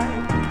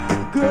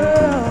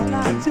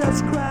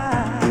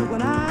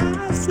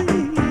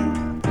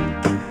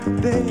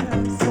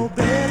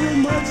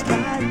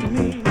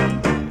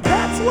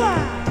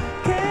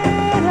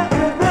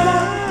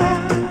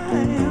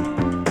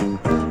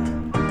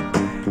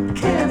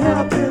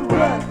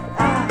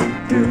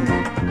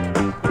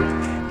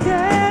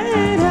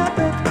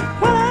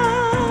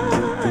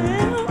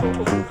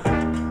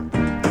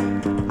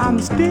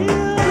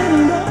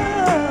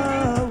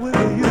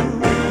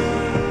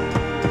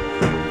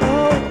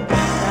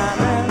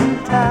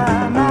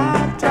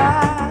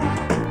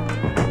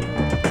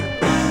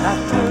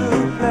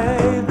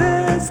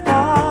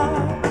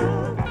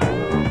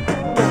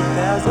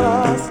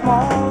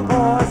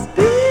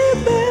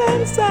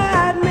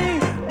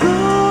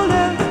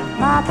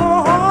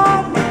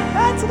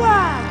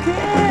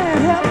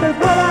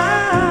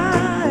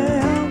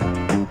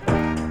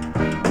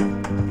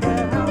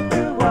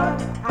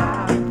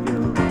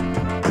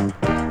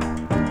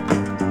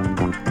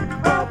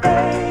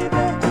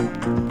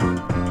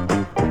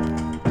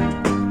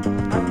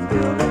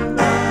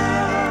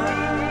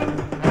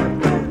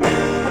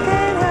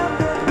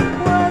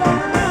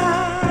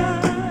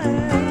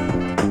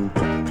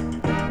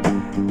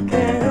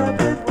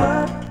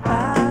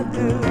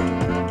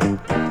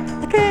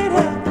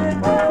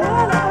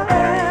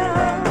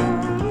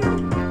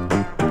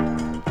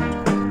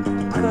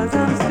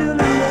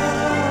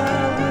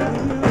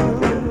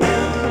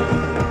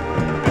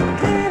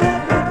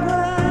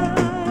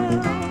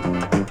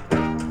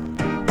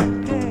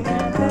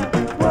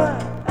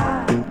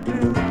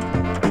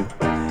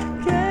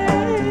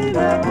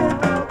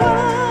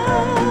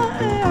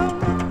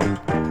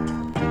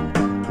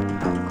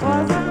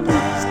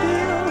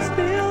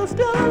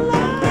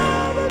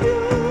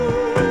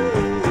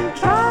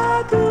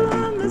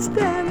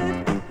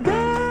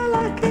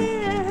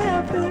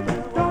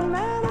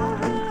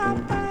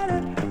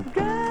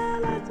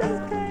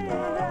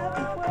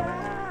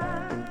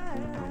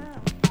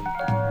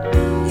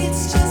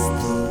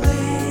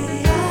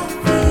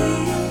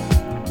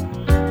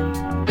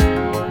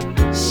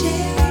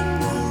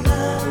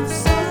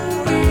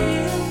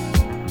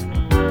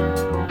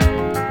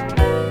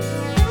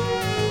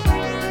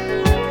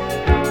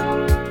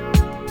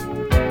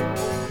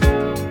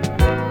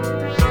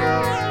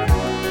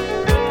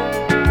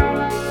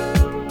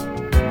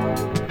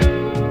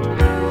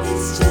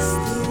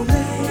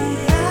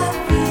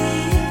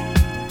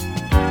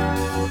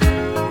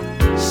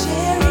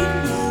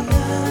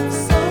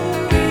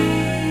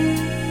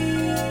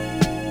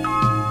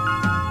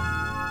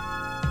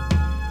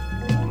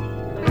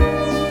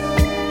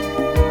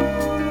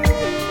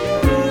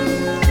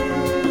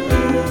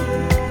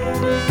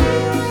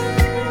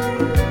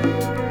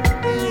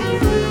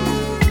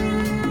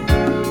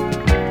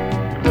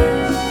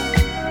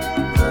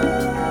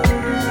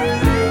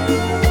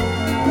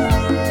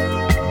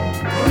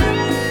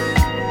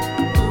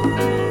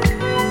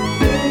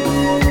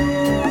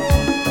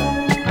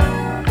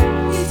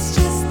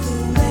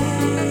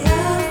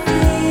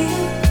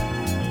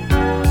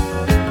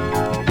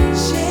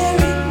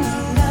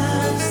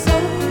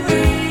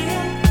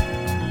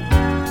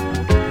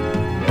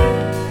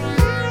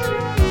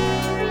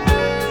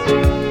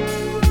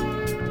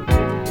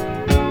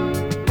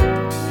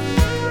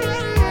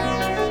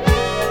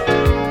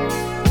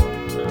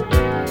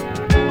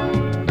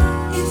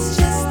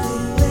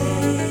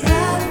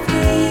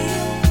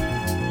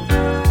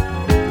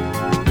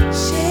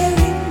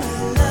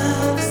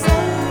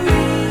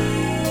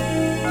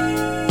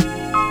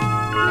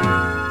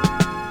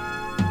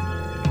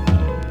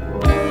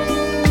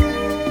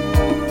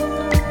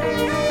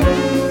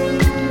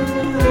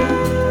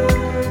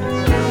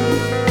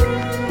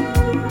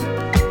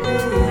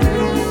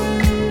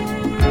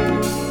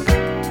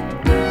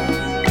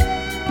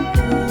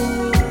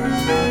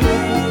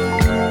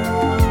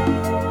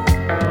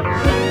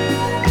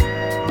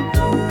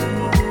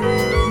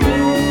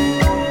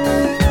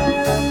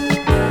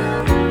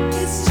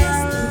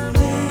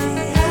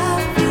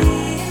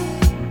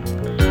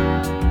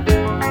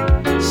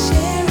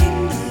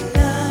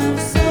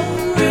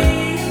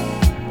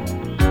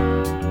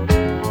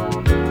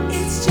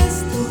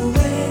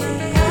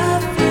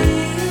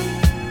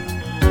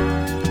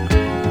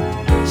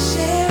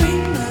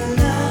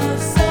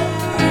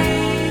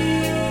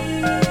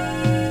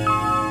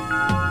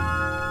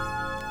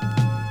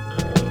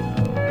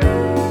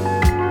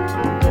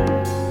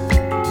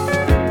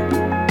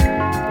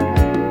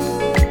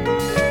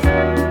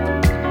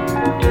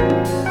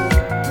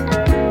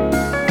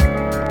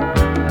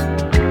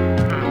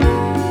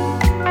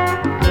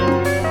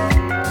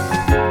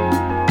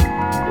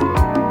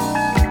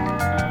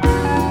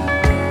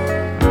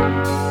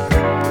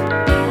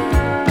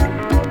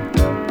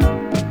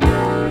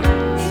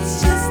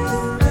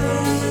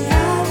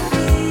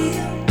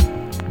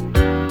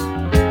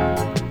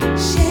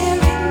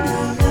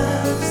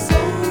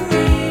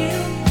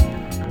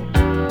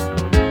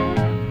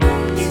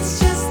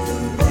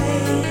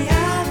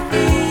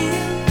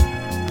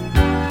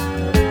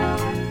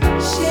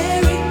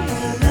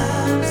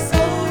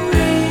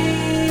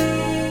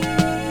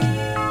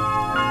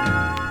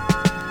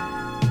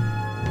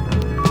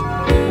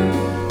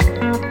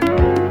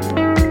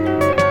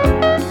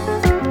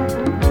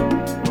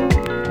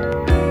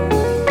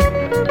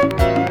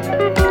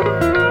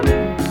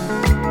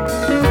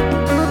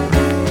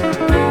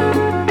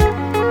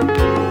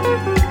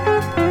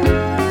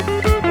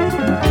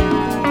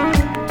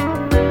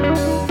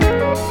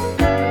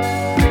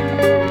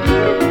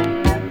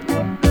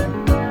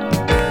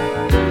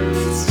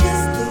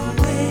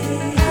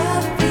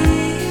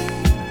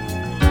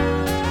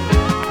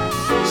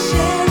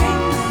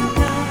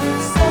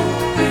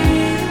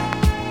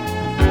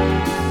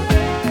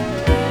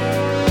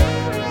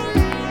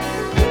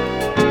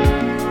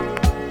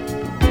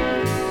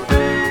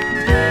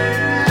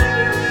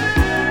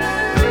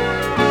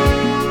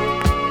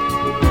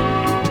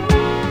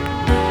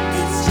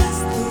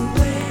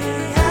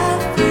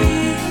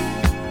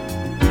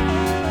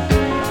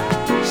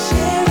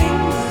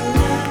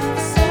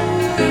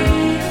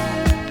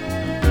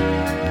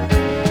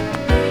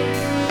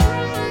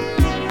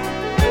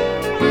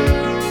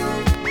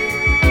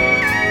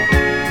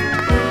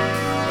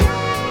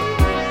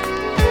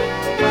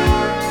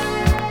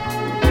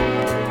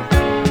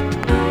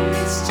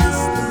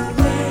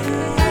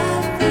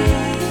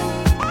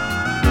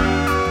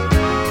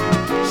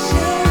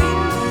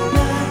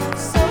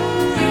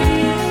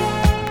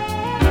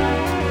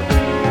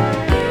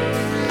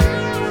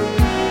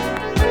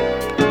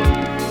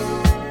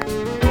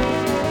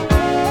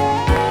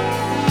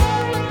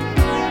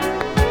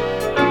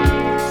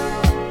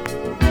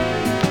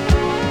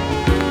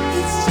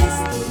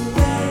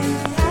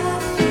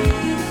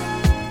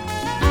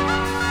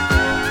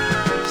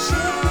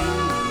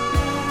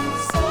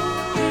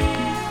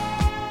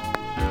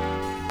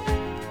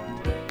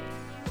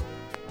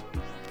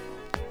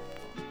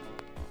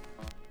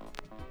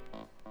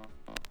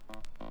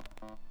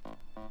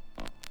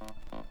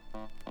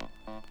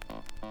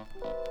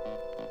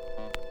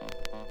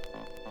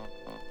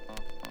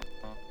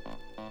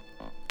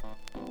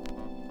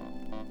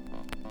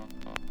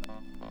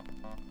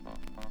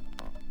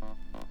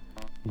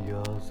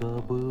Я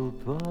забыл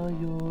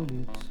твое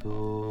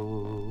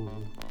лицо,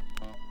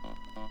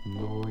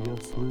 но я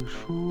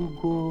слышу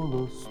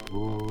голос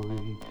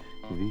твой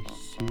в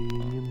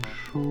весеннем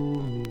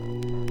шуме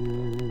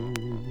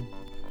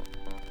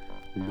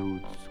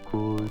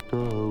людской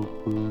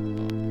толпы.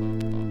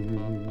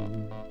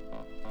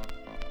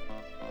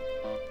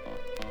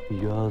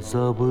 Я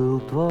забыл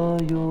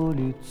твое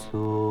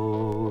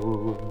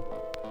лицо,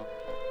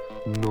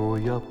 но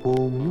я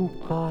помню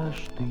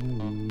каждый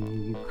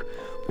миг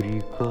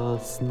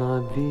прикосновения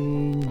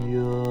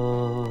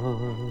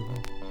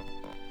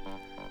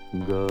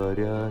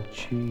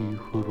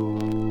горячих рук.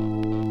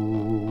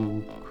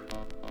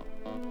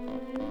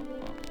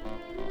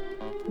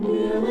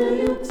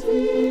 Белою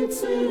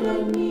птицей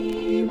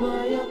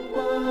ранимая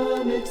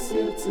память в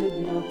сердце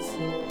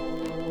бьется.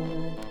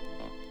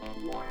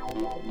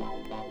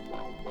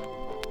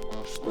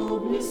 Чтоб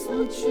не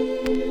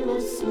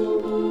случилось, все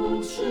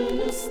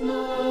лучшее с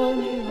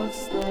нами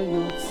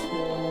остается.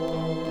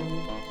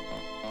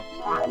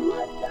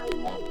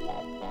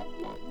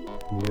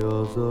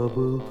 Я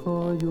забыл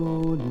твое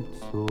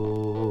лицо,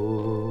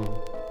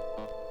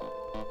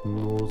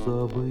 но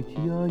забыть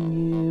я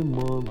не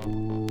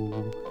могу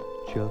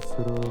час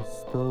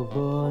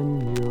расставания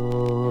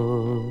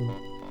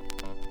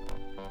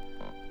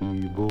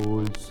и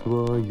боль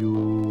свою.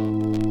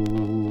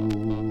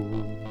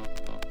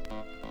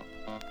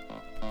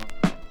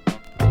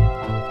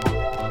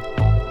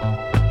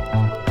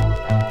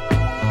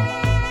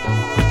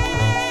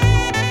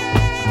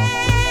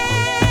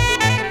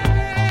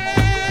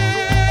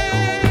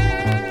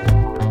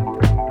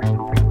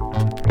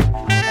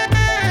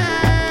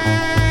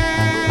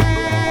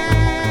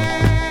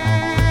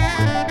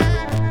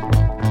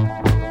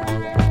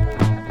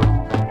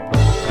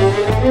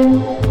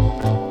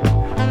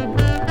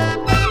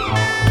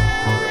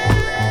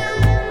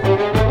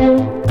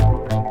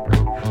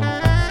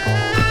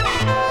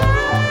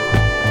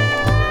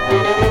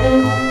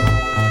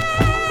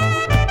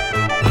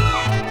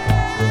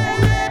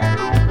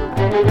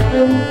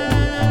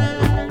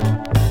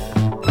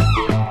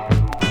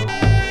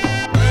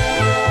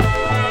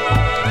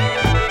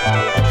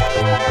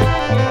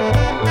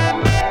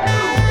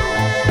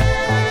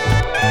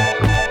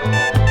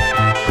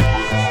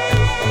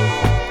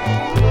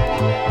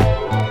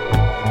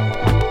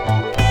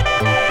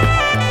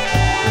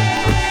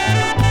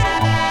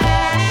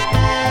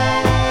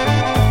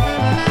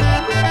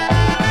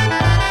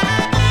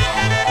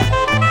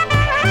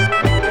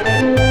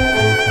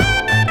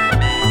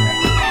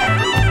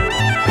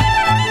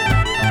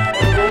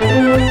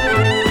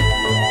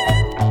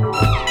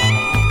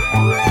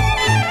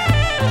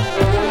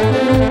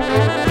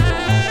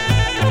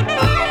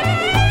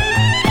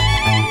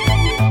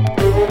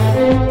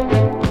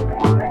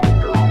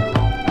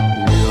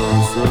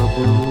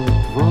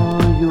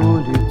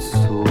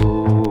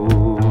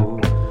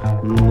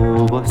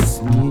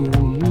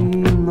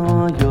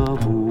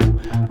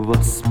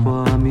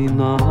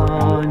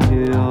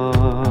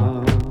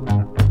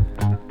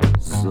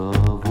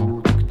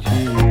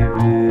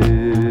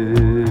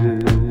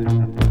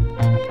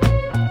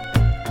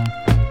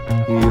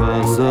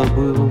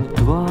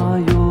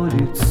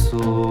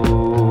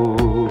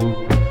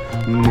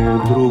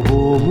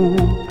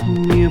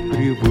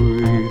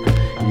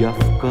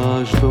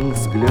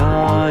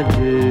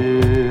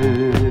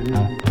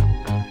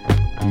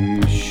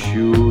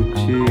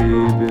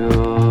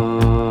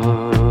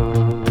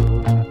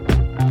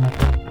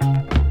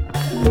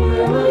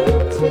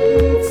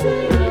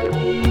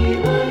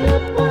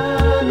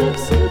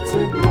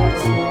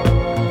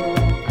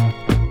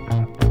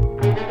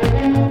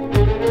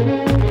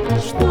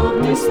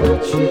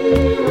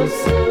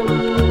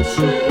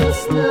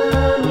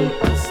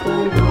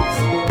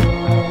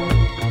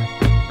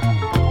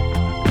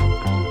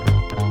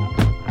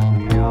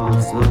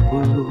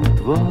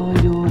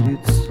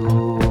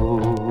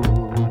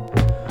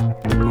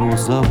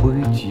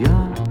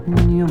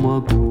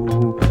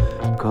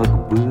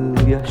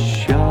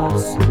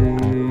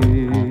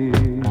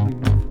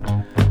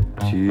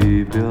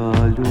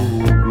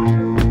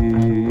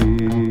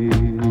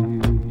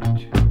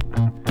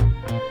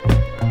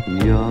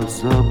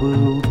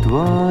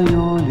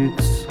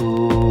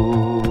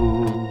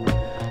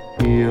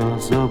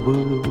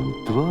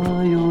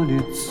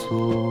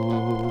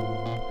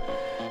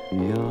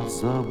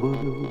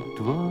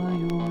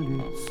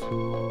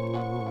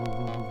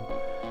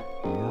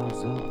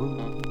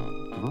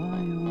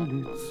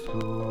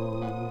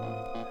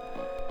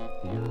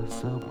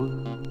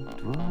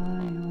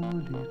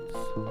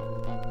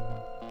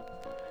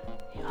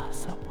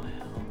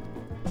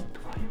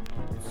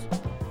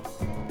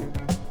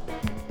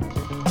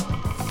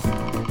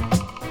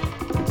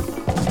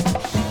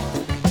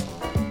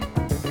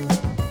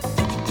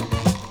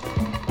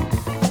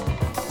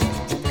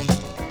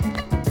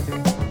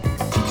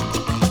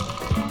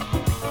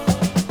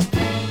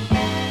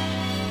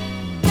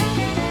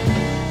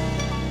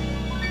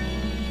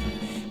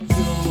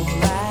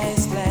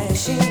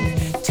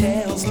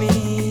 Tells me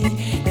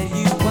that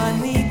you want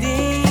me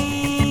deep.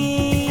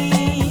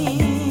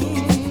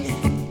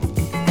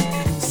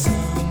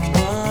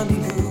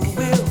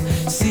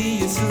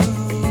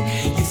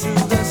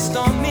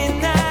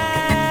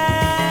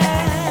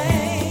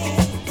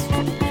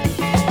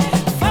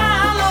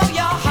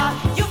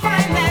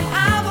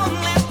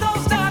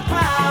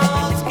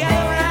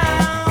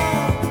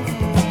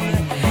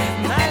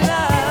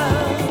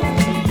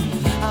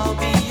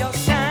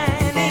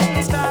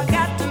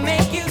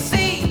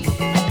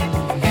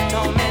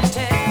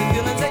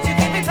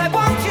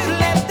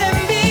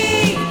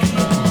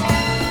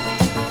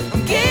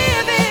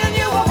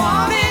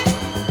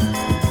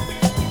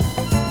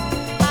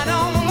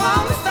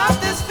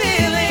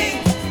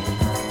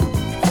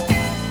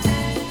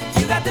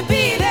 got to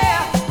be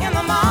there in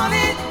the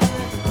morning.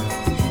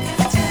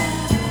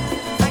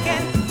 I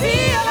can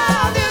feel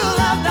our new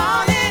love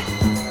dawning.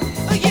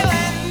 You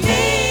and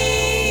me.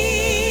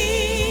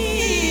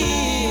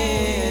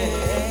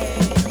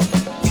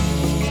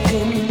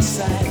 Deep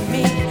inside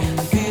me,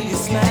 I feel you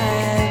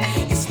smile.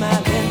 You're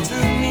smiling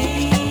through me.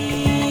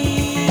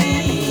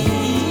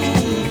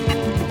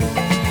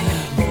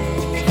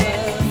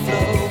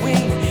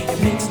 Overflowing, it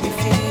makes me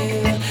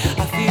feel.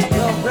 I feel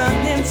you're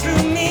running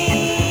through me.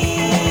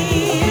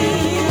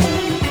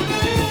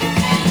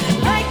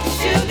 Like a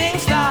shooting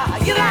star,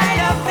 you light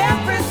up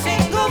every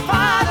single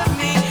part of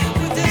me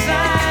with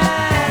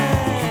desire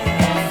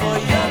for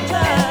your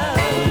love.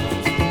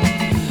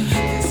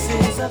 This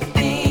is a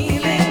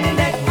feeling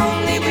that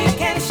only we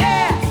can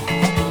share.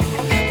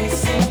 We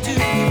seem to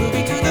be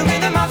moving to the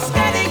rhythm of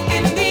static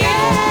in the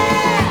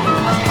air.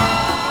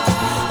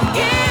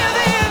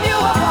 Giving you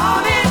a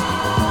warning.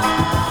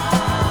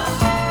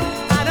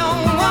 I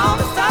don't want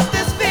to stop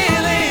this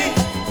feeling.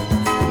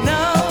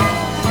 No,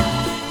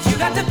 you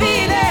got to be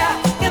there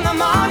in the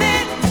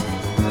morning.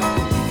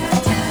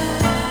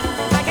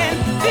 I can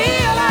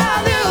feel our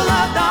new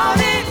love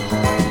dawning.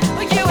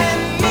 You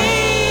and me.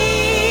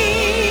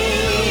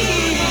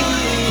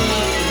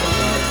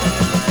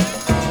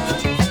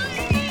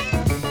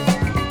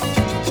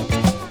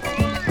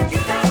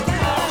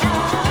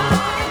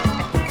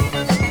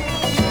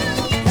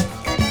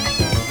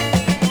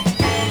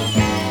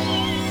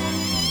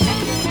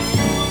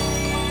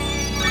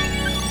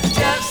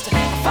 Just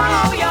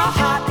follow your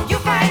heart. You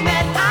find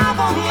that I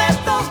won't let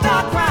those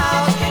dark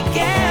crowds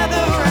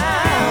gather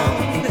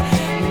round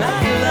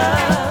my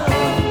love.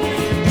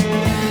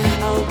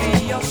 I'll be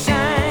your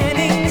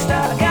shining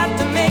star. Got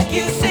to make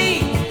you see.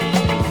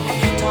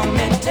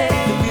 Tormented,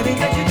 the feelings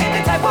that you give me,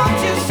 I want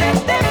you set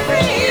them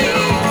free.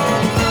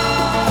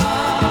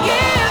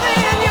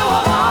 Giving you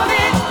a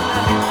warning.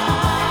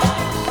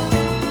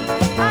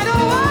 I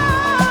don't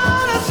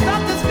wanna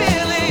stop this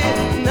feeling.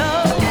 No,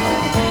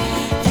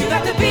 you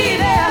got to be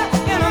there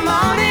in the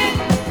morning.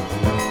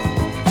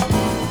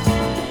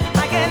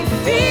 I can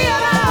feel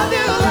our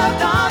new love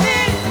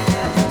dawning.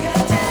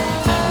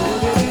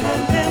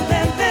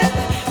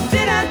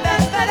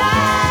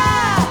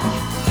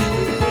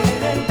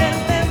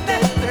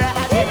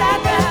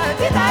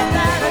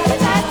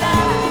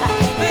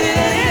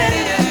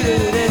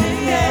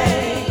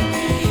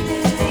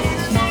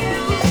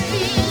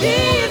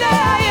 Be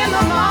there in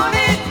the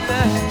morning.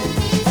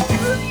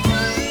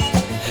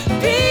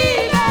 Be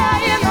there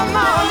in the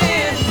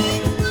morning.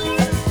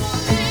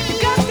 You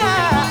got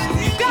that.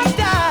 You got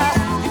that.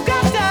 You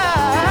got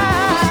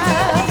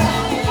that.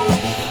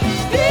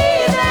 Be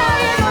there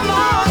in the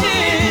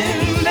morning,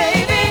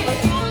 baby.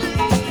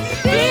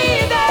 Be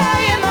there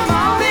in the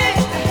morning.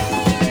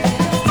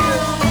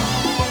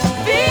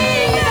 Be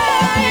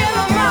there in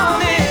the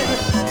morning.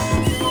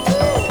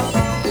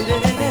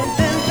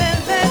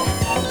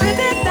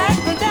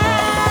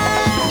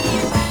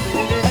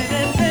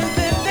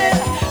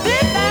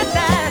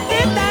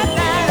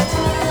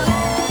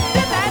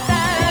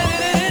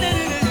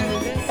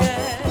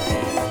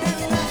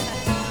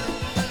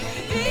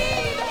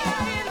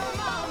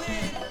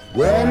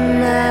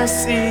 When I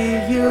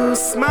see you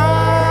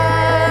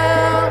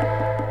smile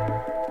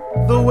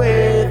the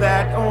way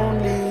that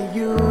only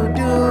you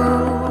do,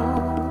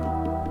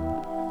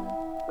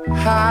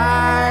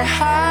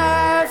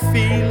 high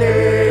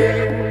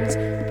feelings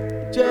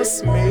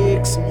just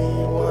makes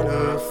me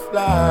wanna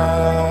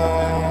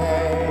fly.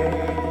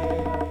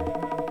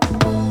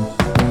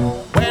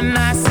 When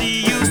I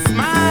see you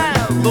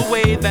smile the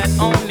way that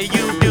only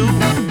you do,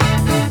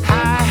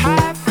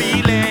 high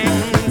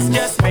feelings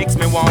just makes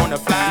me wanna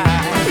fly.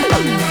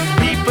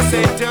 People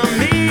say to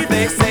me,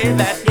 they say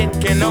that it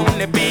can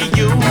only be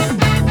you.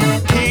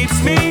 Keeps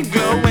me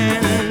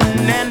going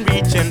and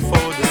reaching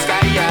for the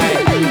sky.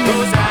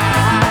 Those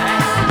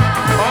eyes,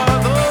 oh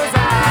those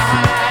high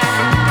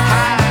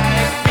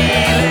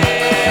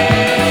feelings.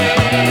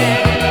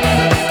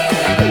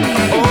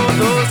 Oh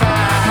those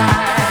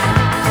high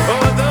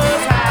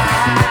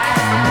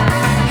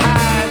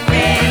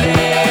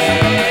feelings.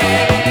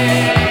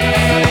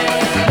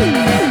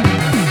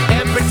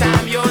 Every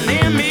time you're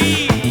near me,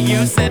 you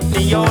set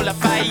me all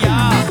afire.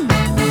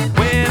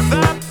 With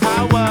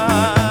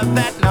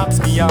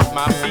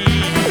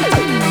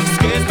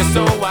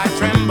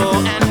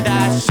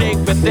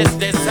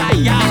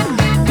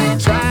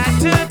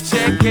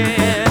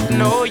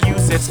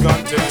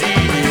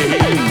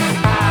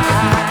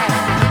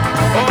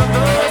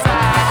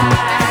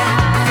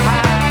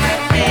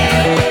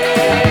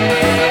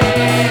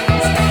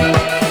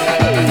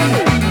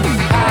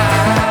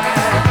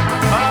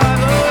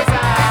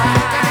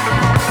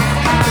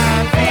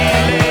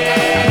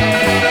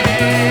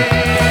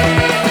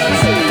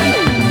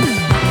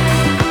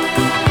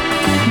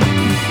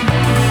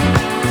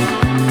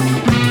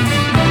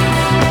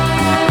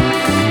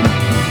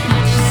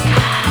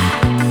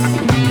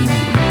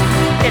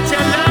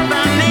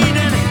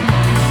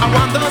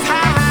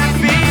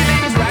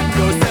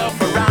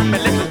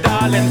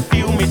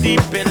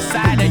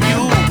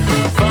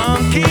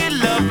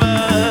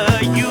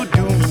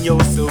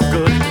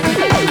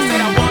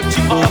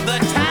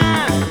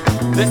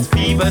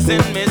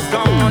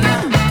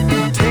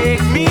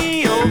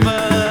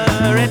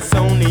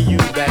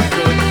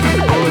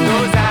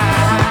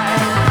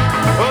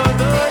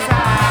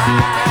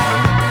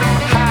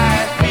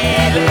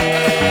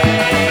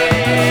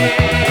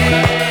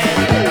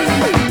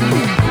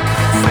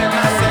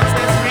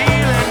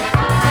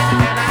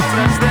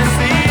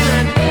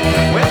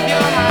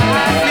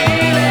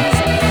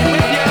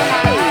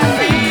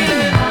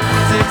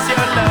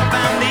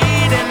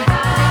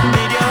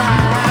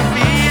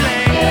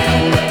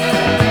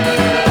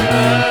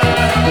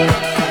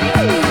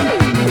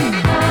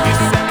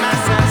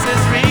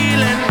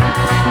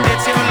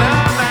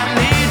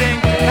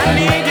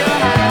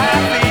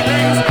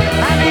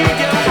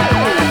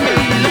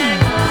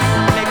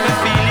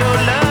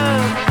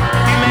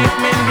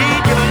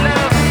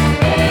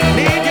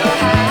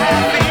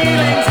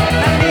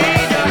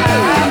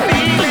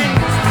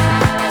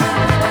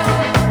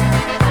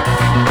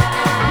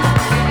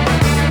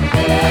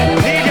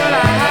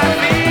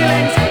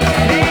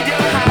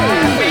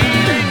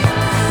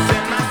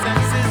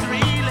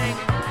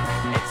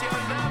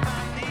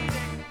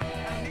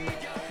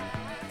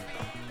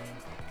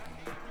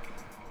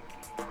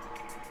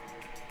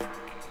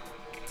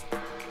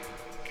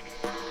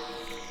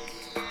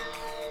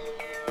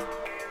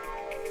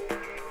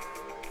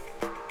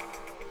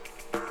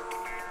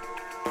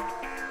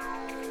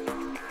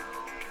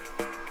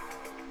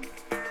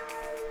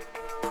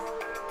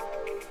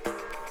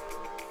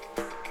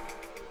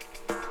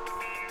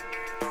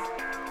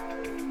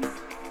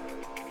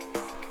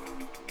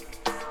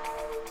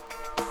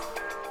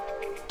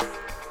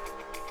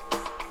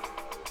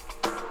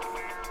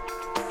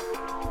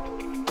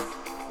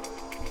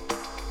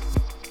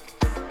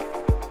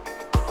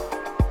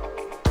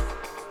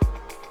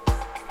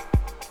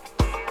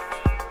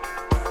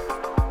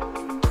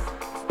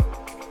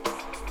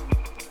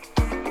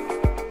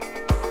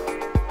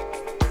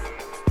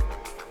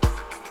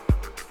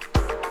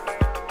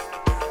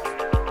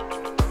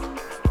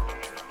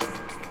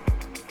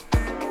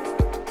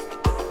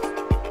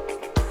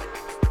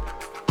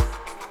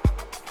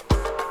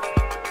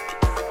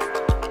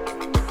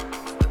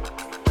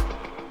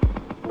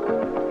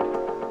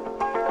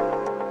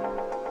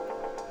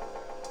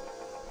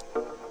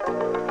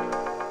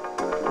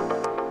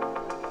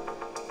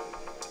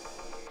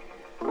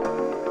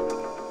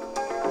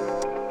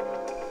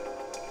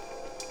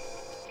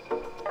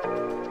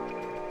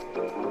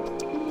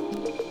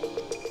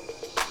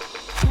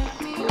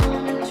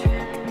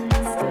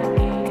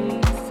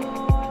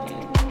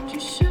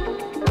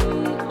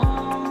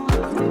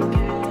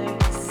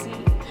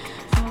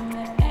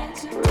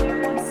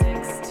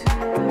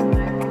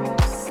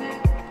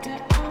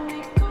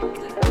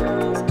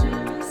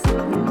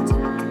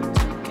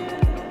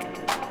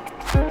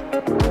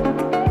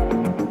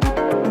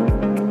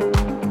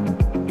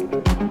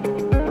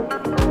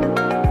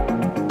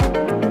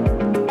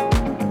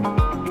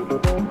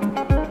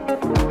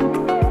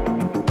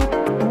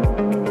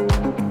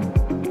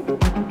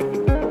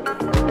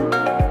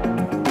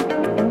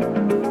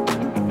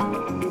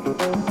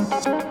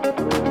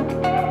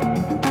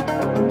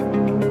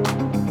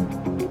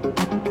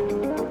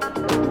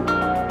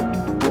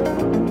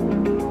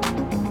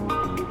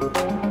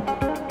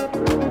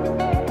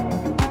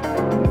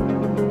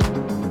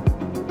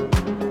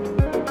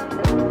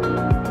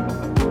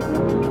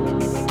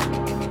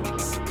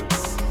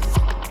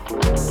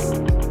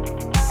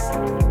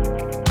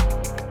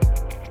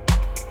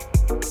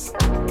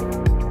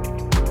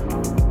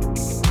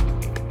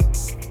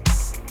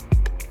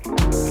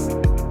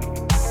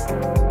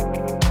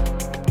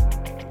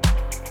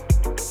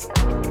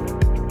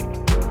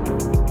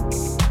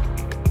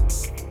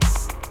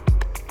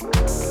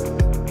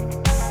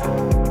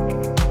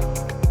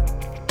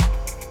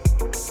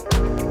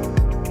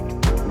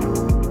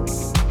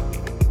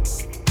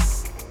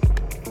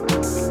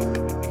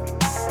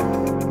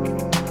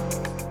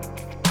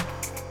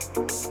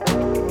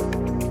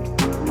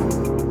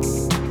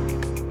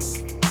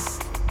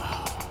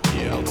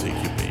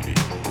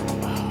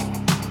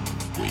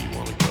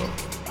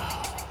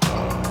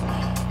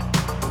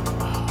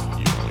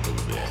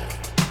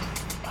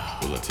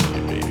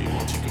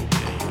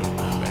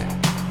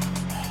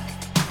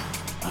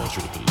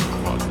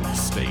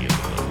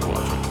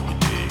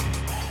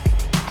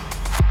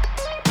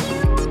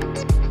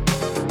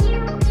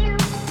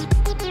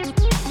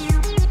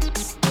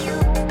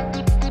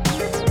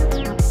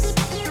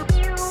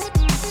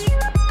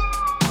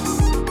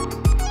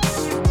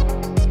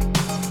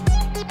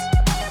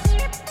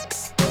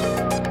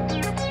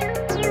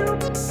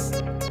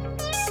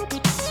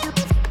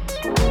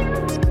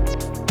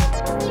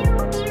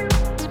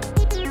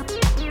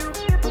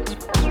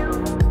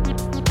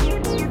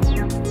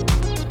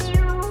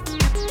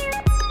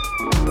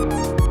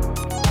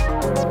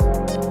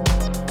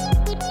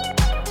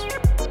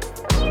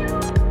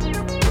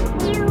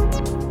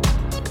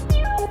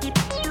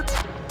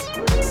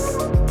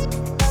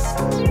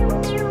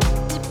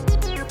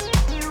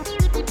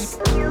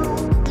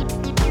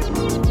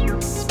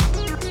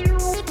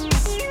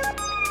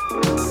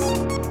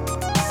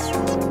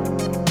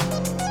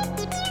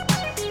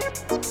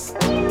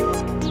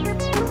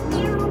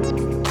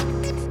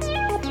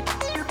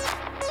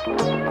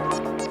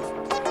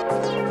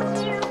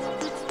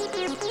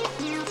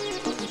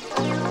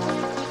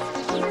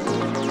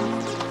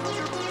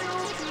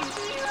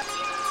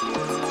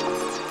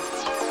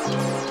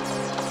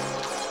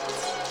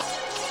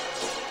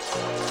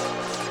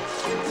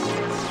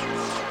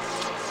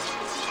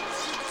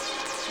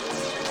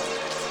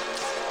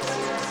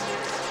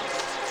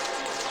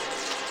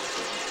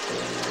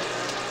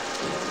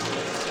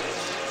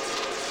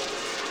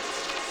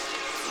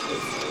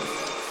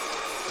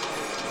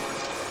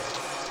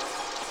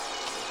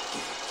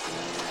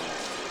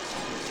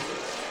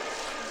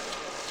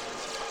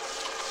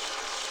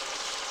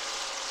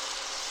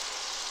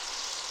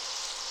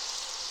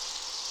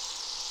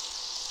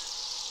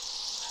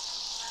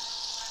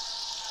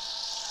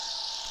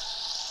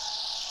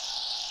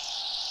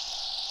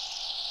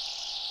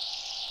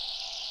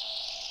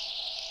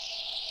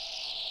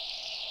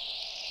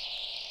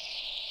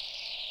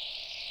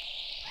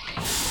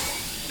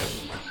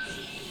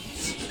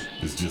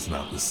just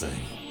not the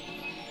same.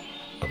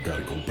 I've got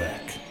to go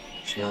back.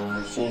 Shall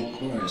I set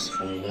course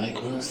for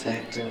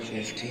microsector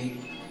 50?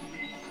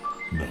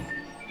 No.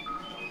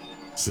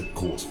 Set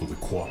course for the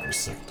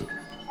quadrisector.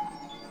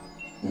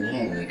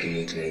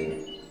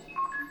 Navigating.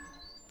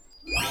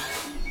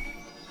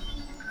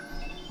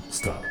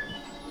 Stop.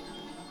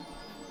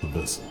 The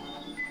vessel.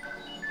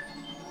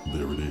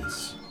 There it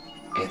is.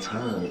 It's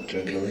hard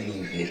to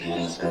believe it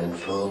has been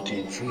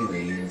floating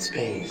freely in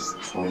space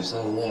for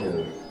so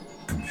long.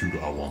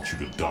 Computer, I want you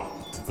to dock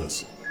with the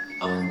vessel.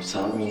 I'm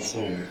sorry,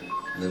 sir.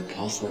 The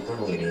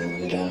possibility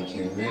of the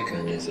docking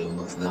mechanism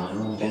of the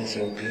home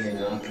vessel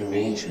being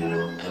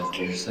operational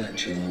after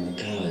such a long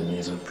time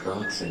is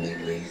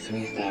approximately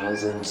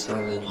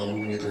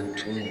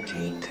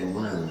 3,720 to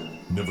 1.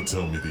 Never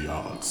tell me the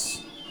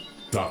odds.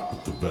 Dock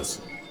with the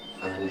vessel.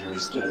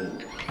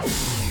 Understood.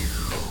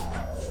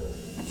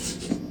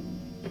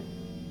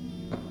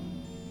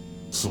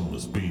 Someone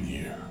has been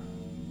here.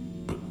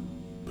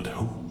 But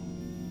who?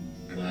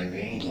 My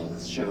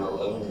readings show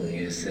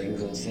only a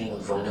single set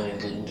of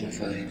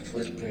unidentified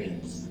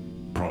footprints.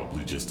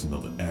 Probably just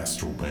another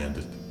astral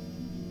bandit.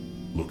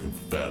 Looking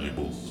for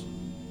valuables.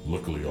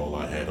 Luckily all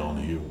I had on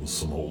here was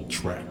some old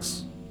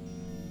tracks.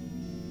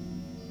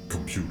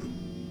 Computer.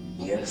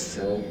 Yes,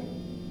 sir.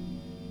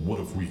 What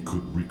if we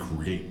could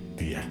recreate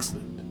the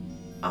accident?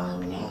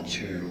 I'm not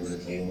sure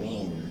what you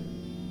mean.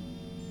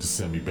 To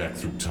send me back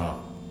through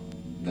time.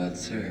 But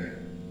sir,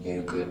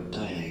 you could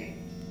die.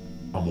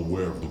 I'm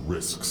aware of the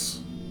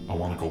risks. I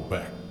want to go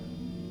back.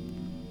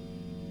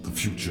 The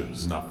future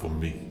is not for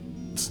me.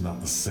 It's not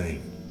the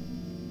same.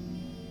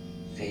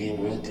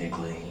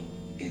 Theoretically,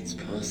 it's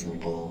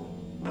possible,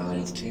 but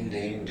it's too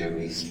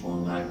dangerous for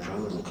my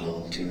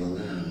protocol to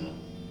allow.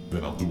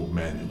 Then I'll do it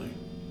manually.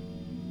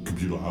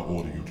 Computer, I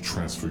order you to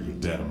transfer your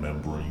data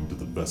membrane to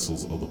the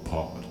vessel's other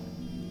pod,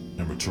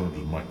 and return to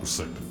the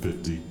microsector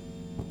 50,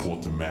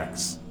 report to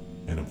Max,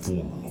 and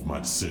inform him of my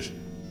decision.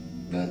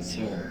 But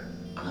sir,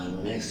 I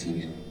miss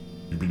you.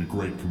 You've been a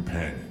great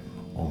companion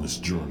on this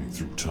journey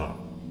through time.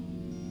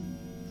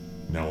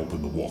 Now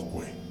open the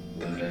walkway.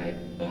 But I...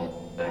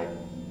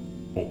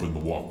 Open the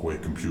walkway,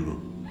 computer.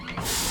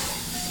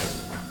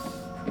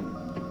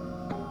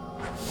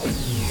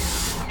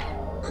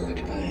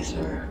 Goodbye,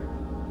 sir.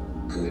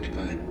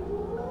 Goodbye.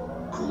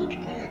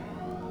 Goodbye.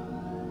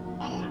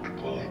 Goodbye.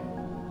 Goodbye.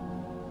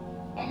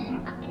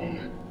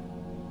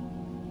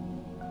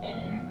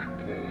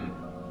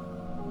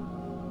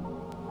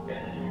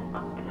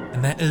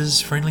 And that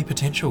is Friendly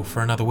Potential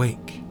for another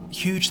week.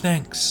 Huge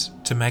thanks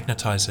to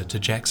Magnetizer, to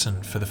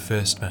Jackson for the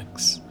first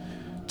mix,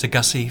 to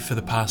Gussie for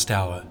the past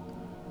hour,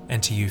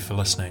 and to you for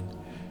listening.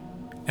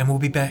 And we'll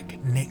be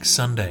back next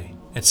Sunday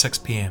at 6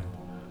 PM,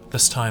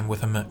 this time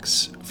with a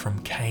mix from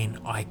Kane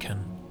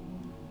Icon.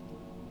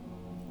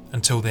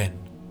 Until then,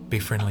 be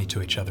friendly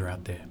to each other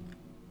out there.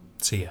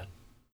 See ya.